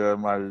question here.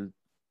 No.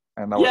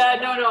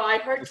 I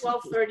heard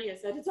 12:30. I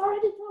said it's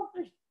already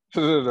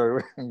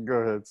 12:30. Go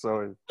ahead.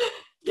 Sorry.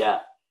 Yeah,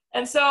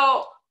 and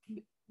so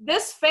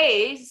this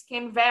phase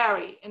can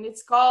vary, and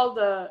it's called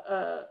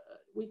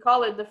we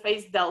call it the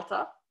phase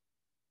delta.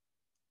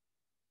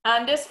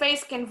 And this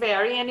phase can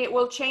vary, and it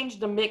will change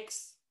the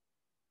mix,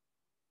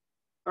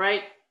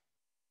 right?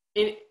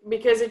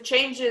 Because it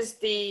changes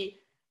the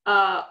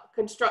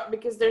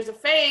because there's a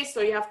phase,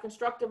 so you have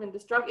constructive and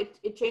destructive.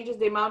 It changes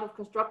the amount of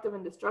constructive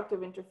and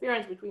destructive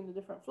interference between the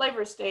different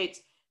flavor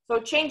states. So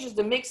it changes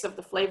the mix of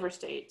the flavor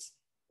states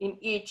in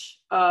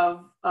each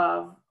of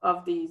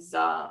these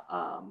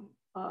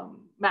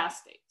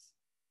mass states.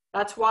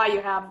 That's why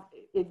you have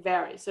it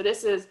varies. So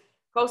this is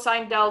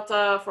cosine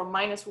delta from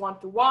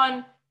 -1 to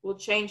 1 will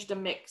change the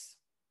mix.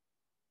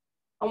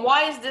 And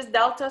why is this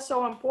delta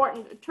so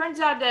important? It turns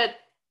out that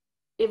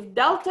if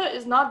delta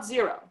is not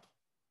 0,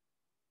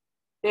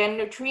 then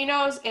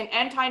neutrinos and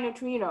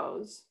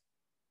antineutrinos,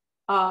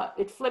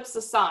 it flips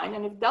the sign.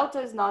 And if delta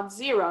is not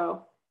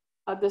 0,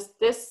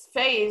 this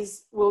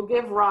phase will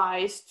give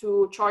rise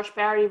to charge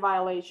parity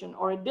violation,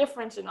 or a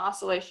difference in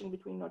oscillation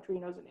between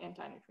neutrinos and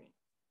antineutrinos.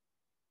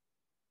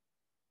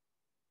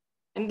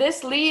 And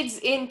this leads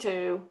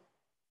into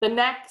the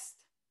next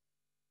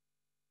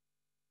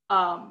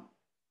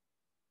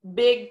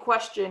big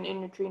question in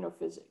neutrino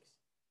physics.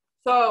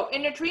 So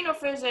in neutrino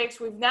physics,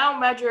 we've now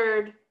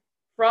measured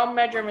from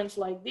measurements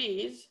like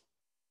these.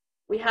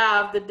 We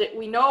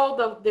know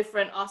the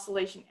different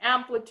oscillation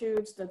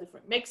amplitudes, the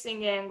different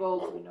mixing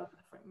angles, we know the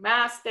different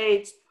mass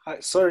states.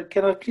 Sorry,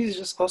 can I please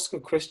just ask a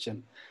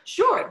question?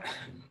 Sure.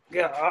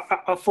 Yeah,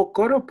 I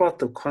forgot about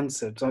the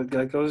concept.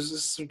 Like I was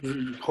just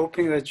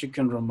hoping that you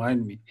can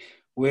remind me,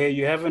 where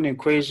you have an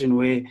equation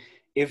where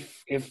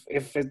if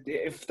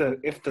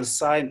the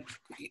sign,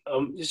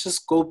 let's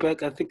just go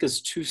back. I think it's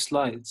 2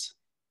 slides.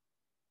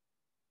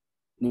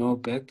 No,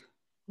 back.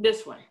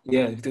 This one.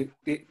 Yeah,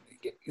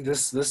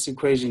 this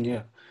equation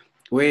here,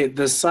 where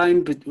the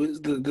sign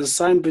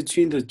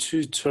between the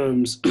two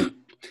terms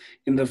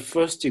in the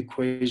first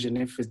equation,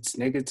 if it's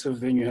negative,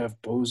 then you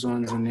have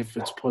bosons, and if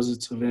it's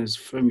positive, then it's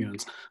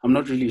fermions. I'm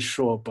not really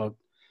sure about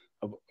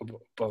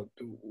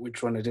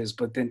which one it is,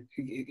 but then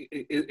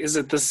is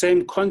it the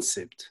same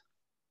concept?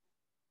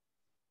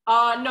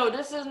 No,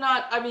 this is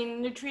not. I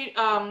mean,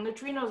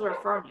 neutrinos are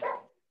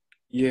fermions.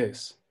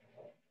 Yes.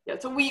 Yeah,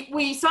 so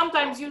we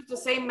sometimes use the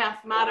same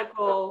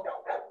mathematical.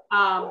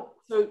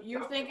 So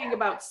you're thinking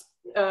about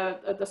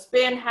the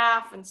spin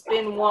half and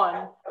spin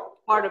 1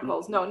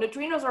 particles. No,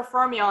 neutrinos are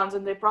fermions,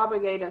 and they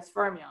propagate as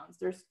fermions.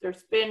 They're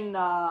spin.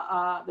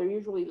 They're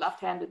usually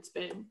left-handed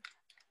spin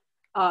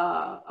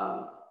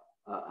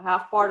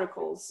half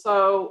particles.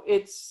 So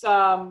it's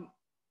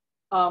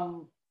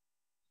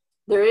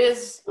there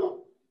is.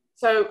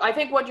 So I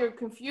think what you're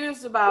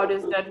confused about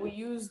is that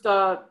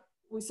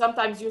we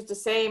sometimes use the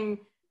same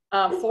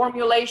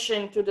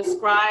formulation to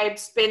describe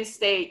spin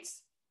states.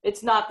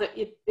 It's not that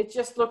it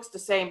just looks the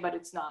same, but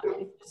it's not.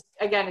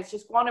 It's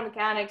just quantum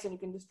mechanics, and you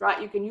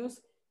can use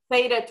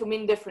theta to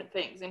mean different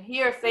things. And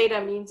here, theta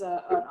means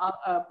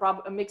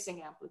a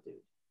mixing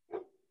amplitude.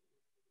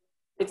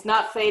 It's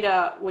not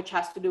theta, which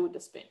has to do with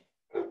the spin.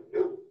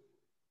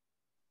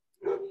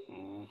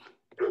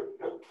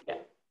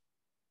 Yeah.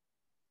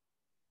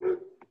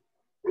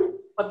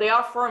 But they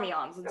are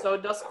fermions, and so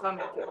it does come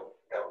into.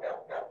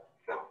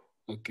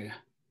 Okay.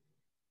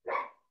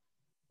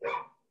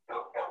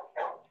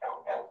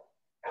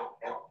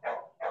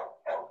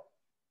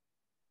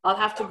 I'll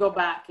have to go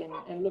back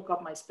and look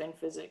up my spin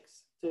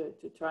physics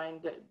to try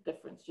and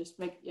difference. Just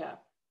make, yeah.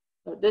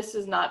 So this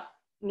is not,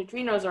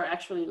 neutrinos are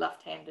actually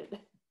left-handed,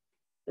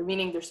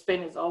 meaning their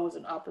spin is always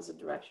in opposite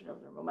direction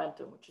of their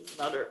momentum, which is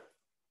another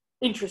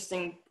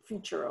interesting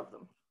feature of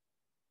them.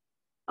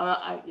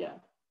 Yeah.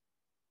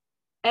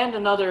 And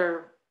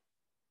another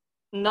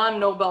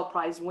non-Nobel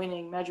Prize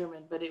winning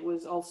measurement, but it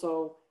was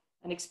also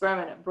an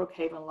experiment at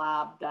Brookhaven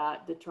Lab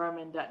that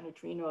determined that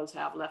neutrinos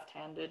have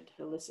left-handed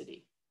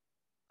helicity.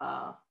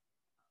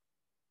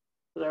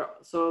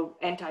 So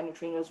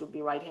anti-neutrinos would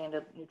be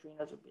right-handed,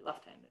 neutrinos would be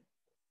left-handed.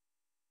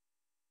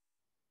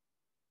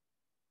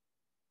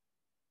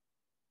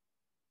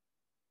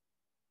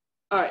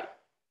 All right.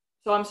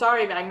 So I'm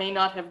sorry, I may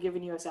not have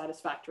given you a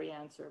satisfactory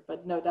answer,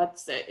 but no,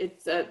 that's it.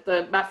 It's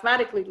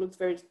mathematically it looks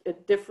very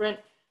different,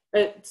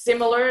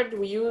 similar.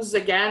 We use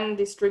again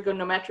these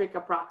trigonometric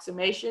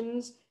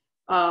approximations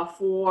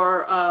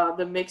for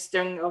the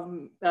mixing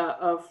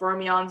of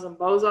fermions and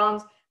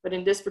bosons, but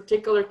in this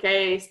particular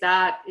case,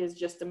 that is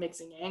just a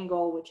mixing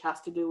angle, which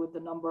has to do with the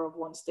number of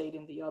one state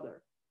in the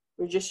other.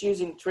 We're just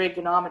using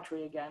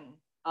trigonometry again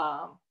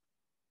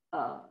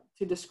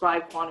to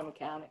describe quantum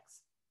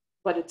mechanics,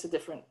 but it's a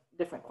different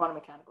quantum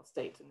mechanical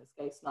states in this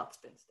case, not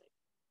spin state.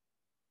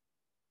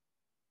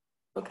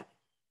 Okay.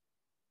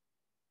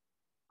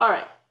 All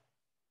right.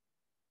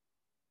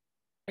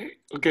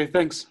 Okay,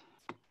 thanks.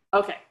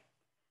 Okay.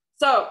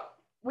 So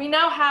we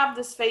now have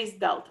this phase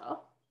delta.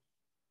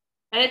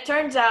 And it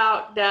turns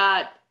out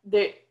that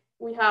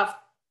we have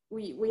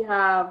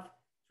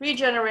 3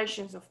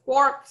 generations of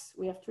quarks.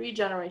 We have 3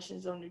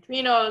 generations of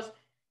neutrinos.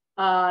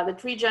 The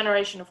 3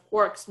 generation of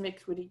quarks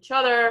mix with each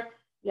other.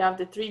 You have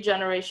the 3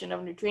 generation of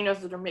neutrinos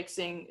that are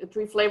mixing,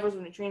 3 flavors of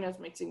neutrinos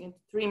mixing into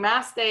 3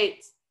 mass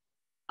states.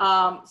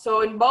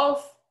 So in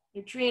both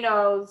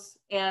neutrinos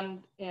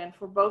and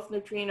for both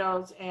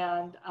neutrinos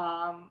and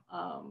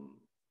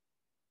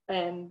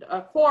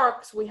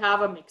quarks, we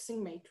have a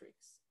mixing matrix.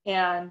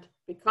 And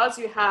because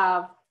you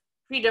have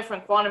 3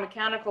 different quantum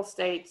mechanical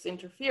states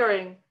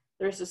interfering,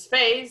 there's this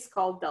phase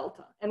called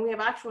delta. And we have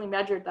actually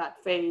measured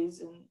that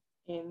phase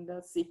in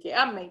the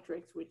CKM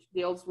matrix, which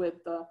deals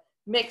with the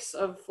mix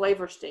of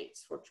flavor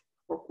states for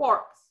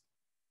quarks.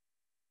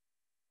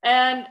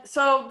 And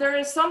so there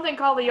is something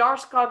called the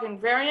Yarskog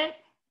invariant,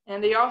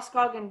 and the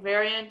Yarskog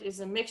invariant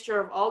is a mixture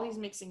of all these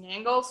mixing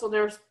angles. So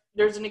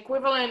there's an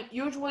equivalent.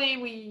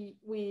 Usually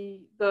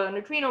the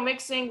neutrino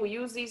mixing, we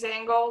use these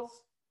angles.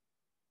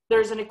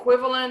 There's an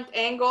equivalent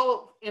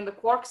angle in the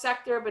quark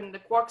sector, but in the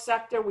quark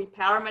sector, we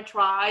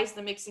parameterize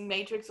the mixing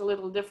matrix a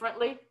little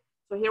differently.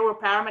 So here we're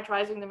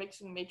parameterizing the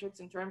mixing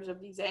matrix in terms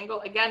of these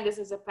angles. Again, this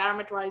is a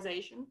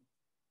parameterization.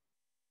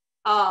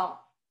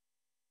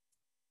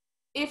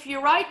 If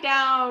you write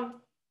down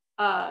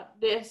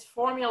this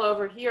formula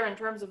over here in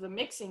terms of the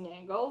mixing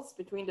angles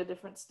between the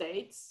different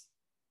states,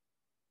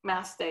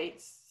 mass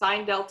states,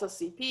 sine delta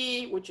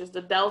Cp, which is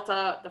the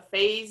delta, the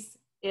phase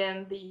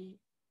in the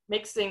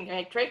mixing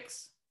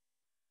matrix.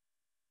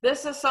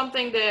 This is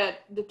something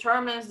that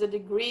determines the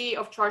degree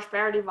of charge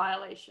parity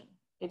violation.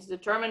 It's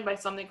determined by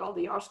something called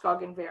the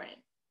Yarskog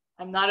invariant.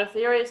 I'm not a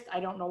theorist, I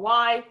don't know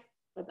why,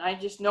 but I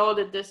just know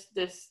that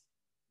this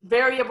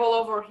variable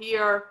over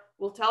here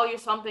will tell you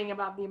something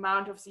about the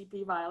amount of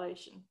CP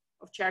violation,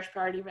 of charge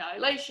parity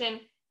violation.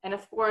 And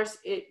of course,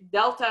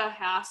 delta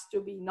has to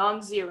be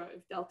non-zero.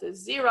 If delta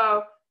is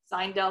 0,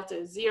 sine delta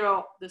is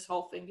 0, this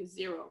whole thing is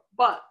 0.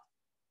 But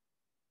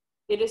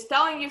it is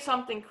telling you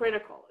something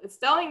critical. It's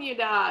telling you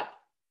that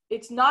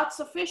it's not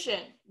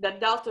sufficient that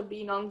delta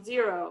be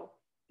non-zero.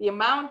 The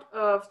amount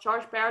of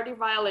charge parity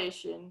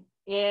violation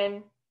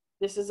in,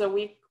 this is a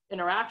weak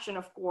interaction,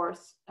 of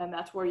course, and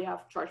that's where you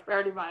have charge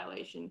parity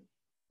violation,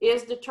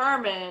 is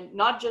determined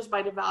not just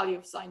by the value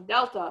of sine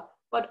delta,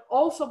 but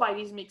also by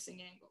these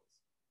mixing angles.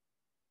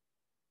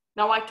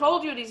 Now, I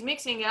told you these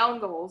mixing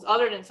angles,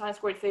 other than sine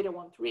squared theta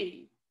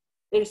 1,3,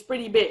 is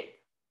pretty big.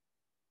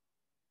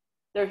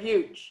 They're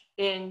huge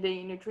in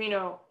the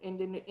neutrino,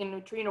 in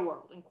neutrino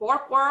world. In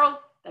quark world,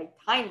 they're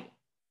tiny.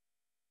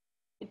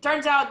 It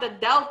turns out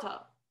that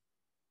delta,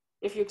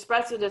 if you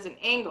express it as an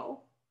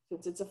angle,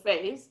 since it's a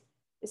phase,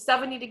 is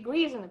 70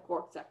 degrees in the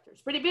quark sector.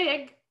 It's pretty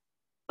big,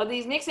 but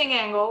these mixing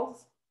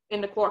angles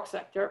in the quark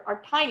sector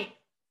are tiny.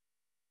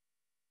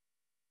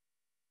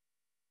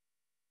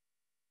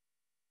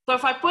 So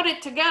if I put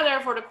it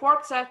together for the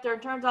quark sector,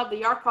 it turns out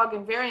the Yarskog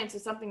invariance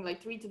is something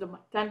like 3 to the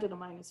 10 to the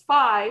minus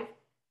 5.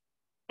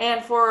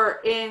 And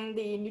for in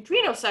the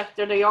neutrino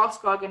sector, the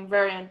Yarskog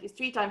invariant is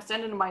 3 times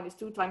 10 to the minus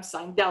 2 times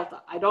sine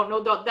delta. I don't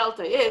know what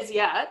delta is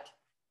yet,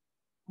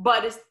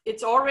 but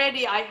it's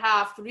already, I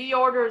have 3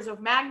 orders of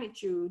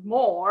magnitude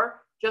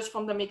more just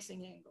from the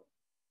mixing angle.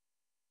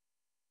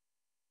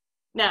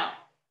 Now,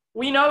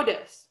 we know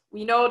this.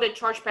 We know that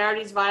charge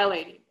parity is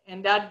violated,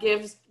 and that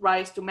gives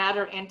rise to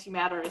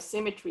matter-antimatter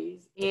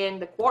asymmetries in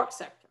the quark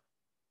sector.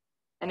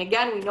 And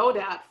again, we know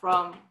that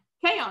from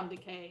kaon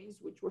decays,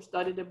 which were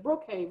studied at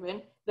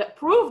Brookhaven, that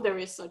prove there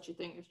is such a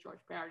thing as charge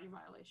parity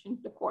violation,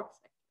 the quark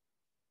sector,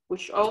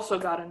 which also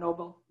got a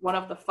Nobel. One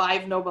of the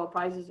 5 Nobel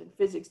Prizes in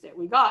physics that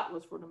we got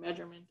was for the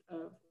measurement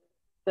of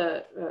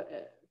the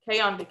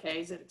kaon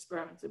decays at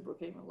experiments at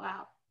Brookhaven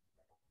Lab.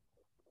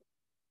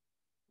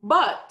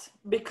 But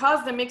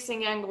because the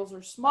mixing angles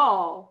are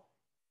small,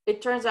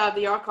 it turns out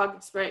the ARCOG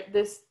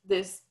experience,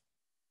 this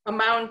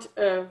amount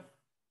of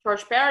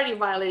charge parity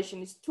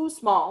violation is too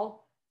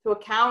small to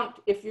account.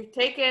 If you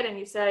take it and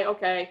you say,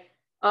 okay,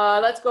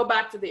 let's go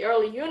back to the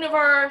early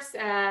universe,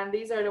 and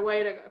these are the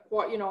way to,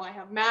 you know, I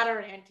have matter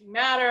and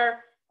antimatter,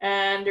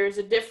 and there's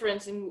a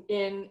difference in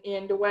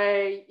the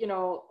way, you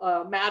know,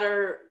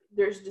 matter,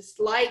 there's this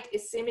slight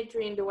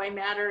asymmetry in the way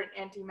matter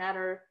and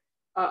antimatter,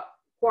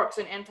 quarks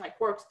and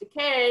anti-quarks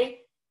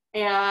decay,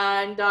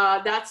 and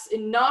that's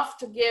enough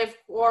to give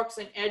quarks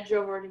an edge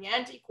over the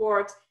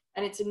anti-quarks,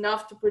 and it's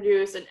enough to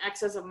produce an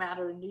excess of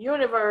matter in the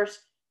universe.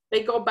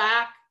 They go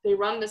back, they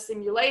run the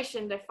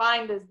simulation, they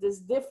find this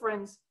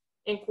difference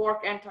in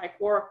quark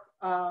anti-quark,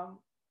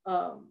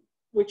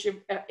 which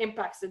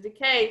impacts the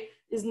decay,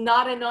 is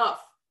not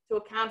enough to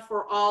account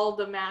for all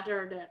the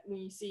matter that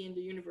we see in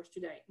the universe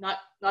today, not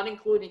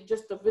including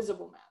just the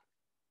visible matter.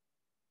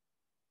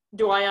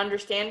 Do I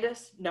understand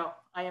this? No,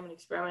 I am an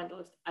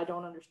experimentalist. I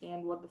don't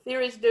understand what the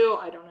theories do.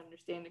 I don't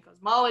understand the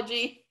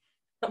cosmology.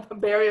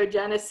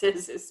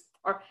 Baryogenesis is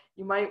part.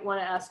 You might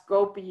want to ask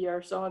Gopi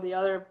or some of the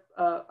other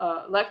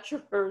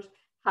lecturers,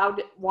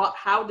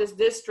 how does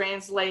this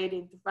translate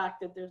into the fact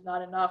that there's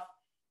not enough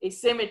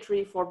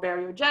asymmetry for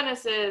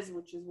baryogenesis,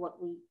 which is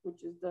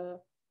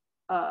the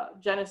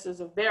genesis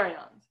of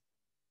baryons.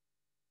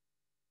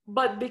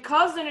 But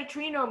because the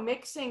neutrino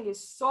mixing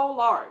is so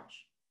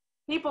large,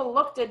 people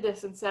looked at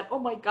this and said, oh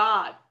my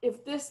God,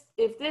 if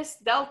this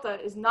delta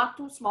is not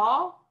too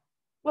small,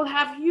 we'll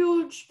have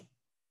huge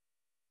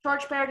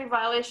charge parity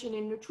violation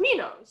in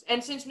neutrinos.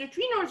 And since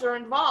neutrinos are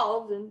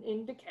involved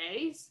in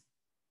decays,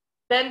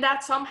 then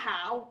that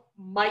somehow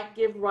might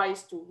give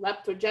rise to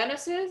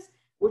leptogenesis,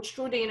 which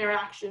through the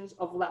interactions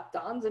of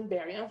leptons and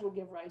baryons will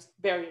give rise to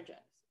baryogenesis.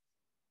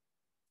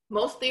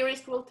 Most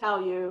theorists will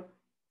tell you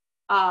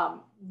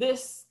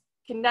this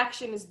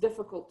connection is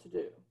difficult to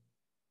do.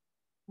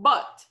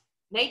 But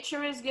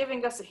nature is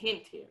giving us a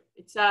hint here.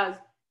 It says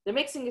the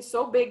mixing is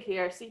so big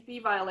here,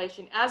 CP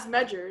violation as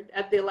measured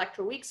at the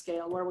electroweak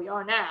scale where we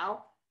are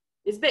now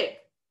is big.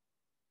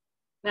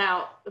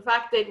 Now, the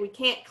fact that we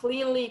can't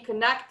cleanly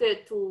connect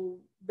it to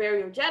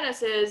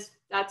baryogenesis,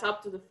 that's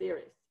up to the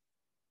theorist.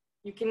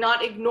 You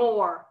cannot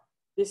ignore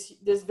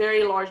this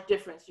very large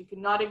difference. You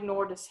cannot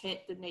ignore this hint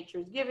that nature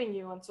is giving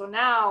you. And so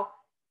now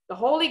the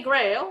Holy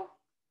Grail,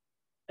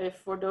 if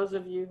for those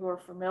of you who are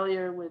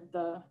familiar with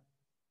the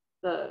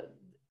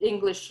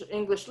English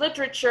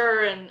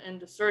literature and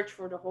the search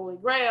for the Holy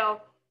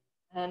Grail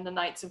and the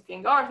Knights of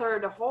King Arthur,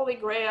 the Holy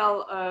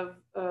Grail of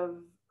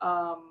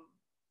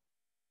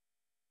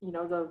you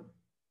know,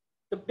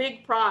 the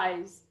big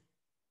prize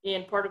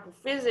in particle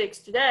physics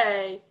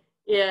today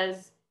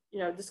is, you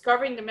know,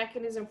 discovering the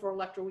mechanism for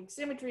electroweak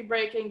symmetry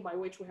breaking, by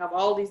which we have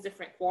all these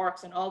different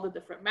quarks and all the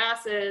different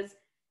masses,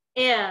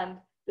 and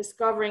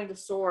discovering the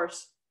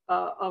source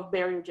of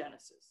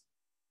baryogenesis.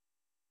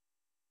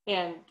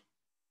 And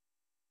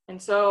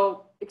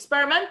so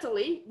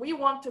experimentally, we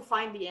want to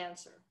find the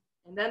answer,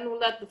 and then we'll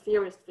let the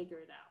theorist figure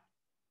it out.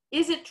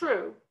 Is it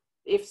true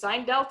if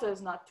sine delta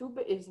is not zero,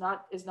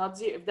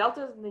 if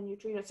delta in the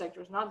neutrino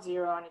sector is not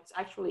zero and it's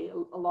actually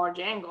a large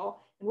angle,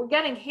 and we're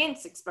getting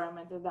hints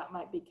experimentally that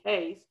might be the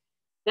case,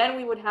 then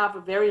we would have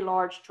a very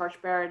large charge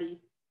parity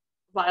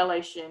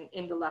violation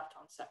in the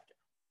lepton sector.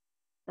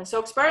 And so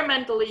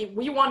experimentally,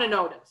 we want to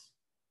know this.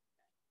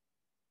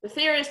 The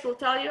theorist will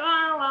tell you,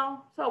 oh,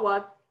 well, so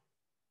what?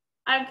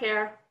 I don't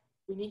care.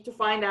 We need to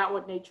find out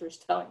what nature is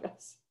telling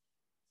us.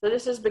 So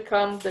this has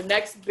become the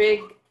next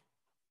big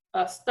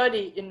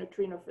study in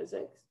neutrino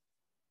physics.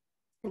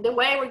 And the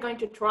way we're going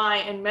to try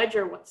and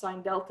measure what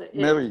sine delta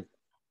is. Mary.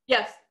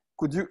 Yes.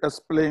 Could you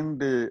explain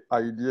the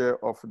idea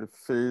of the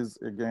phase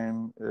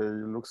again?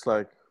 It looks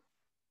like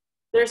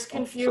there's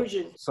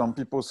confusion. Some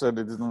people said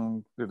they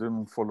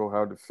didn't follow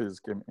how the phase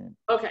came in.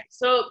 Okay,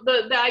 so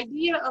the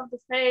idea of the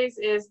phase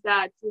is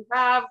that you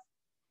have,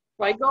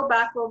 if I go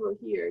back over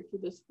here to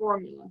this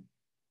formula,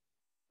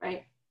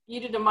 right? E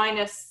to the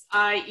minus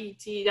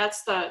IET,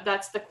 that's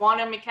the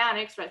quantum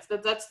mechanics, right? So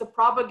that's the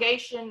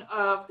propagation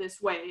of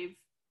this wave.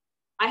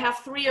 I have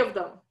three of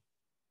them.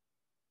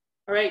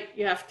 All right,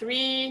 you have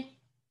three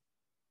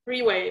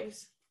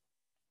waves.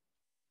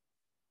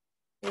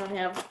 You don't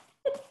have.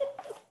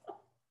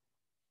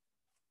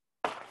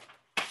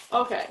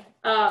 Okay,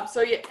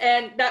 so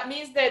and that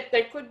means that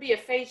there could be a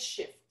phase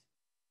shift,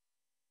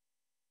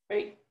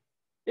 right?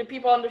 Do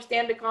people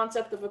understand the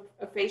concept of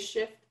a phase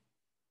shift?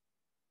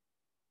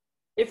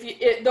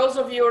 Those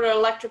of you who are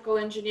electrical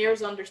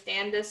engineers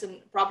understand this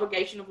and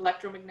propagation of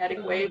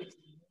electromagnetic waves.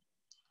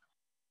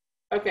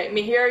 Okay, I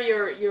mean here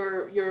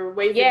you're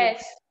waving.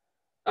 Yes.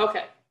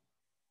 Okay.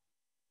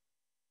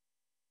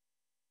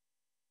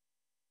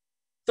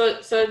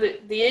 So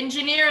the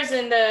engineers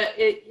in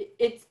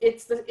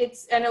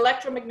it's an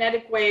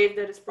electromagnetic wave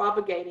that is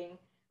propagating,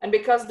 and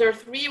because there are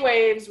three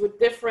waves with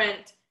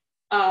different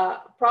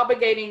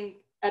propagating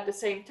at the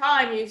same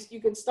time, you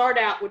can start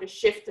out with a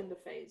shift in the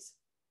phase,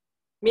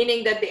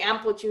 meaning that the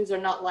amplitudes are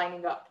not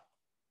lining up.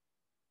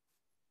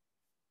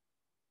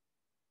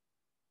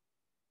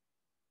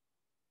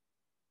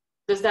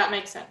 Does that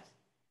make sense?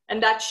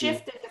 And that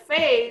shift in the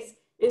phase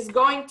is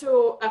going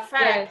to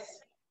affect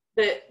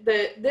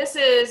this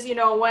is, you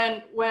know,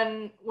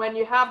 when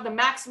you have the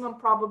maximum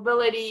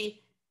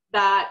probability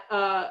that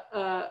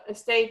a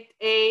state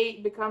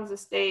A becomes a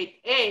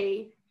state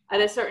A at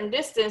a certain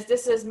distance,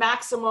 this is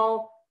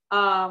maximal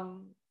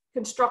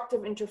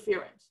constructive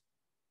interference.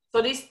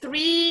 So these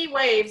three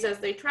waves, as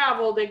they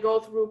travel, they go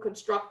through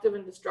constructive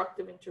and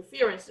destructive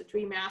interference, the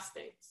three mass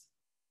states,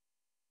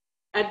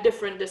 at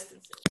different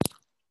distances.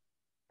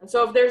 And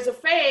so if there's a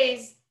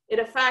phase, it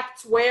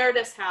affects where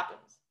this happens.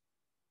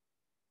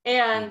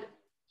 And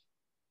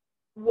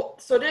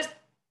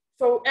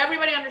so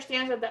everybody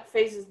understands that that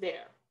phase is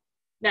there.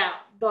 Now,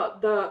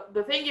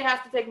 the thing you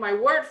have to take my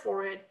word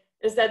for it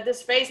is that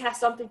this phase has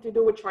something to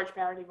do with charge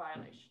parity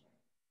violation.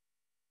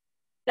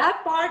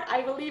 That part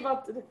I will leave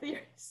up to the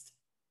theorist.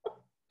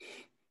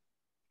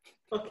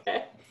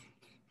 Okay.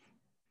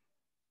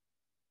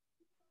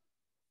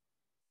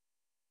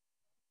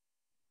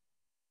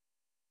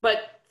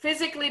 But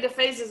physically, the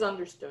phase is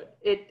understood.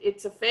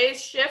 It's a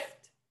phase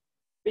shift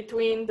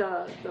between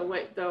the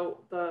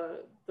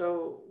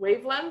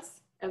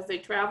wavelengths as they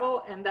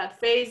travel, and that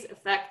phase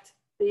affects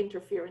the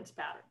interference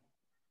pattern.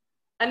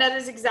 And that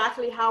is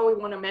exactly how we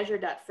want to measure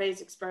that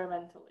phase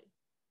experimentally.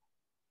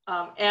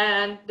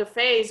 And the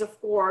phase, of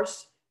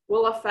course,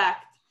 will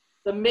affect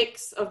the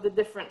mix of the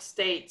different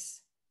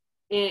states,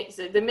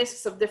 the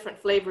mix of different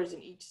flavors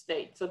in each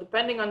state. So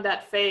depending on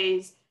that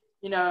phase,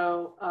 you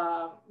know,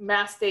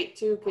 mass state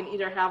 2 can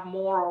either have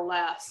more or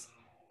less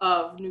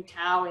of nu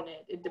tau in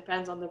it. It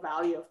depends on the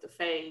value of the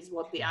phase,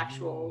 what the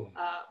actual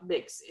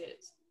mix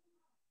is.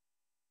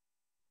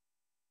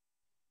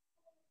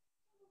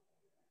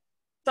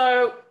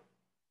 So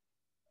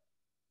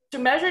to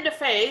measure the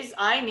phase,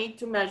 I need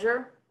to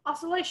measure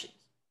oscillations.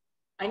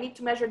 I need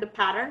to measure the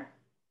pattern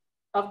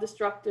of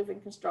destructive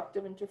and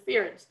constructive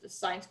interference, the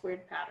sine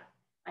squared pattern.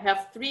 I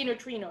have 3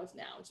 neutrinos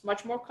now. It's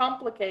much more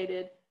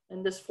complicated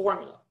than this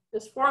formula.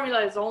 This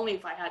formula is only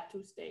if I had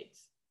 2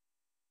 states,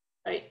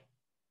 right?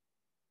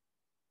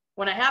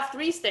 When I have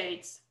 3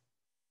 states,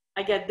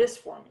 I get this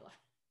formula.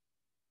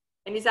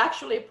 And it's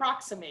actually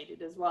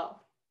approximated as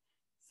well.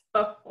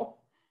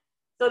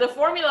 So the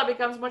formula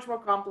becomes much more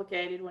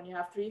complicated when you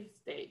have 3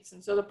 states.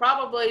 And so the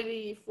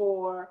probability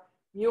for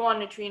muon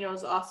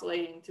neutrinos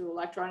oscillating to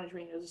electron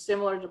neutrinos is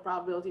similar to the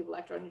probability of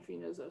electron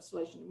neutrinos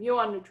oscillation to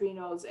muon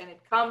neutrinos. And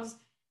it comes,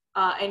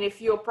 and if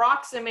you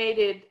approximate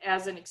it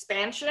as an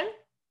expansion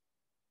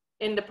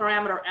in the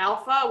parameter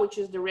alpha, which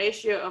is the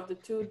ratio of the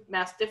 2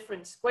 mass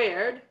difference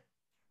squared,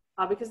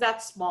 because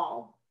that's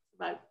small,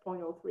 about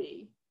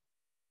 0.03.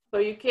 So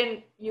you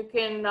can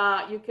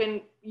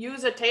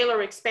use a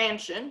Taylor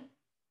expansion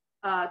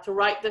to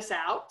write this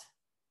out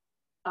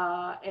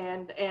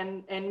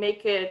and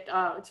make it,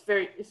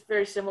 it's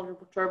very similar to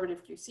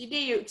perturbative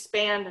QCD. You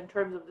expand in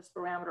terms of this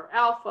parameter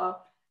alpha.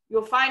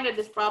 You'll find that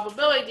this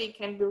probability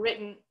can be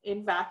written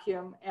in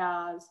vacuum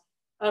as,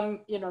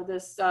 you know,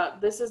 this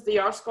is the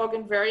Yarskog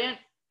invariant.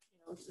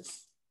 You know, it's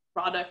this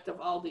product of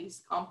all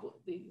these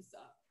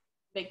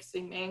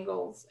mixing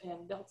angles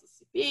and delta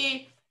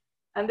CP.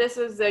 And this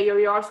is your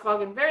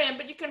Yarskog invariant,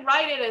 but you can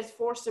write it as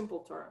 4 simple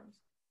terms.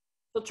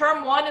 So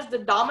term 1 is the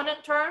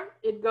dominant term.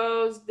 It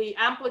goes, the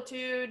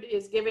amplitude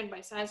is given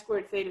by sine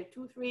squared theta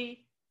 2,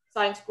 3,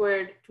 sine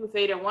squared 2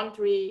 theta 1,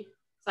 3,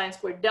 sine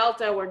squared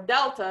delta, where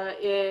delta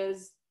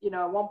is, you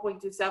know,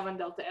 1.27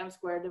 delta m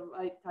squared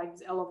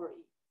times L over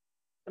E.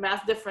 The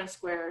mass difference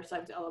square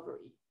times L over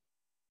E.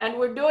 And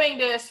we're doing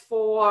this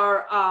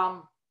for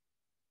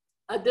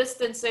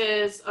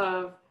distances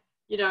of,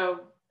 you know,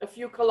 a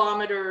few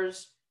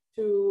kilometers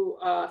to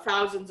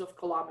thousands of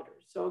kilometers.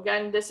 So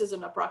again, this is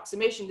an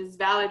approximation. This is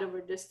valid over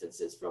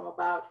distances from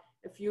about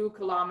a few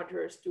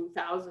kilometers to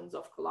thousands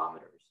of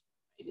kilometers.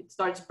 It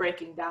starts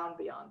breaking down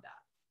beyond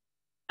that.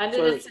 And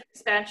then it's an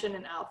expansion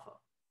in alpha.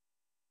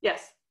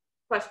 Yes,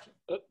 question.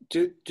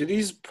 Do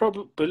these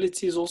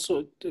probabilities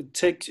also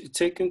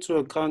take into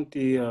account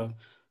the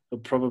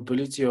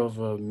probability of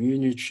a mu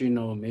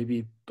neutrino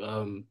maybe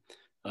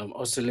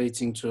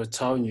oscillating to a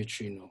tau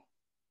neutrino?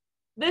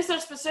 This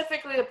is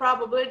specifically the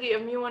probability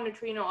of muon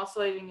neutrino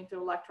oscillating into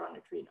electron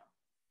neutrino.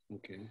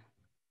 Okay.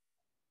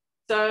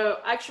 So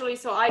actually,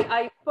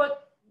 I put,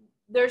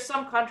 there's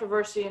some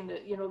controversy in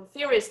the, you know, the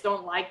theorists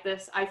don't like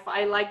this.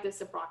 I like this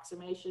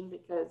approximation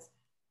because,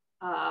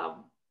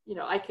 you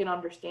know, I can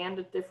understand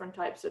the different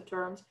types of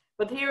terms,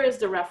 but here is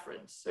the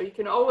reference. So you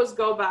can always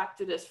go back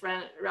to this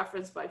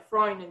reference by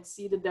Freund and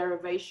see the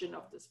derivation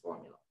of this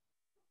formula.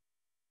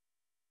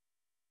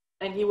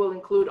 And he will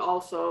include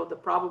also the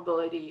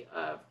probability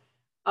of,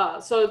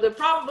 so the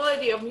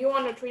probability of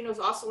muon neutrinos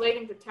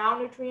oscillating to tau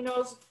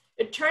neutrinos,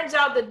 it turns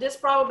out that this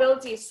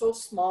probability is so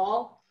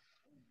small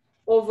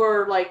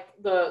over like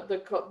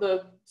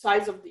the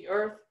size of the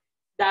Earth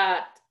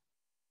that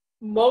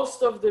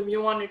most of the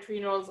muon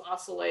neutrinos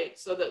oscillate.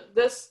 So that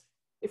this,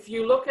 if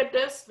you look at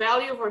this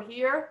value over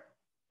here,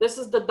 this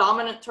is the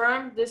dominant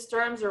term. These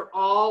terms are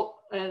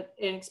all in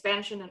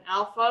expansion in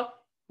alpha.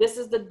 This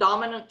is the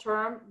dominant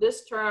term.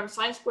 This term,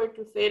 sine squared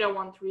 2 theta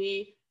 1,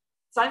 3,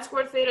 sine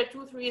squared theta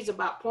 2,3 is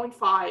about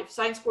 0.5.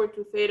 Sine squared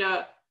 2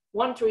 theta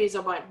 1,3 is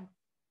about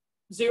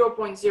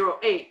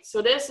 0.08.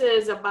 So this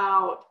is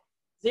about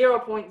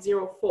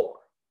 0.04.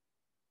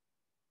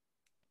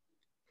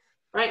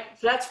 Right?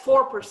 So that's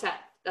 4%.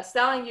 That's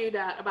telling you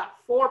that about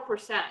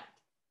 4%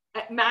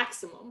 at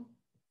maximum,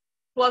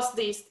 plus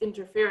these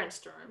interference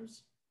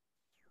terms.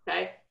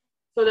 Okay?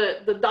 So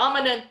the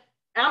dominant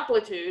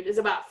amplitude is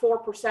about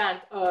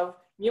 4% of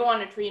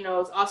muon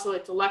neutrinos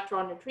oscillate to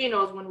electron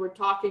neutrinos when we're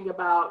talking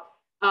about,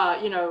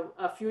 you know,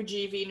 a few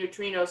GeV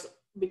neutrinos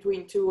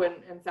between 2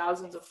 and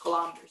thousands of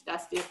kilometers.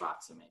 That's the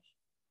approximation.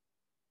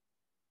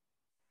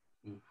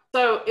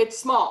 So it's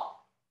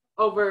small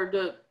over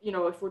the, you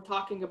know, if we're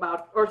talking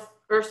about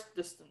Earth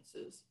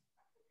distances.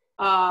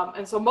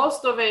 And so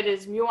most of it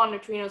is muon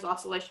neutrinos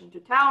oscillation to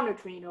tau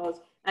neutrinos,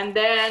 and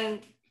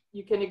then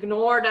you can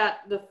ignore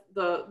that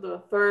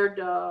the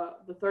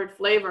third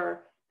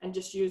flavor and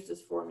just use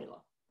this formula.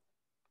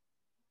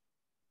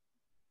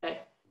 Okay,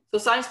 so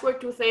sine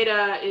squared 2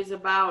 theta is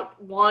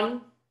about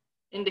 1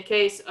 in the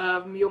case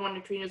of muon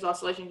neutrinos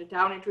oscillation to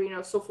tau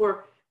neutrinos. So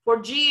for a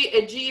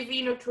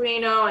GeV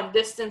neutrino and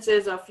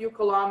distances of a few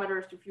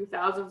kilometers to a few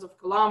thousands of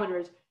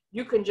kilometers,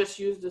 you can just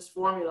use this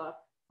formula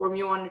for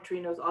muon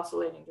neutrinos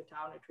oscillating to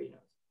tau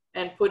neutrinos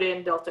and put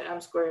in delta m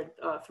squared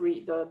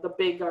 3, the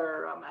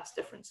bigger mass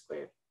difference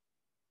squared.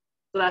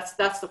 So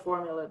that's the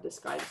formula that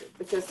describes it,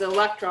 because the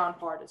electron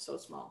part is so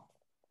small.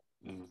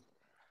 Mm-hmm.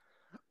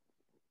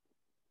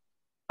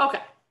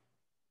 Okay,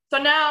 so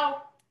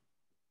now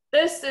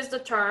this is the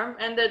term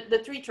and the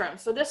 3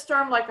 terms. So this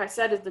term, like I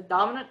said, is the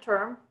dominant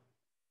term.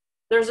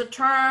 There's a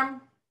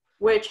term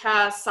which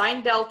has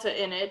sine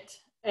delta in it,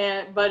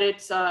 but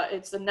it's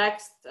the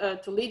next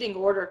to leading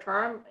order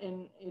term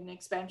in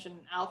expansion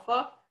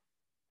alpha.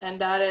 And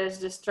that is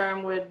this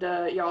term with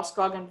the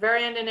Yarskog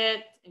invariant in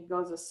it. It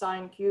goes as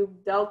sine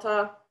cubed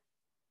delta.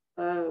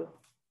 I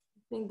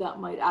think that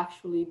might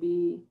actually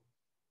be,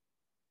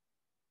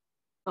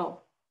 oh,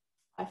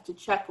 I have to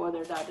check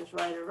whether that is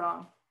right or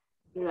wrong.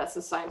 Whether that's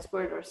a sine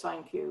squared or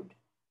sine cubed.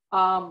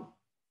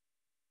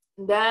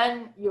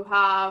 Then you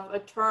have a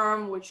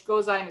term which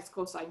cosine is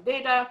cosine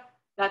data.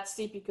 That's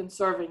CP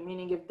conserving,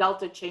 meaning if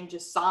delta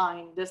changes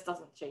sign, this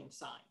doesn't change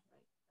sign,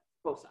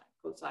 right?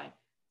 Cosine.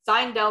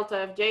 Sine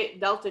delta, if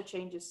delta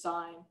changes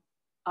sign,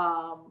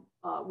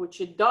 which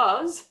it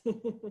does,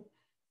 if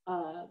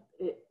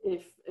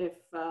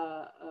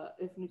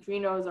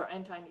neutrinos are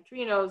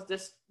antineutrinos,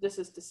 this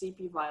is the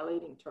CP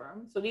violating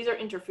term. So these are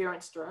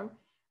interference terms.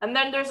 And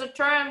then there's a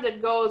term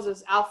that goes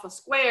as alpha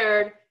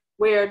squared,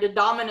 where the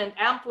dominant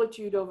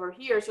amplitude over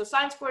here, so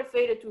sine squared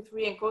theta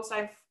 2,3 and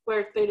cosine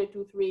squared theta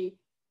 2,3,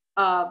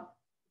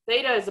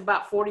 theta is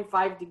about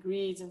 45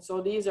 degrees, and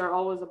so these are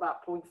always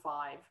about 0.5.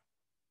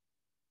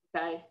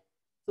 Okay,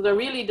 so they're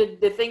really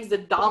the things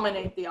that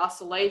dominate the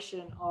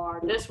oscillation are,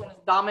 this one is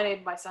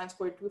dominated by sine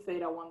squared 2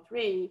 theta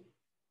 1,3,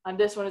 and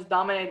this one is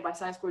dominated by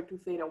sine squared 2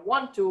 theta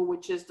 1,2,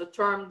 which is the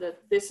term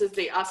that this is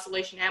the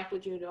oscillation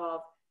amplitude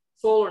of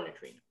solar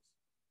neutrinos.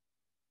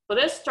 So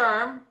this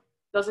term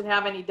doesn't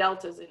have any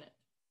deltas in it.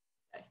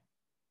 Okay,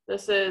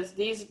 this is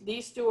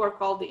these two are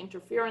called the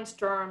interference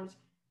terms,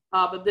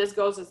 but this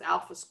goes as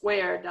alpha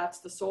squared. That's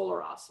the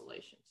solar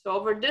oscillation. So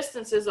over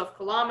distances of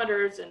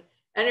kilometers and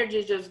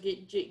energy just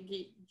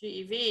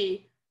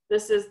GeV,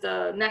 this is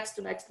the next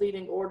to next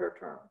leading order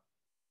term.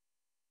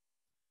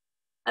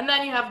 And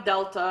then you have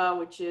delta,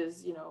 which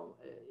is, you know,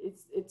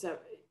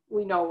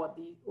 we know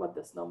what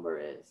this number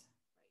is.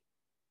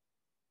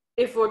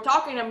 If we're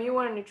talking about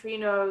muon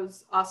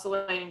neutrinos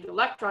oscillating to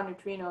electron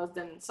neutrinos,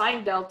 then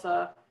sine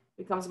delta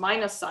becomes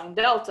minus sine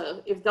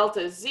delta. If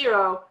delta is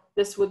 0,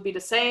 this would be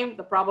the same,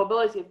 the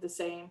probability is the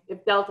same.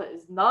 If delta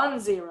is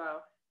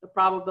non-zero, the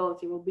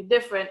probability will be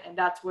different, and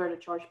that's where the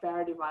charge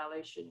parity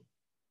violation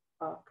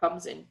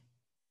comes in.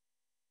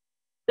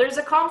 There's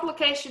a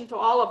complication to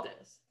all of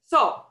this.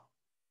 So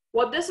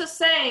what this is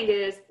saying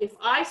is, if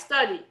I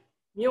study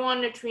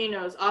muon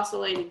neutrinos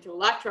oscillating to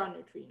electron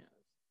neutrinos,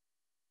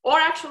 or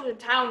actually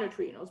tau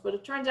neutrinos, but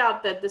it turns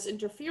out that this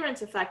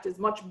interference effect is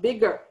much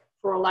bigger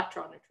for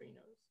electron neutrinos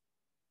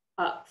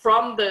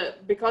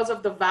because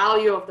of the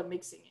value of the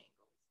mixing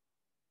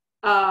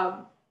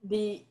angle.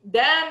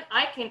 Then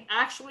I can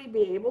actually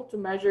be able to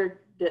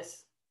measure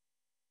this.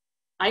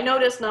 I know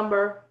this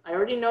number, I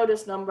already know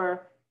this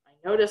number, I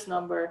know this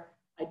number,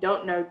 I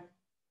don't know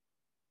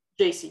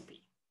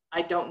JCP,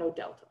 I don't know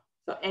delta.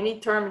 So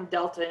any term in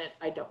delta in it,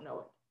 I don't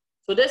know it.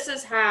 So this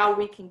is how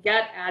we can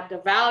get at the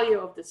value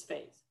of this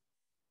phase.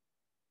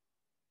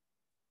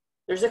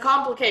 There's a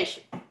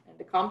complication, and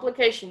the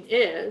complication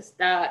is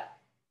that,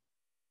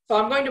 so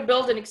I'm going to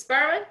build an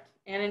experiment,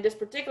 and in this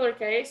particular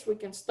case, we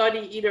can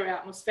study either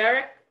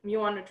atmospheric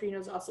muon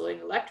neutrinos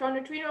oscillating electron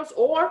neutrinos,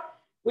 or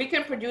we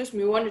can produce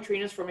muon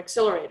neutrinos from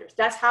accelerators.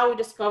 That's how we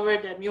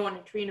discovered that muon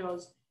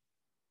neutrinos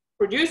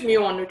produce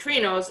muon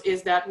neutrinos,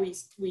 is that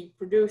we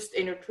produced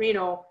a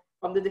neutrino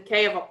from the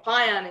decay of a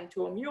pion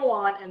into a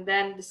muon, and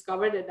then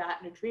discovered that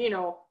that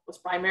neutrino was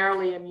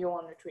primarily a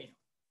muon neutrino.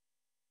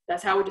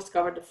 That's how we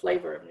discovered the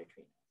flavor of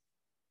neutrino.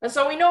 And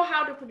so we know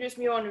how to produce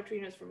muon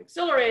neutrinos from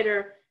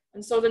accelerator.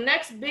 And so the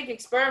next big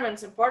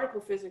experiments in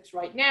particle physics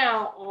right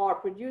now are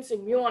producing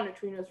muon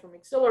neutrinos from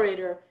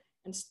accelerator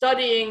and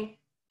studying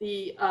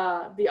the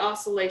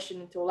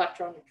oscillation into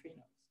electron neutrinos.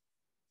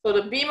 So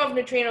the beam of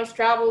neutrinos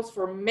travels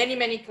for many,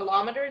 many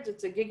kilometers.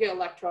 It's a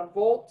giga-electron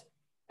volt.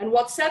 And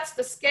what sets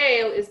the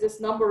scale is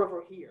this number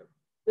over here.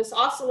 This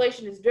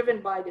oscillation is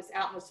driven by this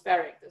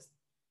atmospheric, this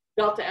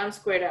delta m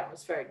squared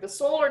atmospheric. The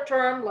solar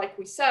term, like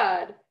we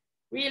said,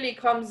 really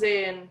comes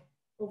in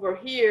over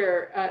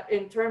here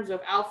in terms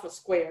of alpha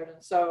squared.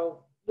 And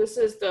so this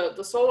is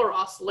the solar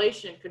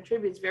oscillation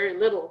contributes very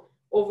little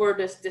over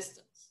this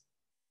distance.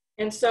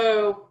 And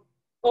so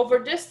over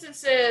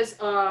distances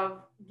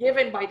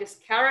given by this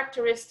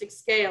characteristic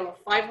scale of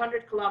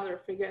 500 kilometer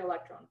per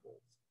giga-electron volts.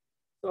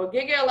 So a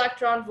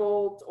giga-electron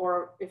volt,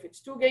 or if it's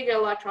 2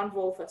 giga-electron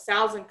volts,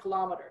 1,000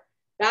 kilometer,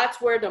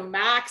 that's where the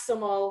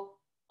maximal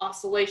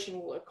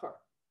oscillation will occur.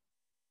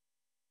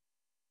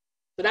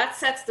 So that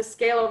sets the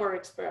scale of our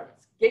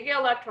experiments.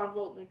 Giga-electron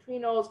volt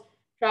neutrinos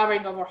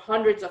traveling over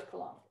hundreds of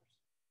kilometers.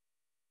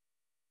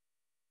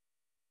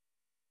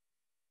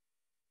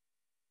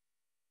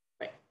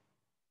 Right.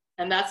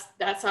 And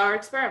that's our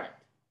experiment.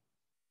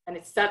 And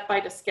it's set by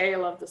the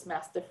scale of this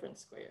mass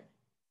difference squared.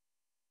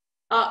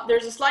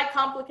 There's a slight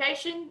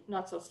complication,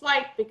 not so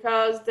slight,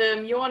 because the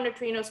muon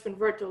neutrinos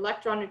convert to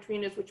electron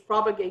neutrinos which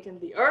propagate in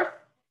the Earth.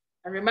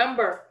 And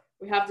remember,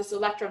 we have this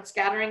electron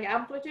scattering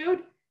amplitude,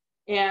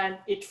 and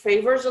it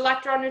favors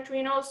electron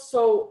neutrinos,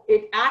 so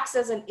it acts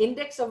as an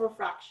index of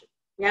refraction.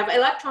 We have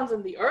electrons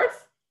in the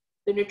Earth,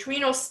 the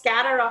neutrinos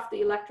scatter off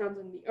the electrons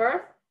in the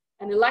Earth,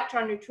 and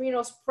electron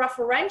neutrinos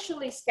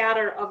preferentially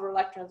scatter over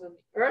electrons in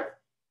the Earth.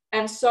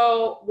 And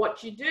so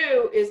what you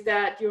do is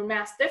that your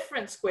mass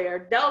difference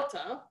squared,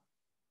 delta,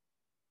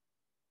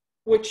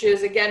 which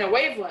is again a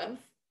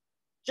wavelength,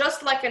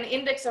 just like an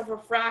index of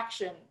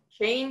refraction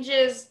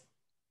changes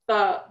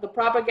the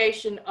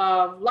propagation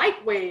of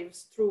light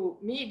waves through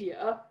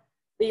media,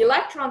 the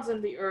electrons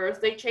in the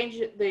Earth, they change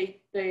it,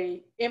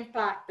 they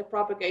impact the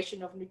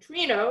propagation of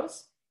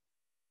neutrinos,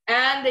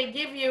 and they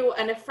give you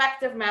an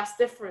effective mass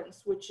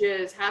difference, which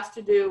has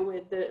to do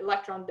with the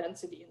electron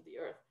density in the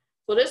Earth.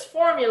 So this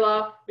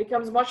formula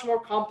becomes much more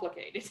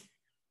complicated.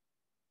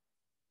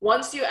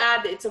 Once you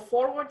add, it's a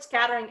forward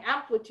scattering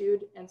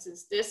amplitude, and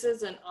since this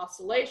is an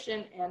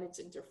oscillation and it's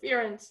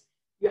interference,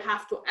 you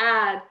have to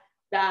add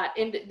that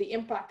the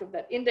impact of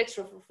that index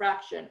of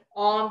refraction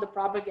on the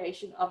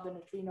propagation of the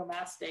neutrino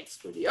mass states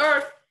through the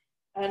Earth.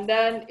 And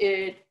then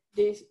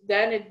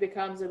it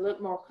becomes a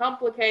little more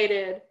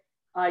complicated.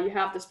 You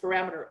have this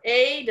parameter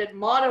A that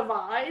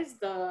modifies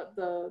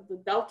the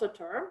delta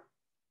term.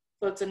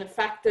 So it's an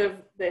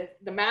effective,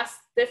 the mass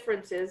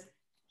differences,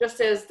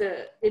 just as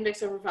the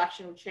index of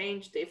refraction will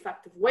change the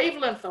effective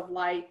wavelength of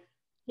light,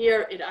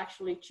 here it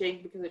actually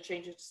changes because it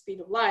changes the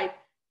speed of light.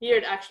 Here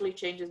it actually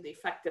changes the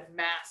effective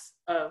mass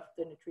of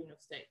the neutrino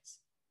states.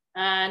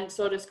 And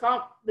so this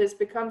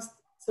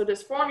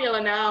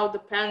formula now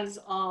depends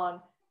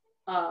on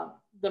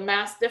the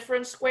mass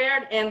difference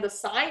squared and the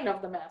sign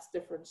of the mass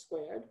difference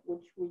squared,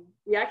 which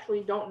we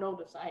actually don't know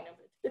the sign of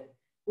it.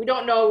 We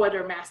don't know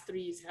whether mass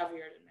 3 is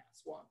heavier than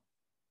mass 1.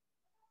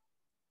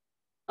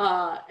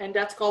 And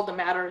that's called the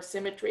matter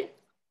asymmetry.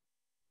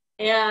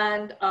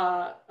 And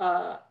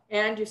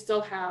you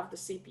still have the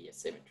CP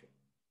asymmetry.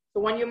 So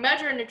when you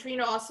measure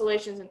neutrino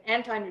oscillations and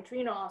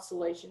anti-neutrino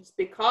oscillations,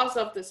 because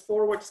of this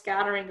forward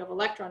scattering of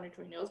electron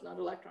neutrinos, not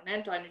electron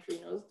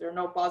anti-neutrinos, there are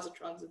no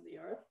positrons in the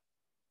Earth,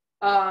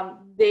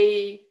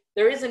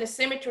 there is an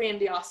asymmetry in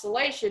the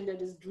oscillation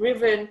that is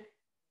driven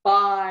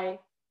by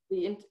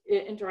the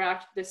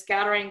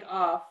scattering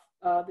of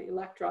the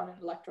electron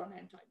and electron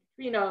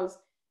anti-neutrinos.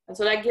 And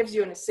so that gives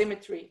you an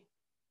asymmetry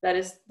that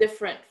is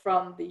different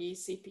from the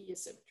CP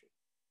asymmetry.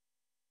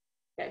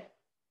 Okay.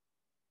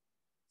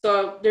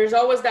 So there's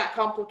always that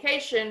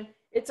complication.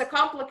 It's a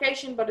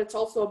complication, but it's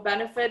also a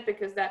benefit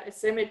because that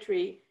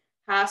asymmetry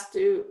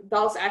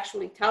does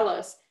actually tell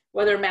us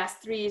whether mass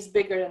 3 is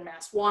bigger than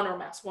mass 1 or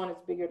mass 1 is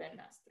bigger than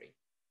mass 3.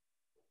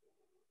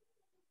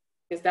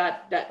 Because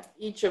that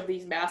each of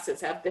these masses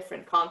have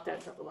different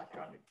content of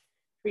electron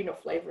neutrino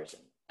flavors.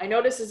 I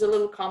know this is a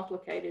little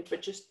complicated,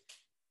 but just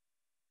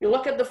you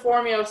look at the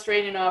formula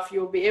straight enough,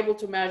 you'll be able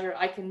to measure.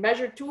 I can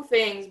measure two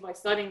things by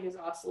studying these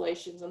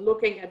oscillations and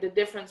looking at the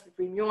difference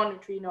between muon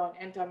neutrino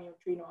and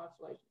anti-neutrino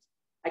oscillations.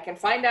 I can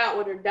find out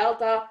whether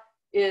delta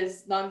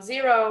is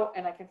non-zero,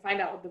 and I can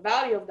find out what the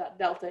value of that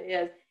delta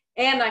is,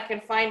 and I can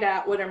find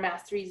out whether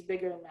mass 3 is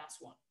bigger than mass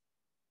 1.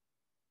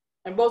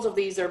 And both of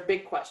these are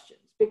big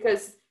questions,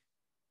 because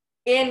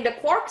in the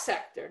quark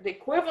sector, the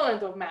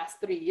equivalent of mass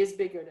 3 is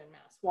bigger than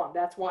mass 1.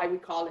 That's why we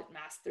call it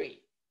mass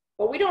 3.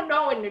 But we don't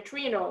know in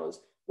neutrinos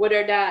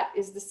whether that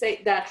is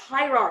that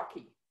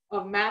hierarchy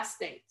of mass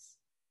states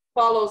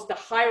follows the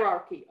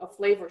hierarchy of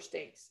flavor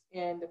states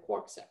in the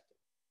quark sector.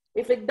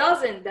 If it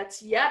doesn't,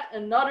 that's yet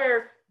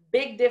another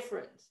big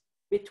difference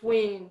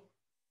between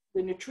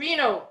the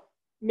neutrino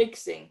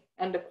mixing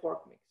and the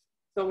quark mixing.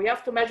 So we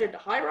have to measure the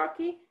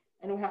hierarchy,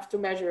 and we have to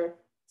measure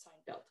sine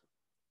delta.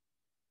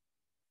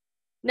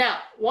 Now,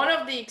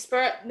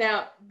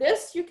 now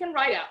this you can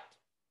write out.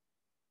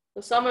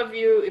 So some of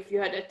you, if you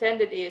had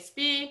attended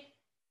ASP,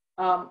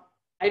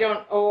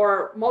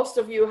 or most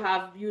of you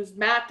have used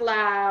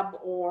MATLAB,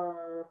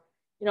 or,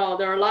 you know,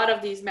 there are a lot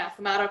of these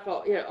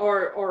mathematical, you know,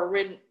 or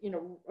written, you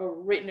know, or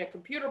written a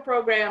computer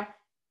program.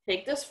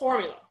 Take this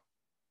formula,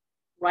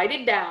 write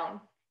it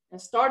down,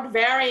 and start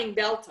varying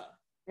delta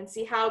and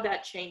see how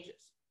that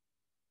changes.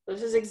 So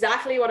this is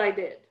exactly what I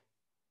did.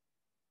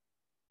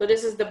 So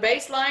this is the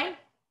baseline,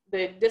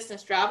 the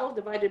distance traveled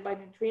divided by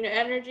neutrino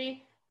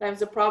energy times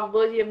the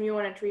probability of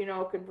muon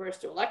neutrino converts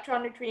to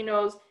electron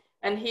neutrinos.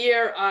 And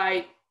here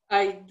I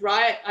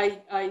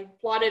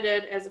plotted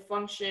it as a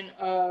function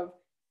of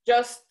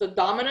just the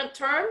dominant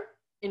term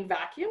in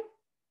vacuum,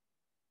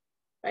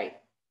 right?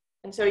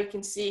 And so you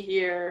can see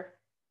here,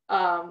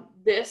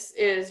 this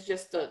is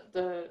just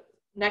the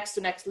next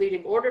to next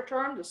leading order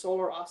term, the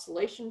solar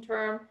oscillation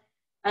term.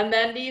 And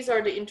then these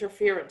are the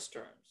interference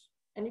terms.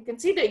 And you can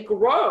see they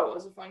grow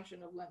as a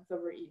function of length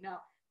over E.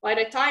 Now, by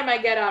the time I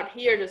get out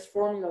here, this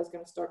formula is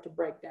going to start to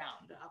break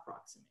down the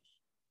approximation.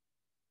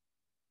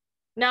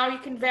 Now you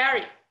can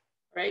vary,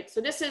 right? So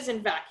this is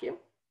in vacuum.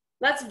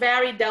 Let's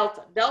vary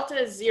delta. Delta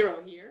is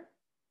 0 here.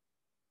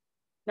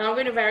 Now I'm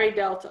going to vary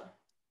delta.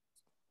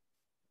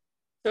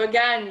 So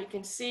again, you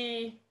can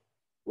see,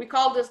 we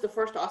call this the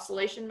first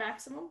oscillation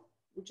maximum,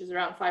 which is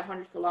around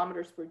 500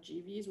 kilometers per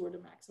GV is where the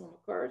maximum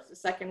occurs. The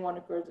second one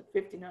occurs at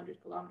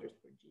 1500 kilometers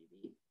per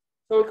GV.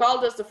 So we call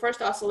this the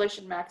first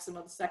oscillation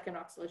maximum, the second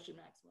oscillation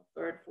maximum,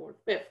 third, fourth,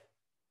 fifth.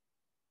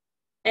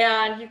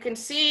 And you can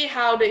see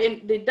how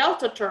the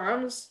delta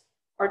terms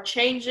are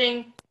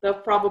changing the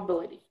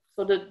probability.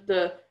 So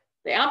the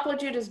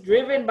amplitude is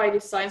driven by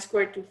the sine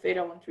squared 2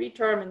 theta 1 3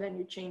 term, and then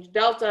you change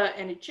delta,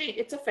 and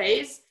it's a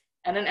phase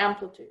and an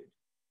amplitude.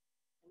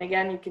 And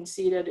again, you can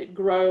see that it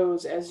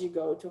grows as you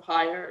go to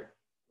higher,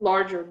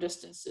 larger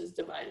distances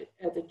divided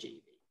at the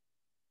GV.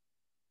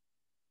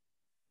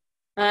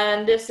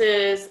 And this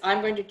is,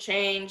 I'm going to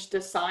change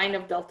the sign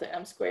of delta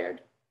M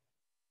squared.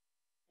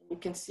 You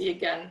can see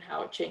again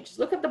how it changes.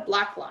 Look at the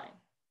black line.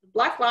 The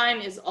black line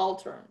is all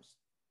terms.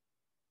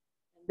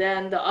 And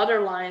then the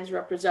other lines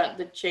represent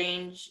the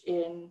change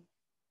in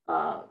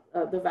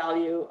the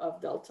value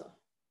of delta.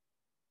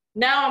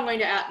 Now I'm going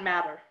to add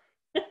matter.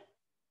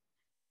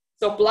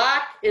 So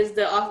black is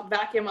the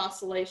vacuum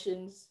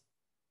oscillations.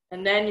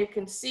 And then you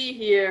can see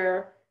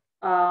here,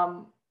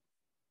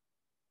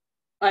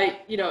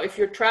 if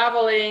you're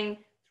traveling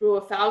through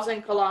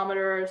 1,000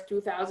 kilometers,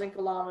 2,000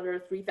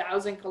 kilometers,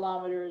 3,000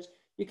 kilometers,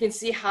 you can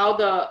see how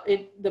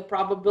the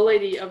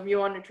probability of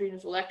muon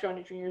neutrinos, electron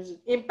neutrinos is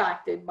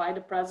impacted by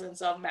the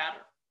presence of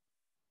matter.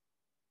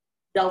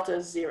 Delta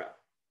is 0.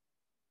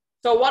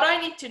 So what I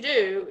need to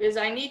do is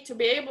I need to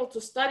be able to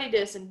study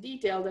this in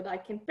detail, that I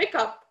can pick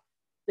up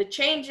the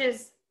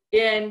changes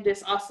in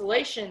this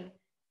oscillation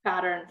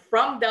pattern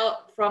from the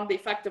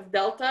effect of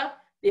delta,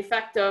 the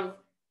effect of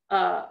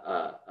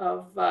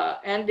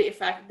and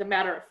the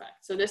matter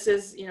effect. So this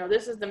is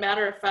the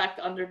matter effect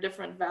under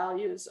different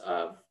values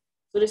of.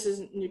 So this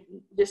is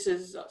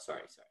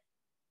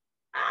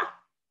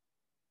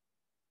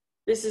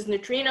This is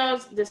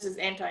neutrinos. This is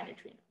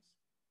antineutrinos.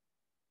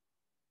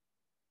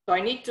 So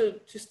I need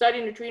to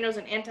study neutrinos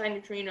and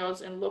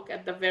antineutrinos and look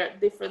at the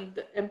different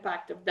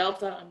impact of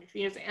delta on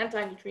neutrinos and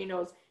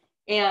antineutrinos,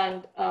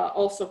 and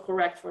also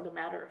correct for the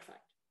matter effect.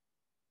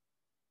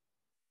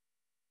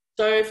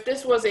 So if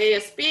this was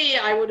ASP,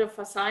 I would have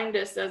assigned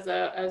this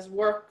as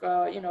work,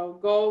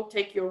 go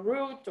take your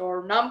root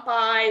or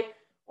NumPy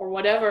or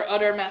whatever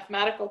other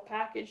mathematical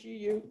package you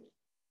use,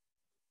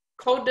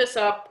 code this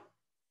up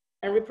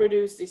and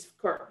reproduce these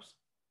curves.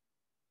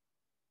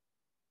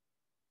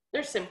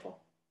 They're simple.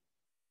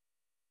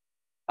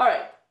 All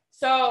right,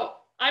 so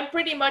I'm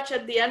pretty much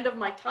at the end of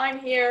my time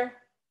here.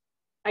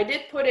 I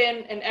did put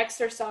in an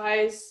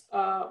exercise,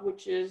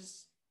 which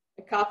is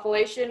a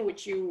calculation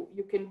which you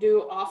can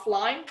do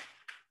offline.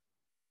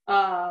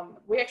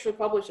 We actually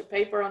published a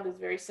paper on this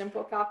very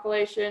simple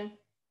calculation,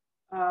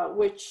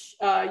 which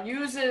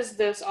uses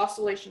this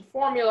oscillation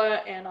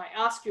formula, and I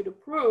ask you to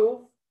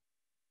prove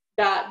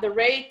that the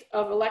rate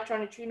of electron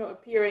neutrino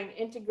appearing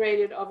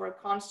integrated over a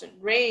constant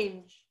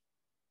range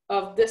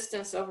of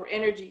distance over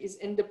energy is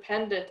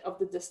independent of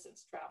the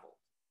distance traveled.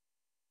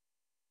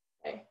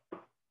 Okay.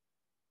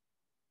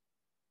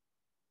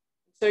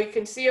 So you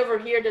can see over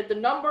here that the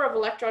number of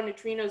electron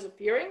neutrinos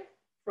appearing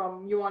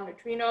from muon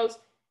neutrinos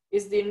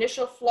is the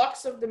initial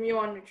flux of the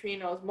muon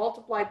neutrinos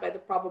multiplied by the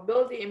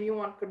probability a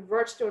muon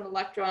converts to an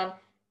electron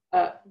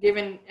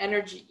given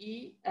energy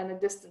E and a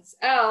distance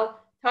L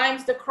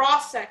times the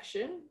cross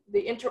section, the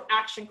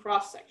interaction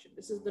cross section.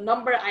 This is the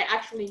number I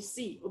actually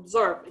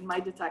observe in my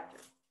detector.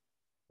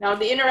 Now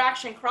the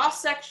interaction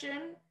cross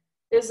section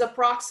is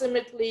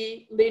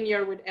approximately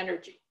linear with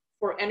energy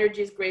for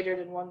energies greater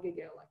than 1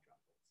 gigaelectron.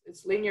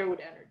 It's linear with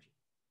energy.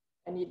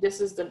 And this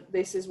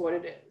is what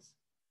it is.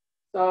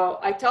 So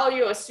I tell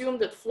you, assume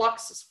that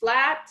flux is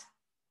flat,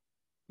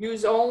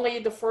 use only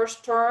the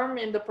first term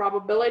in the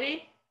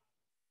probability,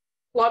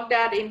 plug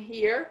that in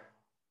here,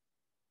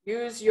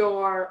 use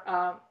your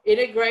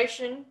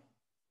integration,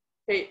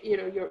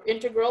 your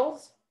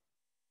integrals,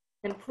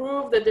 and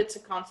prove that it's a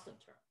constant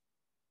term.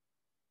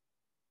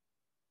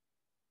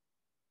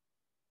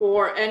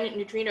 For any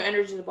neutrino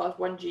energy is about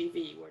 1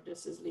 GeV, where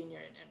this is linear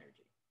in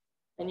energy.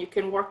 And you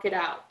can work it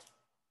out.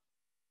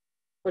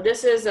 So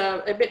this is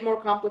a bit more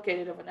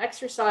complicated of an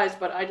exercise,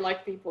 but I'd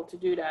like people to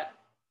do that.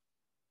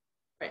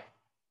 Right.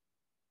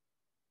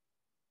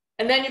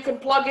 And then you can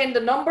plug in the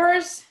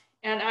numbers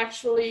and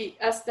actually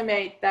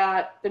estimate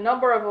that the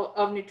number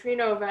of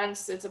neutrino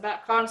events is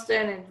about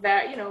constant, and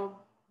that,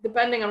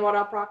 depending on what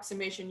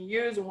approximation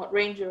you use and what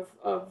range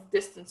of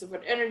distance of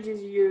what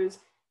energies you use,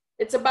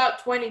 it's about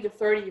 20 to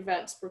 30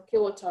 events per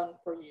kiloton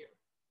per year.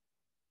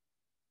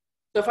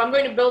 So if I'm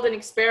going to build an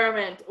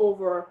experiment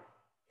over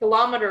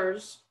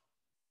kilometers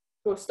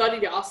to study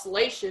the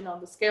oscillation on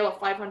the scale of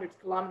 500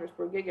 kilometers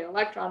per giga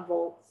electron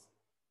volts,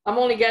 I'm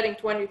only getting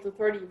 20 to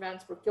 30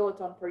 events per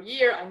kiloton per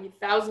year. I need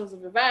thousands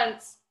of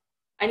events.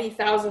 I need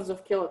thousands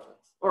of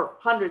kilotons, or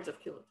hundreds of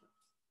kilotons.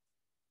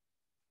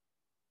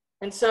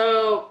 And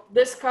so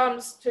this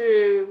comes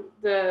to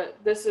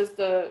this is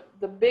the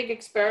big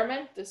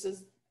experiment. This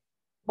is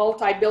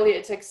multi-billion.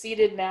 It's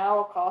exceeded now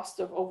a cost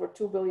of over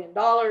 $2 billion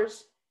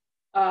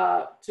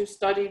to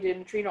study the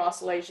neutrino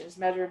oscillations,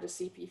 measure the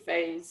CP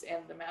phase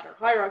and the matter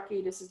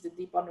hierarchy. This is the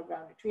deep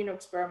underground neutrino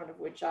experiment, of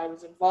which I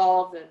was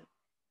involved, and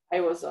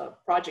I was a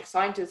project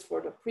scientist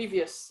for the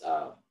previous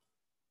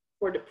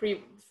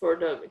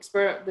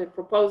the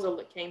proposal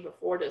that came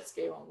before this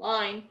came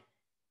online.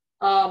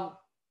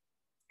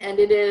 And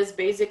it is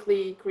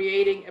basically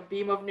creating a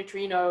beam of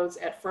neutrinos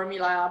at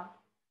Fermilab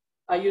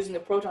using the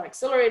proton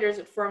accelerators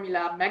at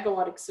Fermilab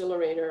megawatt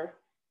accelerator.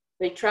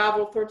 They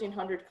travel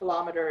 1,300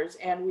 kilometers,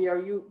 and we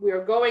are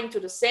going to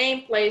the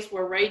same place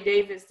where Ray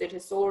Davis did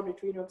his solar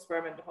neutrino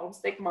experiment, the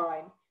Homestake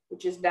Mine,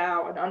 which is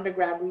now an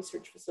underground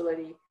research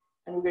facility.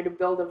 And we're going to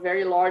build a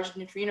very large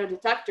neutrino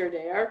detector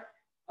there,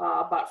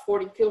 about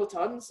 40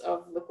 kilotons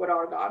of liquid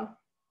argon,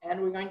 and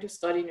we're going to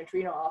study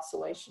neutrino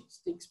oscillations.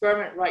 The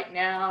experiment right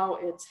now,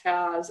 it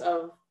has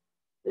of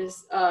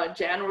this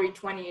January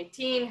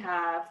 2018,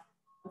 have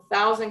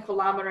 1,000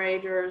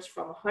 collaborators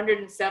from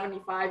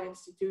 175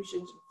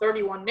 institutions in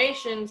 31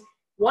 nations,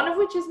 one of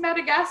which is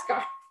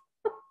Madagascar.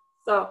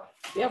 So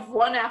we have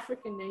one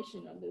African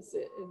nation on this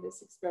in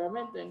this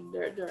experiment, and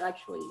they're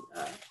actually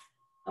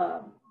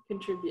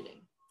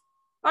contributing.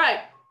 All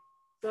right,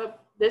 so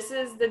this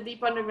is the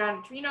deep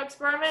underground neutrino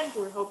experiment.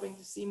 We're hoping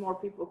to see more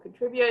people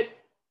contribute.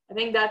 I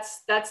think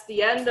that's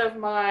the end of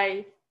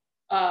my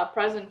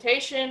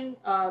presentation.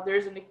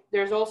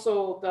 There's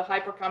also the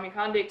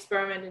Hyper-Kamiokande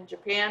experiment in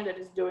Japan that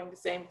is doing the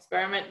same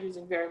experiment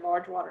using very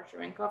large water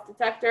Cherenkov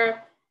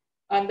detector.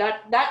 And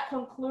that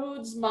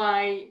concludes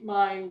my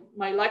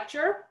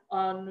lecture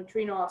on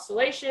neutrino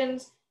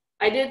oscillations.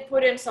 I did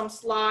put in some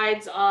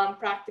slides on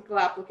practical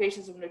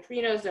applications of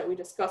neutrinos that we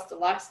discussed the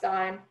last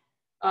time,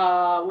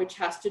 which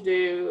has to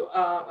do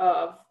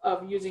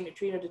of using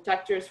neutrino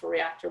detectors for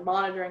reactor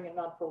monitoring and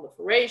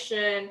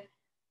non-proliferation.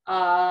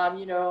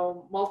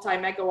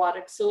 Multi-megawatt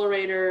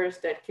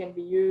accelerators that can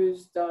be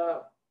used,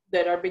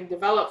 that are being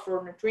developed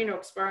for neutrino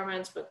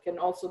experiments, but can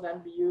also then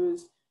be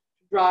used to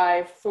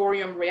drive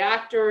thorium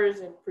reactors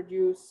and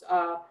produce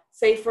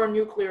safer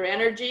nuclear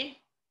energy.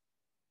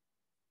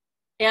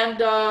 And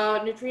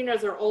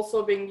neutrinos are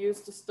also being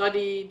used to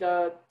study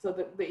the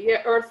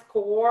Earth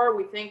core,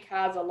 we think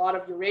has a lot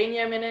of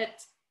uranium in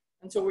it.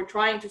 And so we're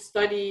trying to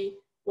study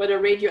whether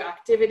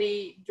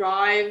radioactivity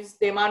drives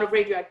the amount of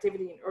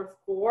radioactivity in Earth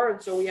core.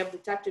 And so we have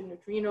detected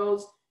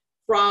neutrinos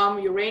from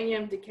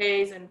uranium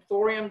decays and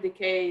thorium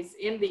decays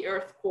in the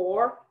Earth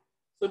core.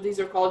 So these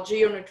are called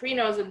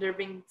geoneutrinos, and they're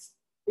being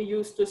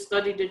used to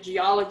study the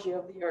geology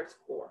of the Earth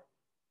core.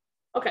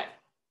 Okay,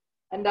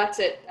 and that's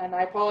it. And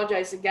I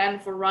apologize again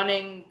for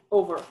running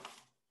over.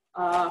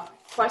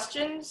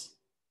 Questions?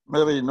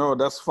 Mary, no,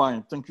 that's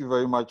fine. Thank you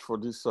very much for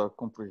this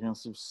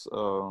comprehensive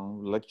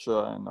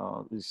lecture, and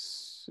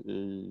it's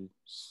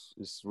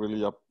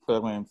really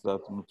apparent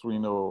that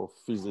neutrino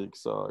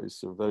physics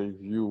is a very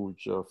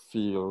huge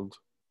field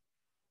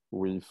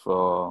with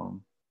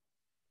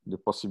the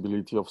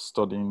possibility of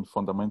studying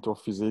fundamental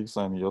physics,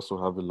 and you also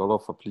have a lot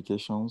of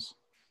applications.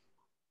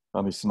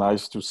 And it's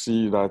nice to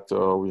see that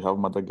we have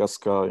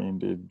Madagascar in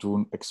the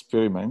Dune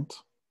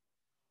experiment.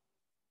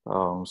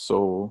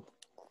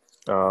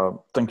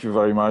 Thank you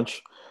very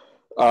much.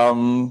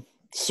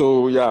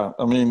 So yeah,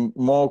 I mean,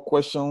 more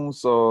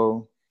questions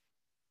or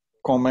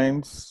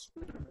comments?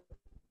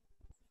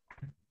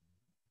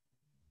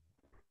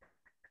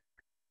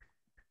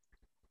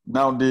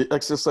 Now, the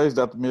exercise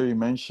that Mary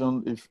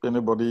mentioned, if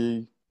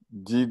anybody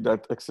did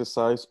that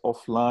exercise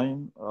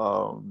offline,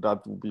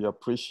 that would be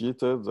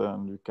appreciated,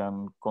 and you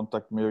can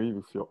contact Mary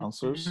with your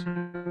answers.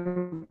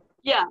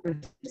 Yeah,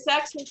 this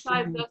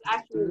exercise does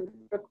actually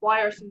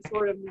require some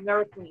sort of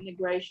numerical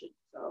integration.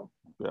 So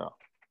yeah,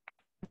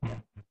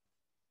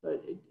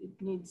 but it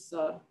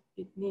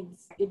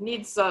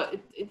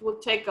will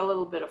take a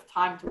little bit of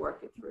time to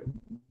work it through.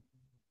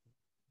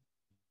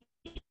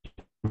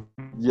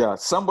 Yeah,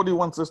 somebody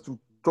wants us to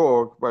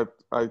talk, but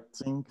I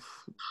think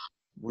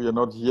we are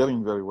not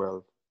hearing very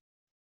well.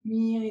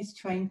 Mihir is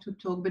trying to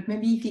talk, but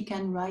maybe if he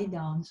can write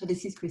down. So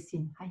this is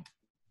Christine. Hi.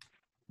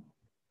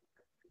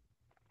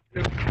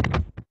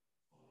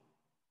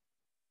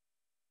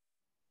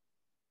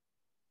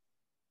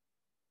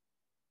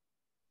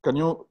 Can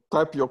you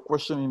type your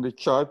question in the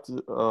chat?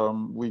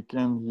 We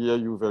can hear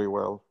you very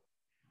well.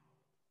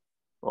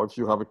 Or if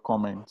you have a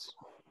comment.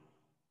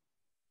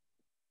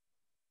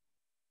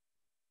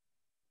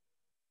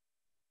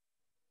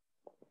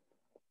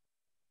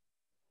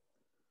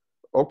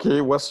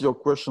 Okay, what's your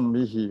question,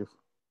 Mihir?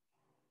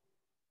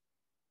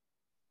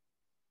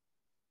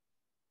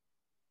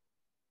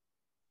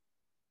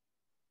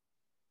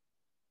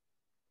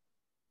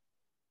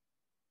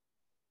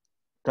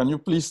 Can you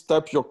please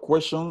type your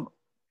question?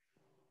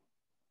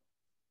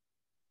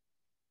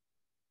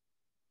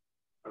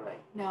 All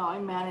right, now I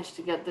managed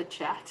to get the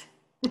chat.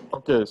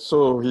 Okay,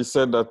 so he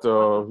said that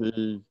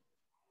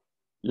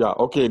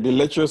okay, the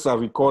lectures are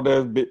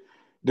recorded.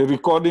 The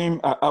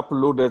recording are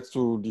uploaded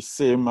to the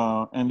same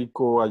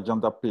Endico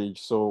agenda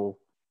page. So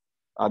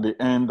at the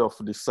end of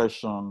the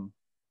session,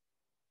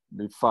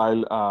 the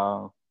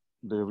file,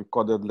 the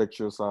recorded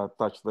lectures are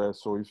attached there.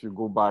 So if you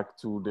go back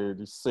to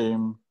the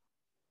same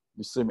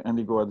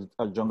Endico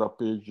agenda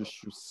page, you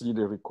should see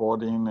the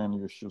recording and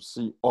you should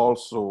see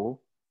also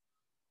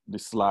the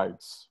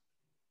slides.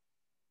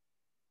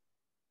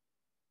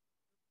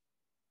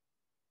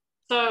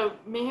 So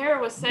Mihir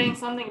was saying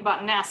something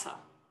about NASA.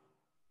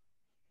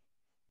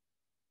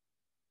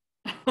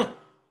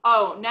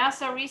 Oh,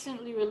 NASA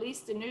recently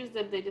released the news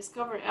that they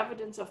discovered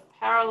evidence of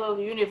parallel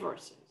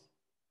universes.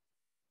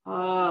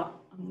 I'm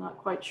not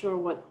quite sure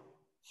what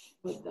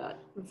that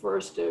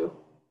refers to.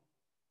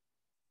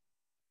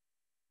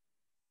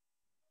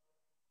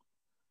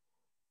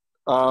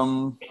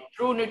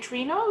 Through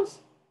neutrinos?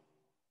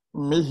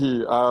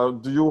 Mihi,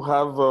 do you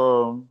have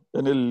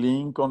any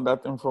link on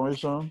that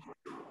information?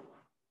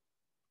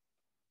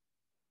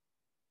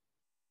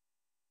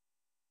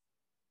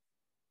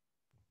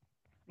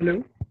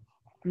 Hello,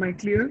 am I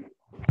clear?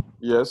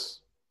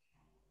 Yes.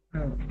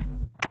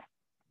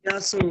 Yeah,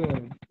 so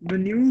the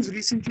news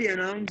recently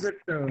announced that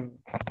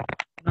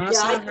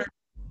NASA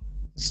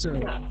has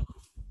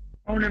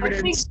found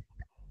evidence.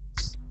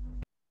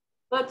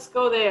 Let's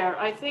go there.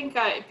 I think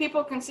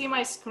people can see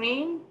my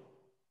screen.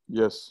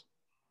 Yes.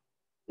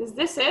 Is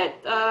this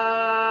it?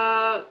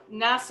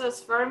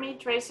 NASA's Fermi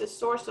traces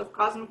source of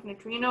cosmic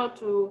neutrino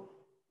to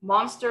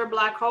monster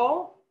black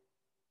hole.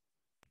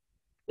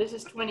 This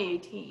is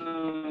 2018.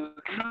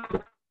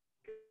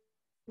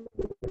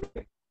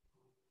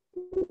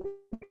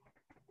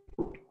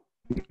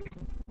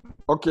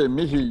 Okay,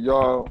 Mihi,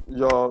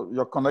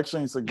 your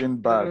connection is again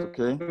bad,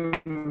 okay?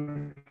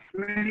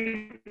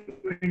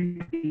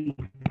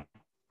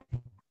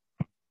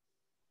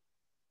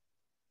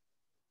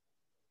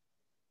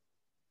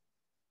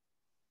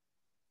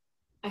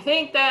 I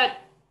think that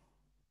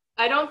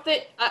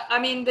I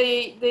mean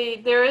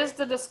there is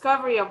the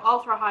discovery of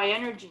ultra high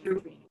energy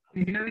neutrinos.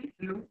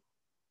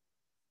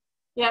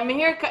 Yeah,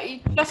 Mihir,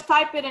 you just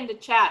type it in the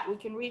chat. We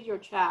can read your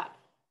chat.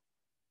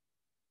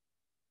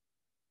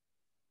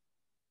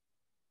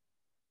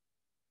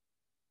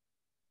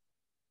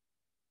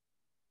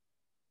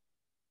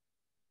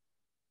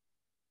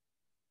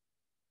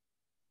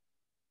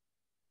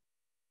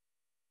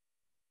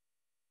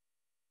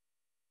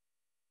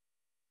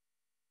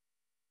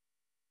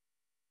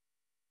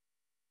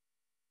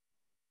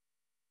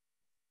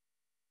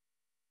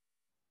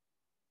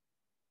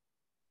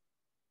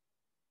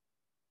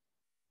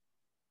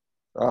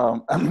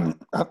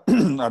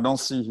 I don't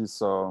see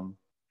his,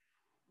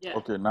 Yeah.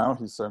 Okay, now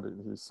he sent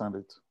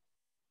it.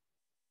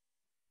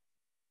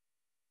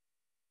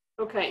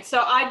 Okay,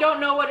 so I don't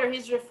know whether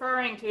he's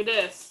referring to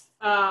this,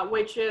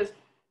 which is,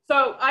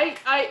 so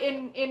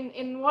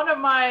in one of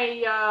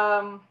my,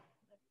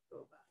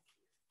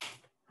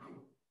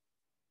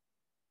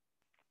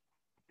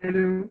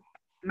 Hello,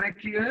 am I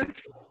clear?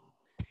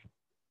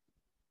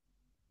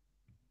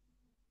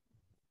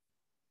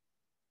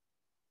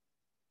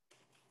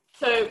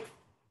 so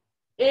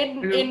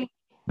in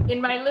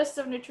my list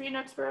of neutrino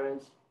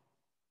experiments.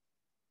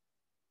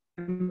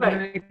 Am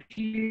I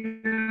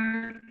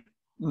clear?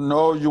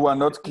 No, you are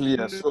not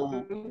clear.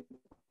 So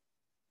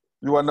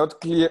you are not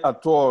clear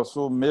at all.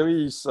 So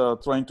Mary is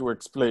trying to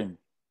explain.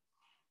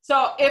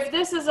 So if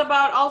this is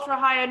about ultra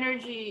high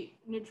energy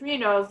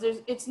neutrinos,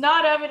 it's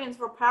not evidence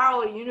for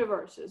parallel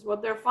universes.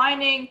 What they're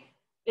finding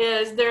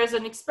is there's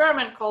an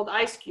experiment called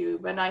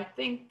IceCube, and I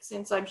think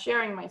since I'm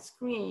sharing my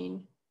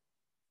screen,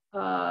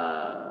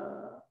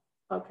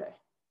 okay,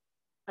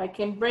 I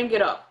can bring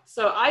it up.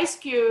 So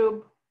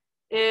IceCube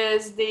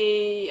is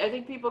I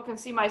think people can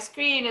see my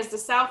screen, is the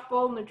South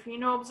Pole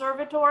Neutrino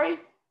Observatory.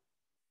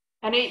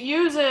 And it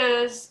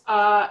uses,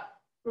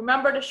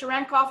 remember the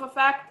Cherenkov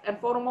effect and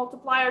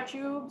photomultiplier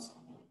tubes?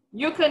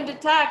 You can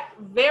detect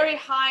very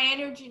high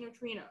energy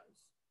neutrinos,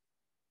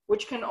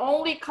 which can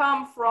only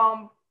come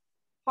from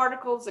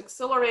particles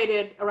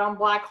accelerated around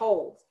black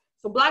holes.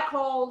 So black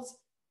holes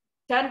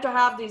tend to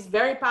have these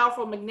very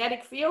powerful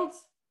magnetic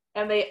fields,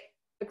 and they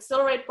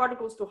accelerate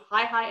particles to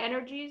high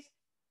energies,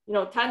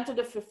 10 to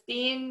the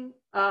 15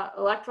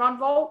 electron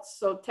volts,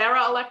 so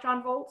tera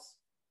electron volts.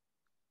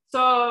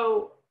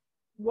 So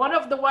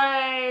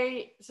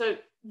so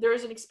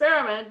there's an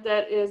experiment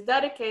that is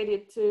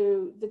dedicated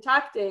to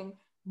detecting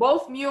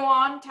both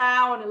muon,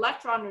 tau, and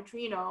electron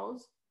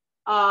neutrinos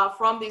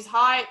from these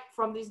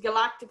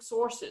galactic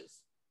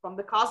sources, from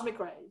the cosmic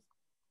rays.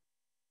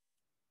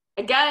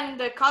 Again,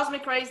 the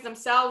cosmic rays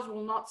themselves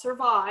will not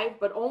survive,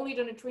 but only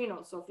the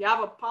neutrinos. So if you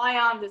have a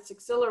pion that's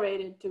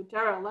accelerated to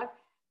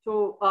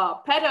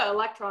peta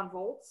electron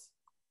volts,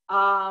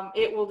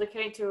 it will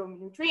decay to a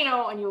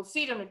neutrino, and you'll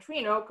see the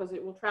neutrino because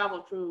it will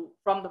travel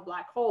from the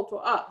black hole to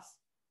us.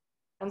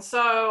 And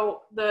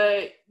so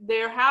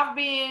there have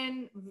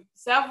been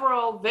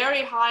several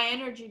very high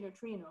energy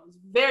neutrinos,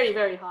 very,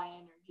 very high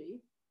energy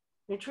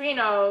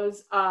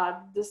neutrinos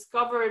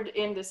discovered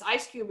in this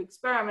ice cube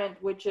experiment,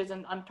 which is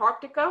in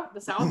Antarctica, the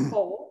South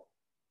Pole.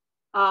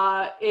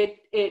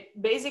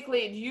 It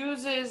basically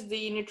uses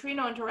the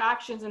neutrino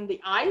interactions in the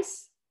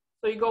ice.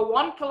 So you go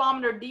 1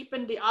 kilometer deep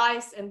in the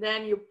ice, and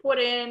then you put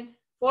in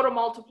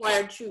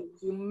photomultiplier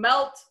tubes. You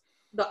melt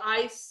the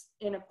ice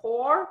in a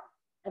core,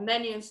 and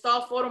then you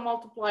install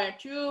photomultiplier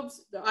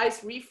tubes. The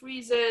ice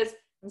refreezes.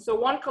 And so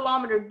 1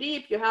 kilometer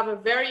deep, you have a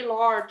very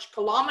large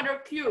 1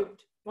 kilometer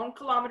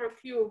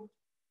cubed,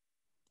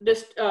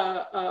 this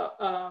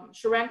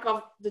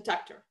Cherenkov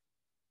detector.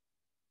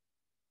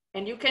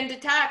 And you can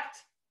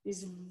detect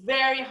these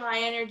very high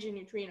energy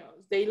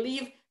neutrinos. They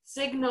leave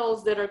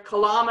signals that are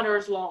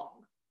kilometers long.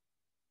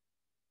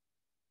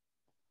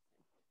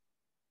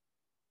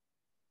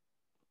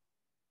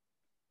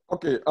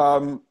 Okay,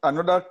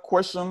 another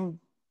question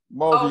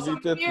more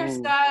related so Mir to...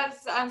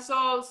 says, and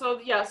so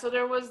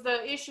there was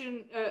the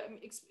issue,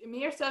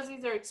 Mir says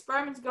these are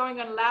experiments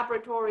going on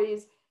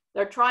laboratories.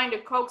 They're trying to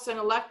coax an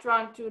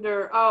electron to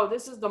their,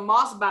 this is the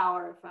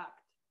Mossbauer effect.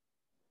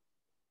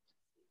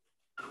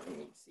 Let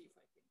me see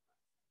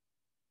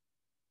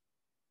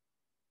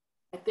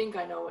if I think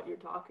I know what you're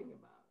talking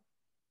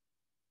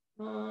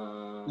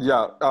about.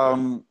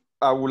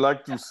 I would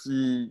like to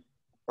see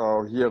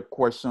hear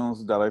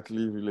questions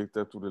directly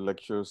related to the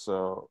lectures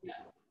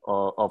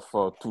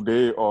of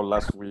today or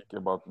last week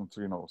about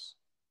neutrinos.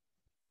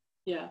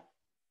 Yeah.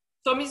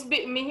 So Ms.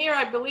 Mihir,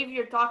 I believe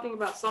you're talking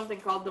about something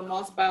called the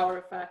Mossbauer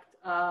effect.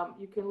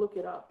 You can look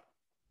it up.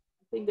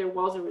 I think there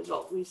was a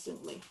result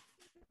recently.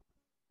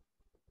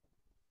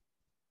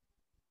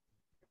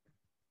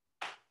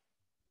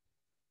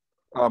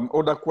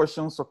 Other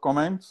questions or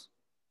comments?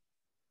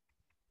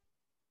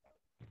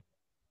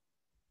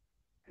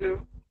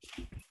 Hello.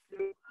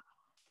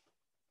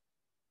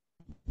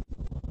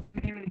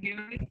 Can you hear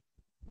me?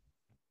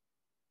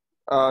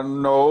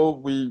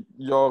 No,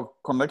 your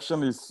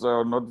connection is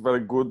not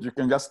very good. You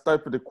can just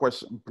type the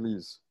question,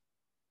 please.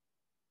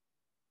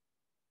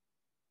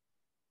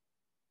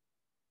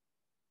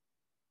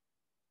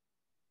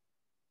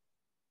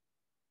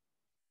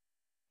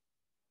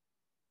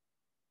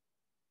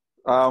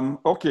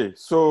 Okay,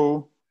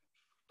 so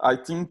I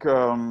think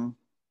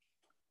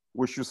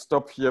we should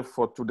stop here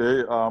for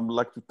today. I'd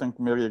like to thank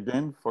Mary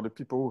again for the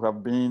people who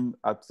have been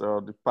at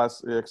the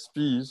past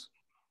AXPs.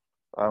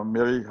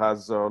 Mary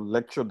has a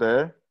lecture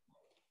there.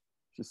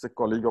 She's a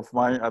colleague of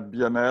mine at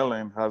BNL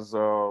and has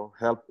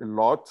helped a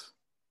lot.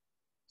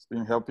 She's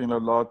been helping a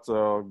lot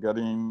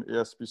getting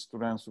ASP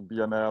students to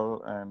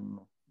BNL and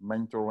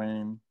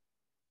mentoring.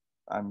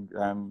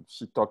 And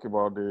she talked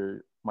about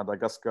the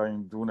Madagascar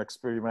in Dune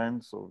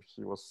experiment. So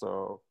she was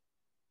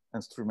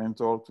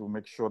instrumental to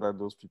make sure that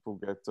those people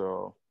get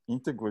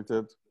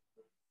integrated.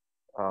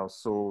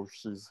 So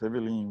she's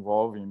heavily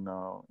involved in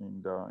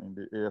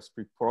the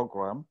ASP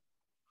program.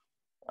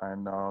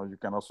 And you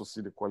can also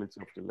see the quality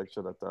of the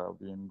lecture that are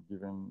being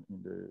given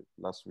in the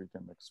last week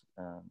and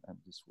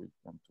this week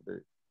and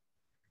today.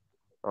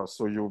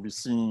 So you'll be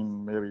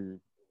seeing Mary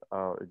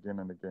again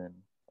and again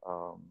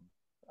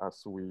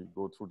as we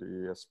go through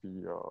the ASP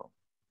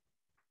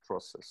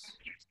process.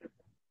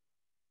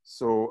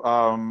 So,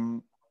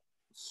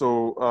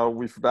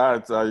 with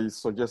that, I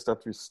suggest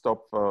that we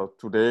stop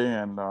today,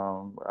 and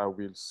I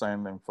will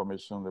send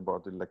information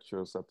about the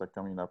lectures that are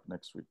coming up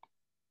next week.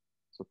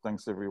 So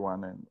thanks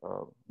everyone, and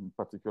in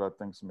particular,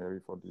 thanks Mary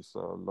for these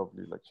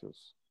lovely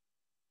lectures.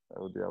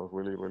 They are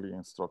really, really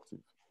instructive.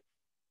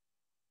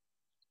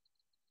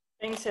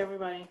 Thanks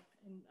everybody.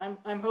 And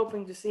I'm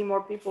hoping to see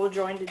more people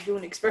join the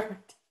Dune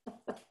experiment.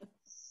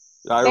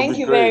 Yeah, Thank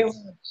you very much.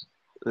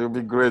 It would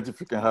be great if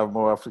you can have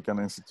more African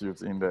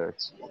institutes in there.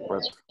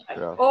 But,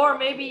 yeah. Or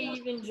maybe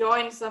even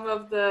join some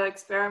of the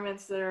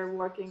experiments that are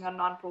working on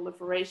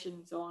non-proliferation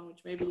and so on,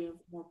 which maybe you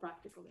have more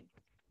practical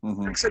interest.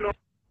 Mm-hmm. Thanks a lot.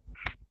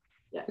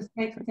 Yeah.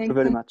 Thank you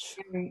very much.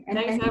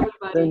 Thanks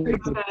everybody.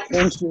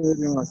 Thank you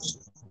very much.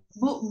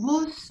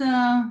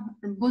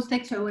 Both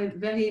lectures were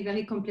very,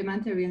 very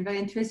complementary and very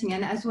interesting,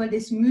 and as well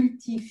this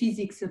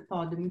multi-physics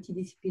part, the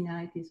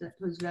multidisciplinarity, that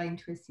was very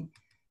interesting.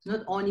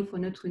 Not only for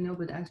neutrino,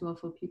 but as well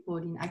for people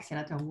in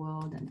accelerator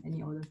world and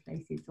any other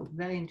places. So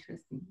very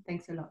interesting.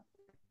 Thanks a lot.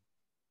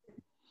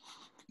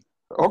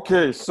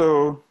 Okay,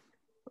 so,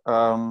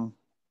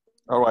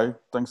 all right,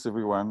 thanks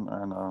everyone,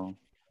 and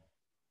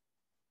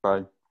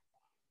bye.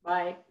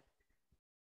 Bye.